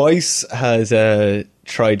worry. Vice has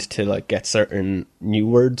tried to get certain new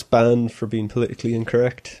words banned for being politically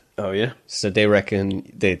incorrect. Oh yeah. So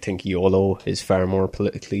they think YOLO is far more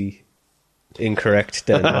politically incorrect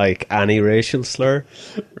than any racial slur.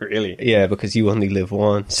 Really? Yeah, because you only live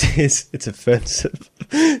once. It's offensive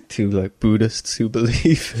to Buddhists who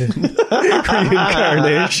believe in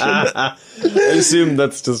reincarnation. I assume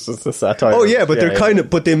that's just a satire. Oh yeah, but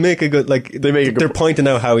but they make a good They make a good they're pointing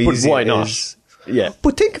out how easy why it not? is. Yeah.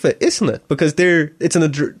 But think of it, isn't it? Because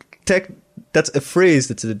that's a phrase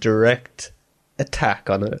that's a direct attack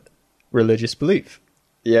on a religious belief.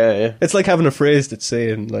 Yeah. It's like having a phrase that's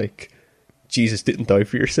saying Jesus didn't die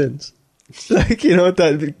for your sins.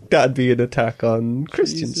 That'd be an attack on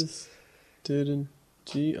Christians. Jesus didn't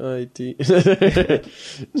G-I-D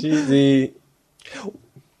G-Z.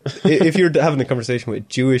 If you're having a conversation with a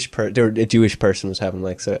Jewish person was having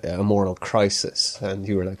a moral crisis, and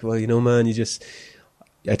you were like, well, man,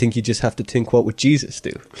 I think you just have to think, what would Jesus do?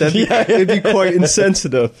 It'd be quite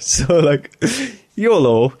insensitive. So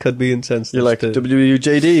YOLO could be insensitive. You're like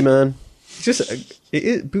WWJD, man.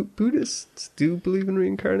 Buddhists do believe in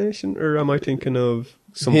reincarnation, or am I thinking of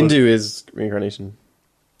Hindu is reincarnation,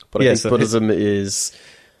 but I Yeah, think so Buddhism is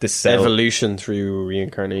the cell? evolution through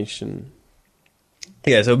reincarnation.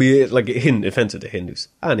 Yeah, so it'd be offensive to Hindus.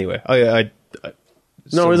 Anyway,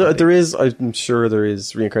 No, there is. I'm sure there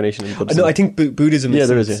is reincarnation in Buddhism. No, I think Buddhism. Yeah,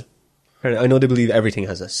 there is. Yeah. I know they believe everything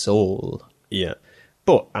has a soul. Yeah.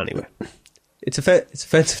 But anyway, it's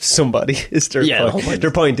offensive to somebody. Is their Yeah, the point. whole point. Their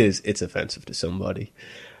point is it's offensive to somebody.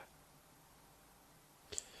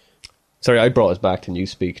 Sorry, I brought us back to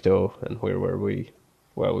Newspeak though, and where were we?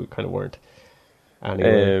 Well, we kind of weren't.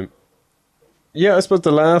 Anyway, Yeah, I suppose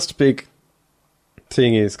the last big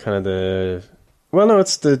thing is kind of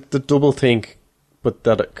it's the double think, but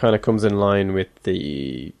that it kind of comes in line with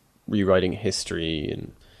the rewriting history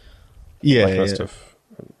and that kind of stuff.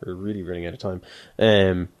 We're really running out of time.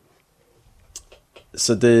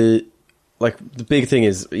 So the big thing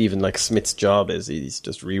is even Smith's job is he's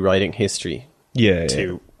just rewriting history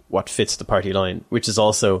to what fits the party line, which is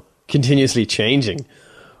also continuously changing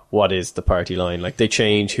what is the party line. They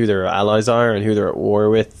change who their allies are and who they're at war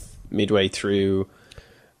with midway through.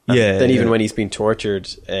 And then even when he's being tortured,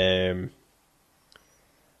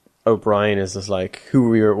 O'Brien is just who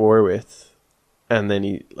we were at war with, and then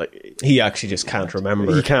he actually just can't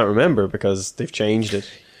remember. He can't remember because they've changed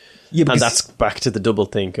it. Yeah, And that's back to the double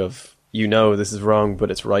think of, this is wrong,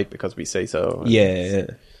 but it's right because we say so. Yeah.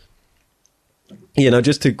 Now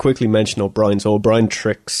just to quickly mention O'Brien. So O'Brien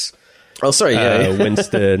tricks Oh, sorry,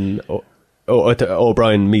 Winston.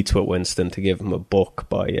 O'Brien meets with Winston to give him a book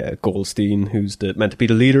by Goldstein, who's meant to be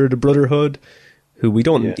the leader of the Brotherhood, who we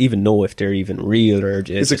don't even know if they're even real or...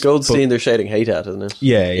 Is it Goldstein they're shouting hate at, isn't it?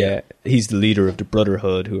 Yeah. He's the leader of the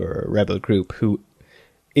Brotherhood, who are a rebel group, who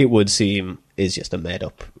it would seem is just a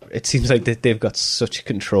made-up. It seems like they've got such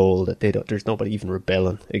control that there's nobody even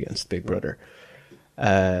rebelling against Big Brother.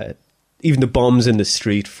 even the bombs in the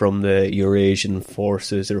street from the Eurasian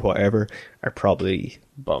forces or whatever are probably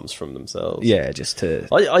bombs from themselves. Yeah, just to.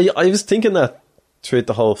 I was thinking that throughout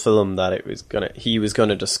the whole film that he was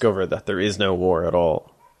gonna discover that there is no war at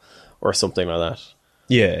all, or something like that.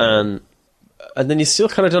 Yeah, and then you still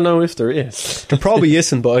kind of don't know if there is. There probably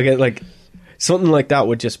isn't, but I get like something like that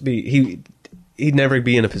would just be he'd never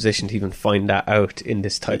be in a position to even find that out in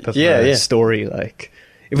this type of story. Like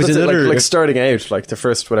it was another like starting out, like the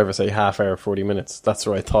first whatever, say half hour, 40 minutes. That's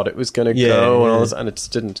where I thought it was going to go, and all this, and it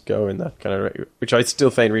just didn't go in that kind of, which I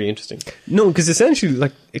still find really interesting. No, because essentially,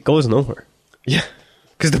 like it goes nowhere. Yeah.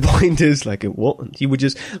 Because the point is, like, it won't. You would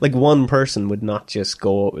just, like, one person would not just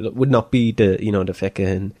go, would not be the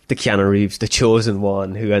fucking, the Keanu Reeves, the chosen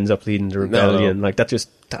one who ends up leading the rebellion. No. Like,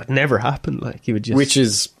 that never happened. Like, he would just. Which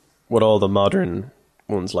is what all the modern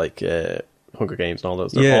ones, like Hunger Games and all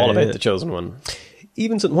those, they're all about the chosen one.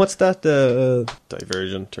 Even, what's that?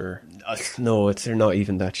 Divergent or. No, they're not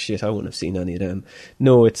even that shit. I wouldn't have seen any of them.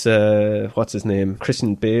 No, it's, what's his name?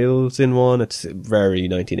 Christian Bale's in one. It's very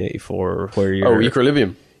 1984 where you're... Oh,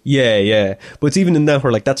 Equilibrium. Yeah. But it's even in that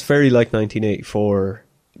where, like, that's very like 1984,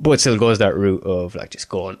 but it still goes that route of, like, just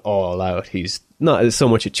going all out. He's not so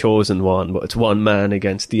much a chosen one, but it's one man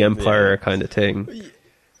against the empire kind of thing.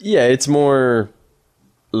 Yeah, it's more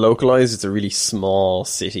localized. It's a really small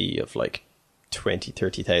city of, like, 20,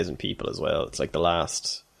 30,000 people as well. It's like the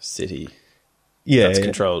last city that's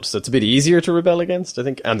controlled, so it's a bit easier to rebel against, I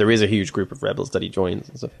think, and there is a huge group of rebels that he joins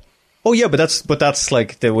and stuff. Oh yeah, but that's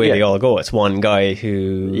like the way they all go. It's one guy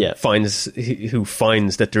who finds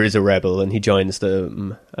that there is a rebel and he joins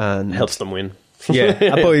them and helps them win. But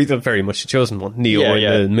he's very much the chosen one. Neo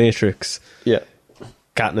in the Matrix,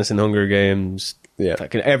 Katniss in Hunger Games,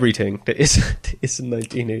 like everything that is in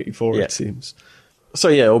 1984 it seems. So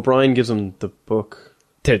O'Brien gives him the book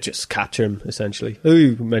to just capture him, essentially. Oh,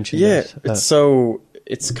 you mentioned that.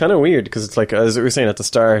 It's kind of weird, because it's like, as we were saying at the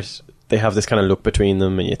start, they have this kind of look between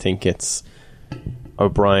them, and you think it's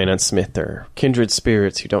O'Brien and Smith are kindred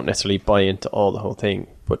spirits who don't necessarily buy into the whole thing,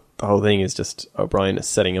 but the whole thing is just O'Brien is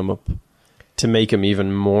setting him up to make him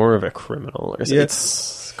even more of a criminal.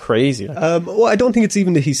 It's crazy. Well, I don't think it's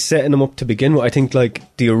even that he's setting him up to begin with. I think,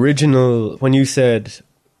 like, the original, when you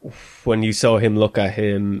saw him look at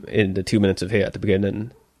him in the 2 minutes of hate at the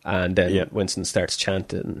beginning, and then Winston starts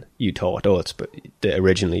chanting, you thought,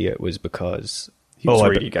 originally it was because he was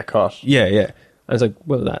worried he'd get caught. Yeah. I was like,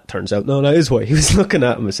 well, that turns out, no, that is why he was looking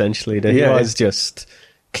at him, essentially. That he was just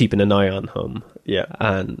keeping an eye on him. Yeah.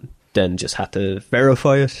 And then just had to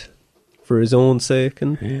verify it for his own sake.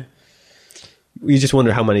 And you just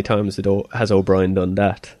wonder how many times has O'Brien done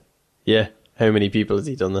that. Yeah. How many people has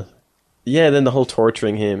he done that? Yeah, then the whole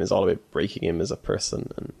torturing him is all about breaking him as a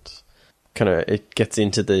person, and kind of it gets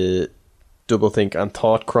into the double think and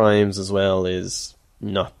thought crimes as well, is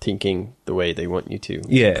not thinking the way they want you to.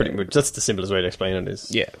 Yeah. Pretty much, that's the simplest way to explain it,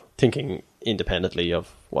 is thinking independently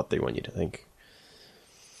of what they want you to think.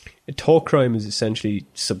 A thought crime is essentially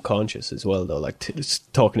subconscious as well, though. Like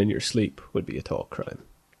talking in your sleep would be a thought crime.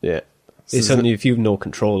 Yeah. It's something, if you have no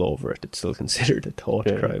control over it, it's still considered a thought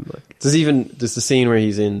crime. Like. There's the scene where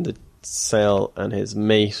he's in the cell and his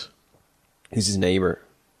mate, who's his neighbour,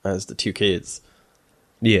 has the two kids.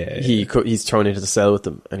 He's thrown into the cell with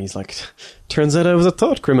them, and he's like, turns out I was a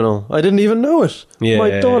thought criminal. I didn't even know it.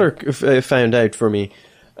 My daughter found out for me.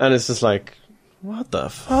 And it's just like, what the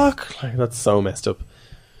fuck? Like, that's so messed up.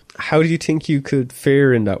 How do you think you could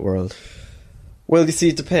fare in that world? Well, you see,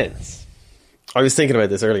 it depends. I was thinking about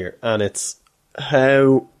this earlier, and it's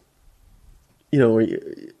how, I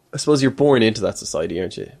suppose you're born into that society,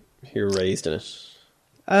 aren't you? You're raised in it.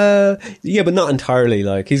 Yeah, but not entirely.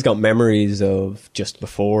 Like, he's got memories of just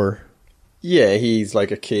before. Yeah, he's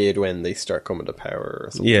like a kid when they start coming to power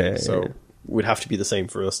or something. Yeah, so it would have to be the same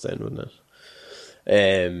for us then, wouldn't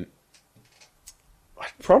it?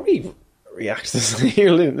 I'd probably react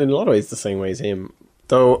in a lot of ways the same way as him.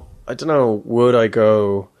 Though, I don't know, would I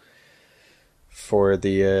go for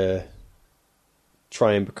the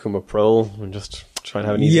try and become a pro and just try and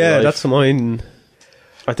have an easy life? Yeah, that's mine.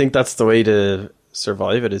 I think that's the way to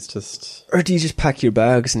survive it, is just... Or do you just pack your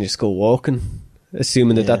bags and just go walking?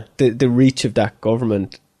 Assuming that the reach of that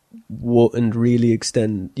government wouldn't really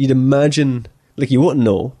extend. You'd imagine, like, you wouldn't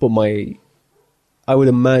know, but I would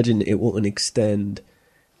imagine it wouldn't extend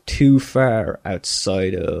too far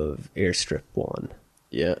outside of Airstrip 1.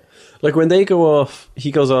 Yeah. Like, when they go off,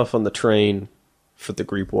 he goes off on the train for the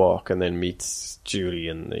group walk and then meets Julie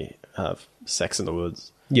and they have sex in the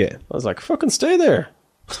woods. Yeah. I was like, fucking stay there.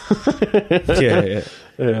 Yeah.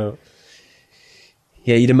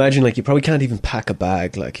 Yeah, you'd imagine, like, you probably can't even pack a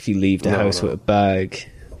bag. Like, if you leave the house with a bag,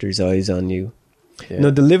 doctor's eyes on you. Yeah.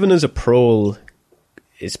 No, the living as a prole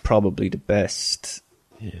is probably the best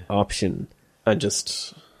option. And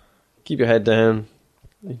just keep your head down,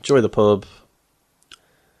 enjoy the pub.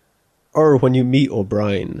 Or when you meet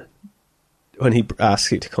O'Brien, when he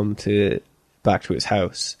asks you to come back to his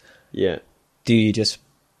house, Yeah. do you just,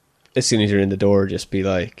 as soon as you're in the door, just be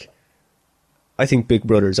like, I think Big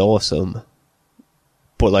Brother's awesome,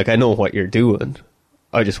 but like I know what you're doing.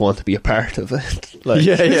 I just want to be a part of it. Like,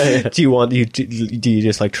 Yeah. Do you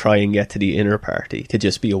just like try and get to the inner party to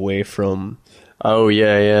just be away from? Oh,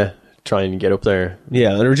 yeah. Try and get up there.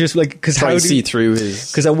 Yeah, and or just like because Try and see through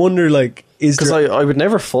his... Because I wonder, like, Because I would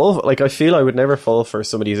never fall... Like, I feel I would never fall for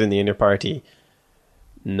somebody who's in the inner party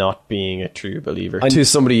not being a true believer. To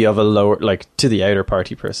somebody of a lower... Like, to the outer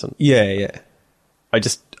party person. Yeah. I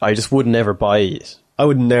just would never buy it. I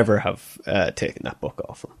would never have taken that book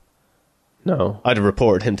off him. No. I'd have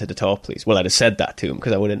reported him to the top police. Well, I'd have said that to him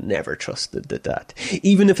because I would have never trusted that.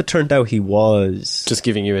 Even if it turned out he was just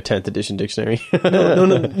giving you a 10th edition dictionary.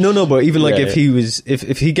 No. But even like if yeah. he was,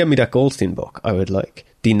 if he gave me that Goldstein book, I would like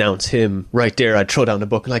denounce him right there. I'd throw down the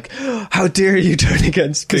book like, how dare you turn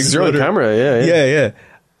against Big Because you're on Brother? camera, yeah. Yeah.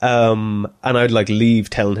 And I'd like leave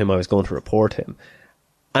telling him I was going to report him.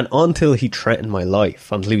 And until he threatened my life,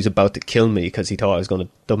 until he was about to kill me because he thought I was going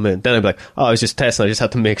to dump him in, then I'd be like, oh, I was just testing, I just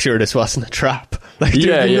had to make sure this wasn't a trap. Like,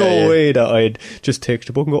 there's no way that I'd just take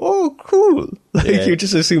the book and go, oh, cool. Like, you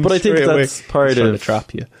just assume but I think straight away that's part he's trying of... to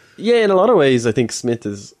trap you. Yeah, in a lot of ways, I think Smith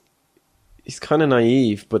is... He's kind of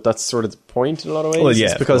naive, but that's sort of the point in a lot of ways. Well,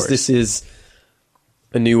 yeah, it's because of course. this is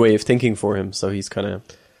a new way of thinking for him, so he's kind of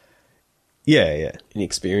Yeah.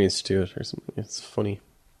 inexperienced to it or something. It's funny.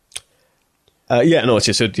 It's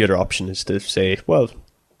just the other option is to say, well,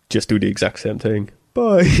 just do the exact same thing.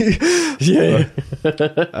 Bye. Yeah.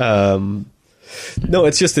 No,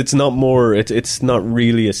 it's not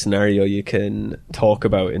really a scenario you can talk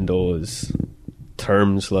about in those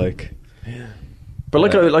terms, like. But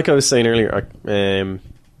like I was saying earlier, I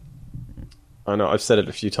know I've said it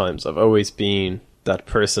a few times. I've always been that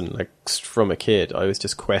person, like from a kid. I was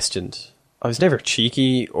just questioned. I was never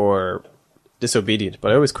cheeky or disobedient,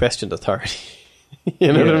 but I always questioned authority.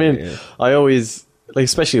 You know what I mean? Yeah. I always, like,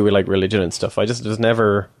 especially with like religion and stuff, I just was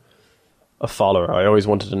never a follower. I always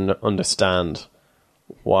wanted to understand,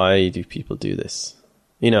 why do people do this?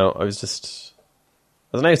 You know, I was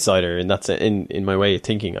an outsider in that in my way of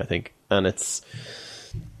thinking, I think, and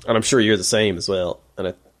I'm sure you're the same as well.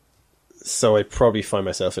 So I probably find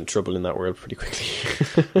myself in trouble in that world pretty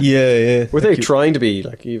quickly. Yeah. Without trying to be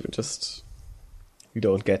like even just. You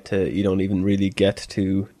don't even really get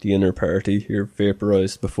to the inner party. You're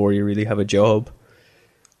vaporized before you really have a job.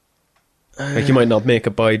 Like you might not make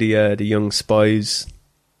it by the young spies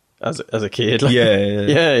as a kid. Like,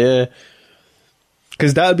 yeah.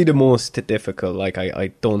 Because that'd be the most difficult. Like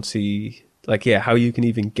I don't see how you can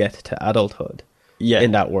even get to adulthood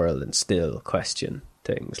in that world and still question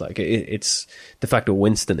things. Like it's the fact that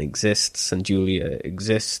Winston exists and Julia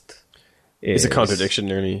exists. It's a contradiction,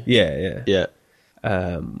 nearly. Yeah.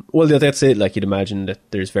 Well, that's it. Like you'd imagine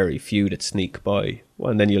that there's very few that sneak by,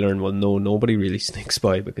 and then you learn, well, no, nobody really sneaks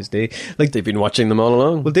by because they've been watching them all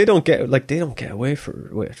along. Well, they don't get away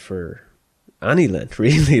for any length,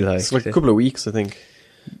 really. Like it's like a couple of weeks, I think.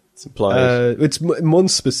 It's implied. It's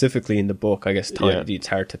months specifically in the book. I guess time. It's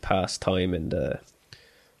hard to pass time, but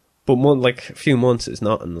a few months is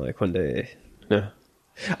nothing. Like when they. Yeah.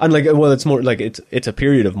 And it's more like it's a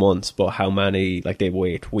period of months, but how many they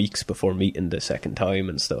wait weeks before meeting the second time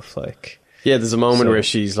and stuff like. Yeah, there's a moment where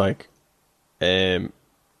she's like, I'm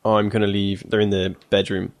gonna leave. They're in the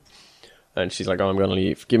bedroom, and she's like, I'm gonna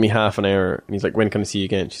leave. Give me half an hour. And he's like, when can I see you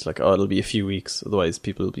again? She's like, it'll be a few weeks. Otherwise,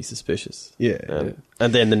 people will be suspicious. Yeah.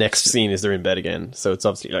 And then the next scene is they're in bed again. So it's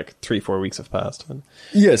obviously like 3-4 weeks have passed.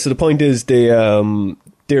 Yeah. So the point is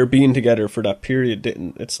they're being together for that period.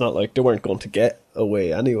 It's not like they weren't going to get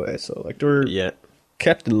away anyway. So they were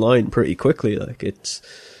kept in line pretty quickly. Like it's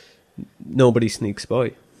nobody sneaks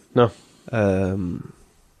by. No. And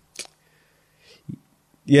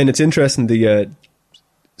it's interesting.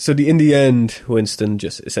 In the end, Winston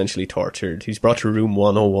just essentially tortured. He's brought to room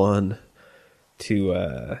 101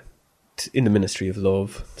 to in the Ministry of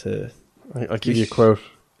Love. I'll give you a quote.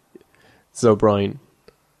 It's O'Brien.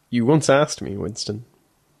 You once asked me, Winston,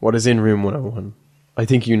 what is in room 101? I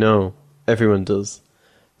think you know. Everyone does.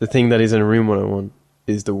 The thing that is in room 101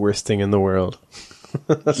 is the worst thing in the world.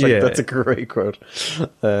 That's a great quote.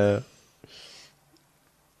 And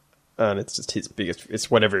it's just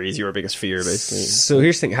it's whatever is your biggest fear, basically. So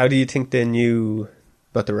here's the thing. How do you think they knew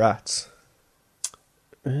about the rats?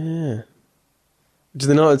 Do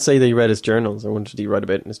they not say they read his journals? Or did he write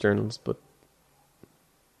about it in his journals? But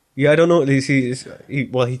Yeah, I don't know.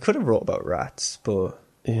 He could have wrote about rats, but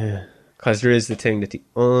yeah, because there is the thing that the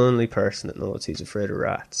only person that knows he's afraid of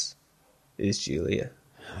rats is Julia.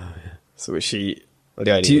 so is she? Well,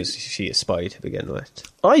 the idea was she a spy to begin with.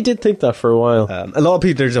 I did think that for a while. A lot of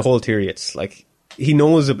people, there's a whole theory. It's like he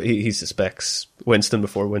knows, he suspects Winston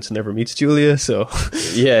before Winston ever meets Julia. So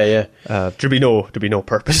yeah. there'd be no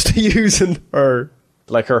purpose to using her.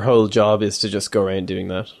 Like her whole job is to just go around doing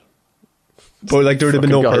that. But like there'd have been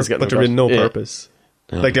no Fucking guys purpose. getting But there'd been no across. Yeah. purpose.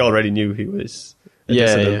 Like they already knew he was a Yeah,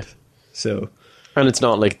 dissident. yeah. So And it's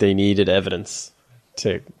not like they needed evidence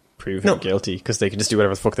to prove No. him guilty, because they can just do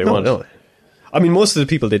whatever the fuck they no, want. no. I mean, most of the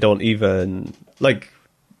people they don't even like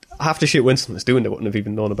half the shit Winston was doing. They wouldn't have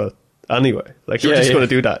even known about anyway. Like they were Yeah, just yeah. going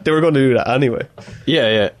to do that. They were going to do that anyway.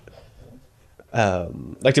 Yeah.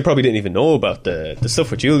 Like they probably didn't even know about the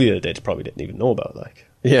stuff with Julia. They probably didn't even know about. Like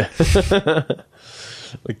Yeah.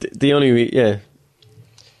 Like the only, yeah.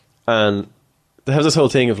 And they have this whole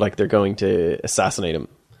thing of like they're going to assassinate him,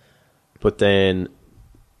 but then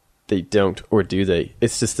they don't, or do they?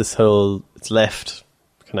 It's just this whole, it's left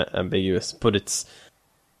kind of ambiguous,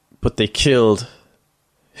 but they killed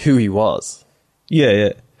who he was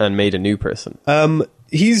yeah. and made a new person.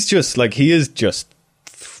 He's just like he is just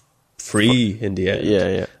free in the end.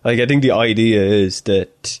 Yeah. Like I think the idea is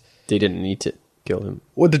that They didn't need to kill him.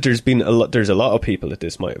 that there's a lot of people that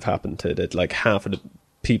this might have happened to. That like half of the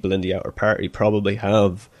people in the outer party probably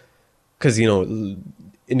have, because you know,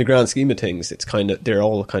 in the grand scheme of things, it's kind of they're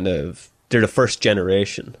the first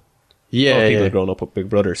generation. Yeah, of people yeah. growing up with Big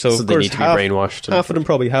Brother, so of they course need to be brainwashed. Half of them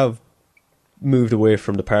probably have moved away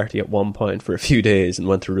from the party at one point for a few days and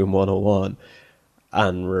went to room 101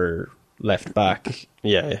 and were left back,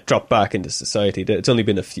 Yeah. dropped back into society. It's only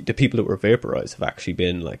been the people that were vaporized have actually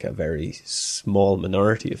been like a very small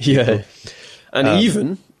minority of people. Yeah. And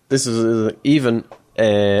even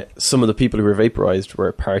some of the people who were vaporized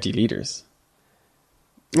were party leaders.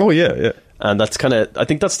 Oh yeah. And that's kind of, I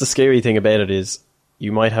think that's the scary thing about it, is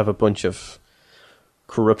you might have a bunch of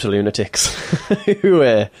corrupt lunatics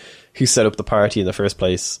who set up the party in the first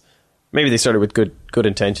place. Maybe they started with good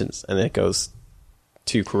intentions and then it goes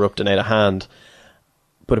too corrupt and out of hand,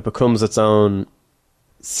 but it becomes its own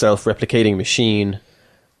self-replicating machine,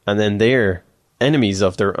 and then they're enemies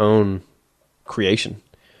of their own creation.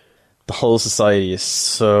 The whole society is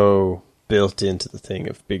so built into the thing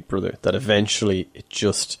of Big Brother that eventually it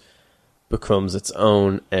just becomes its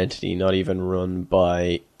own entity, not even run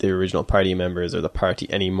by the original party members or the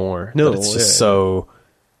party anymore. No, That it's just so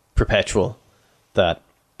perpetual that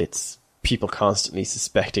it's people constantly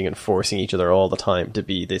suspecting and forcing each other all the time to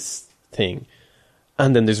be this thing.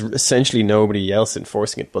 And then there's essentially nobody else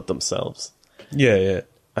enforcing it but themselves. Yeah.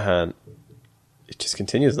 And it just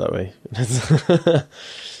continues that way.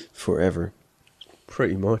 Forever.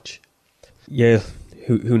 Pretty much. Yeah.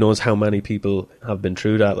 Who knows how many people have been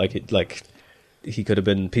through that? He could have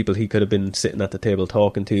been sitting at the table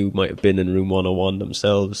talking to might have been in room 101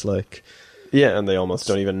 themselves. Like, Yeah, and they almost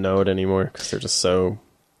don't even know it anymore because they're just so...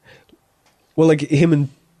 well, like him and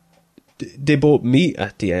they both meet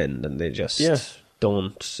at the end and they just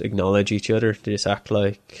don't acknowledge each other. They just act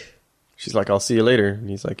like... She's like, I'll see you later. And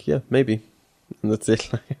he's like, yeah, maybe. And that's it.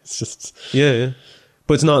 It's just... Yeah.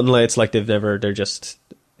 But it's not unless it's like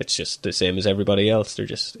it's just the same as everybody else.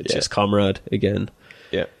 It's just comrade again.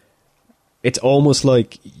 Yeah. It's almost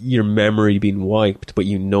like your memory being wiped, but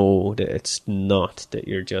you know that it's not, that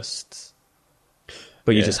you're just...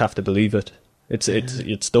 But you just have to believe it. It's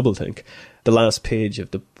doublethink. The last page of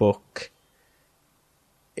the book,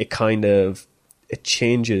 it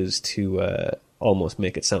changes to almost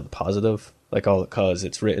make it sound positive, like all because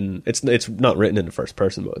it's not written in the first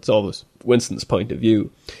person, but it's always Winston's point of view.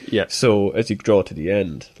 Yeah. So as you draw to the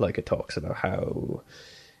end, like it talks about how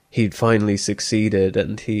he'd finally succeeded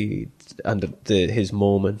and his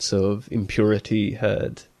moments of impurity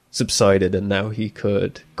had subsided and now he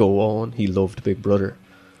could go on. He loved Big Brother.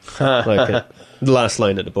 The last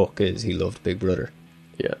line of the book is he loved Big Brother.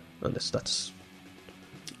 Yeah. And that's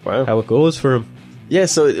Wow. how it goes for him. Yeah,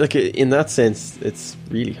 so like in that sense, it's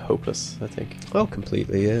really hopeless, I think. Well,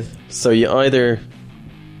 completely, yeah. So you either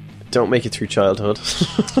don't make it through childhood,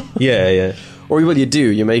 Yeah. or well, you do.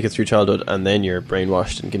 You make it through childhood, and then you're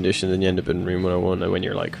brainwashed and conditioned, and you end up in room 101 and when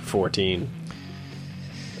you're like 14.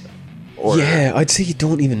 Or, Yeah, I'd say you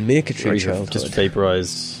don't even make it or through you're childhood. just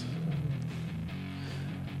vaporized.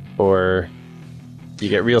 Or you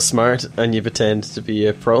get real smart and you pretend to be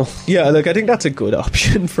a pro. Yeah, look, I think that's a good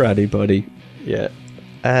option for anybody. Yeah.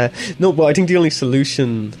 No, but I think the only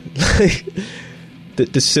solution, like,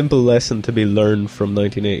 the simple lesson to be learned from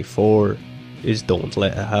 1984 is don't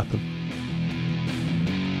let it happen.